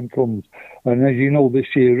your time comes. And as you know,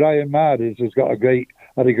 this year, Riyad Mahrez has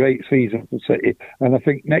had a great season for City, and I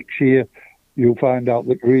think next year you'll find out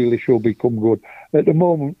that Grealish will become good. At the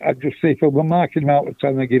moment, I'd just say if we're marking him out of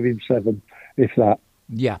 10, I'd give him 7, if that.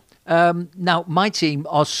 Yeah. Now, my team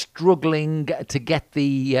are struggling to get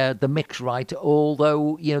the mix right,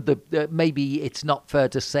 although, maybe it's not fair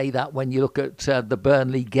to say that when you look at the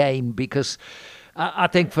Burnley game, because I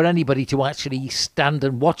think for anybody to actually stand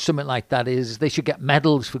and watch something like that they should get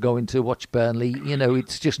medals for going to watch Burnley.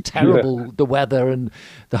 It's just terrible, the weather, and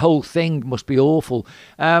the whole thing must be awful.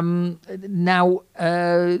 Now,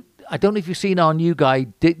 I don't know if you've seen our new guy,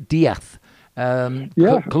 Diaz. Colombian.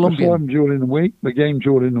 I saw him during the game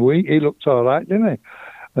during the week. He looked all right, didn't he?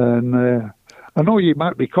 And I know you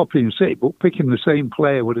might be copying City, but picking the same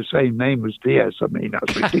player with the same name as Diaz, I mean,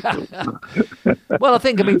 that's ridiculous. Well, I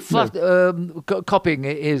think, copying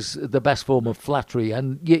is the best form of flattery,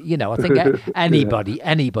 and I think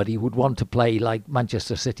anybody would want to play like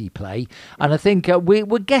Manchester City play, and I think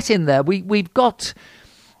we're getting there. We've got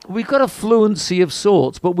a fluency of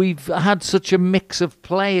sorts, but we've had such a mix of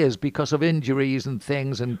players because of injuries and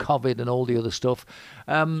things and COVID and all the other stuff.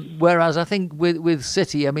 Whereas I think with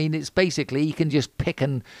City, I mean, it's basically you can just pick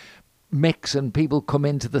and mix and people come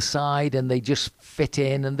into the side and they just fit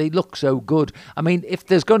in and they look so good. I mean, if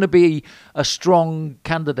there's going to be a strong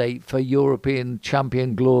candidate for European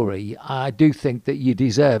champion glory, I do think that you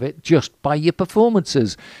deserve it just by your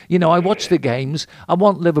performances. You know, I watch the games. I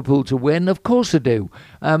want Liverpool to win. Of course I do.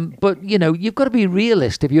 But, you know, you've got to be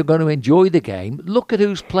realist if you're going to enjoy the game. Look at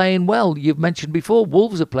who's playing well. You've mentioned before,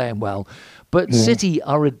 Wolves are playing well. But City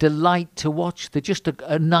are a delight to watch. They're just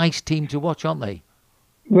a nice team to watch, aren't they?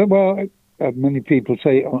 Well, many people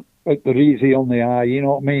say they're easy on the eye, you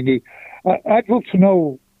know what I mean? I'd love to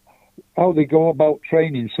know how they go about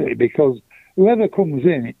training City, because whoever comes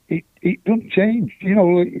in, it doesn't change. You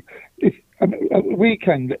know, if at the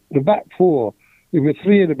weekend, the back four, there were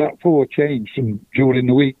three of the back four changed during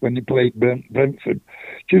the week when they played Brentford.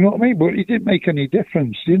 Do you know what I mean? But it didn't make any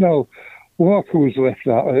difference, you know. Walker was left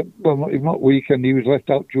out. Well, not weekend. He was left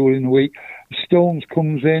out during the week. Stones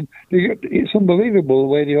comes in. It's unbelievable the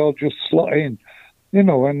way they all just slot in, you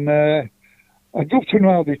know. And I'd love to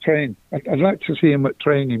know how they train. I'd like to see him at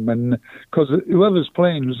training, and because whoever's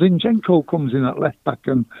playing, Zinchenko comes in at left back,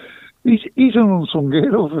 and he's an unsung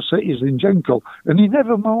hero for City, Zinchenko, and he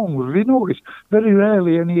never moans. You notice very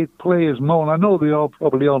rarely any players moan. I know they're all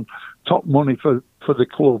probably on top money for the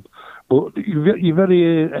club. But you very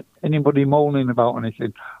hear anybody moaning about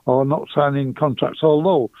anything or not signing contracts,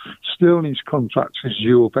 although Sterling's contract is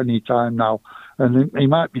due up any time now, and he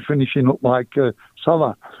might be finishing up like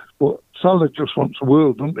Salah. But Salah just wants the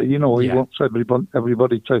world, doesn't he? You know, he wants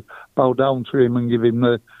everybody to bow down to him and give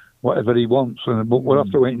him whatever he wants. But we'll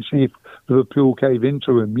have to wait and see if Liverpool cave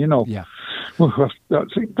into him, you know. Yeah. Well,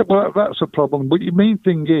 that's a problem. But the main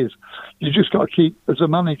thing is, you just got to keep, as a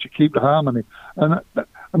manager, keep the harmony. And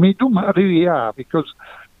I mean, it doesn't matter who you are, because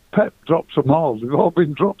Pep drops them all. They've all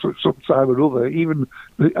been dropped at some time or other. Even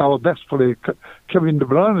our best player, Kevin De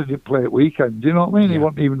Bruyne, didn't play at weekend. Do you know what I mean? He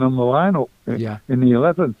wasn't even on the lineup in the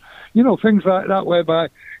 11. You know, things like that, whereby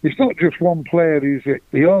it's not just one player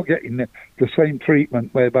they're all getting the same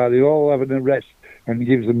treatment, whereby they're all having a rest and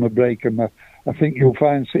gives them a break. And I think you'll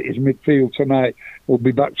find City's midfield tonight will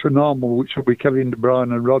be back to normal, which will be Kevin De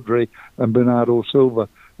Bruyne and Rodri and Bernardo Silva.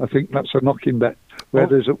 I think that's a knocking bet.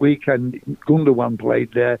 Whereas at weekend, Gundogan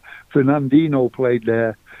played there, Fernandinho played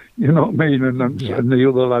there, you know what I mean, and the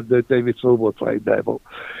other lad, David Silva, played there. But,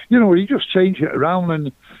 you know, you just change it around,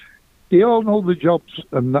 and they all know the jobs,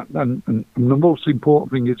 and the most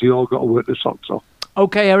important thing is they all got to work the socks off.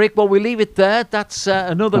 OK, Eric, well, we'll leave it there. That's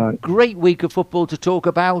another great week of football to talk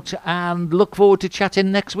about, and look forward to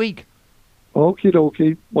chatting next week. Okie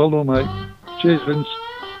dokie. Well done, mate. Cheers, Vince.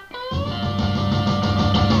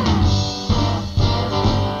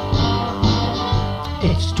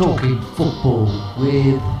 It's Talking Football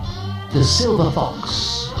with the Silver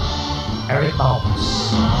Fox, Eric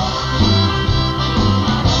Malpas.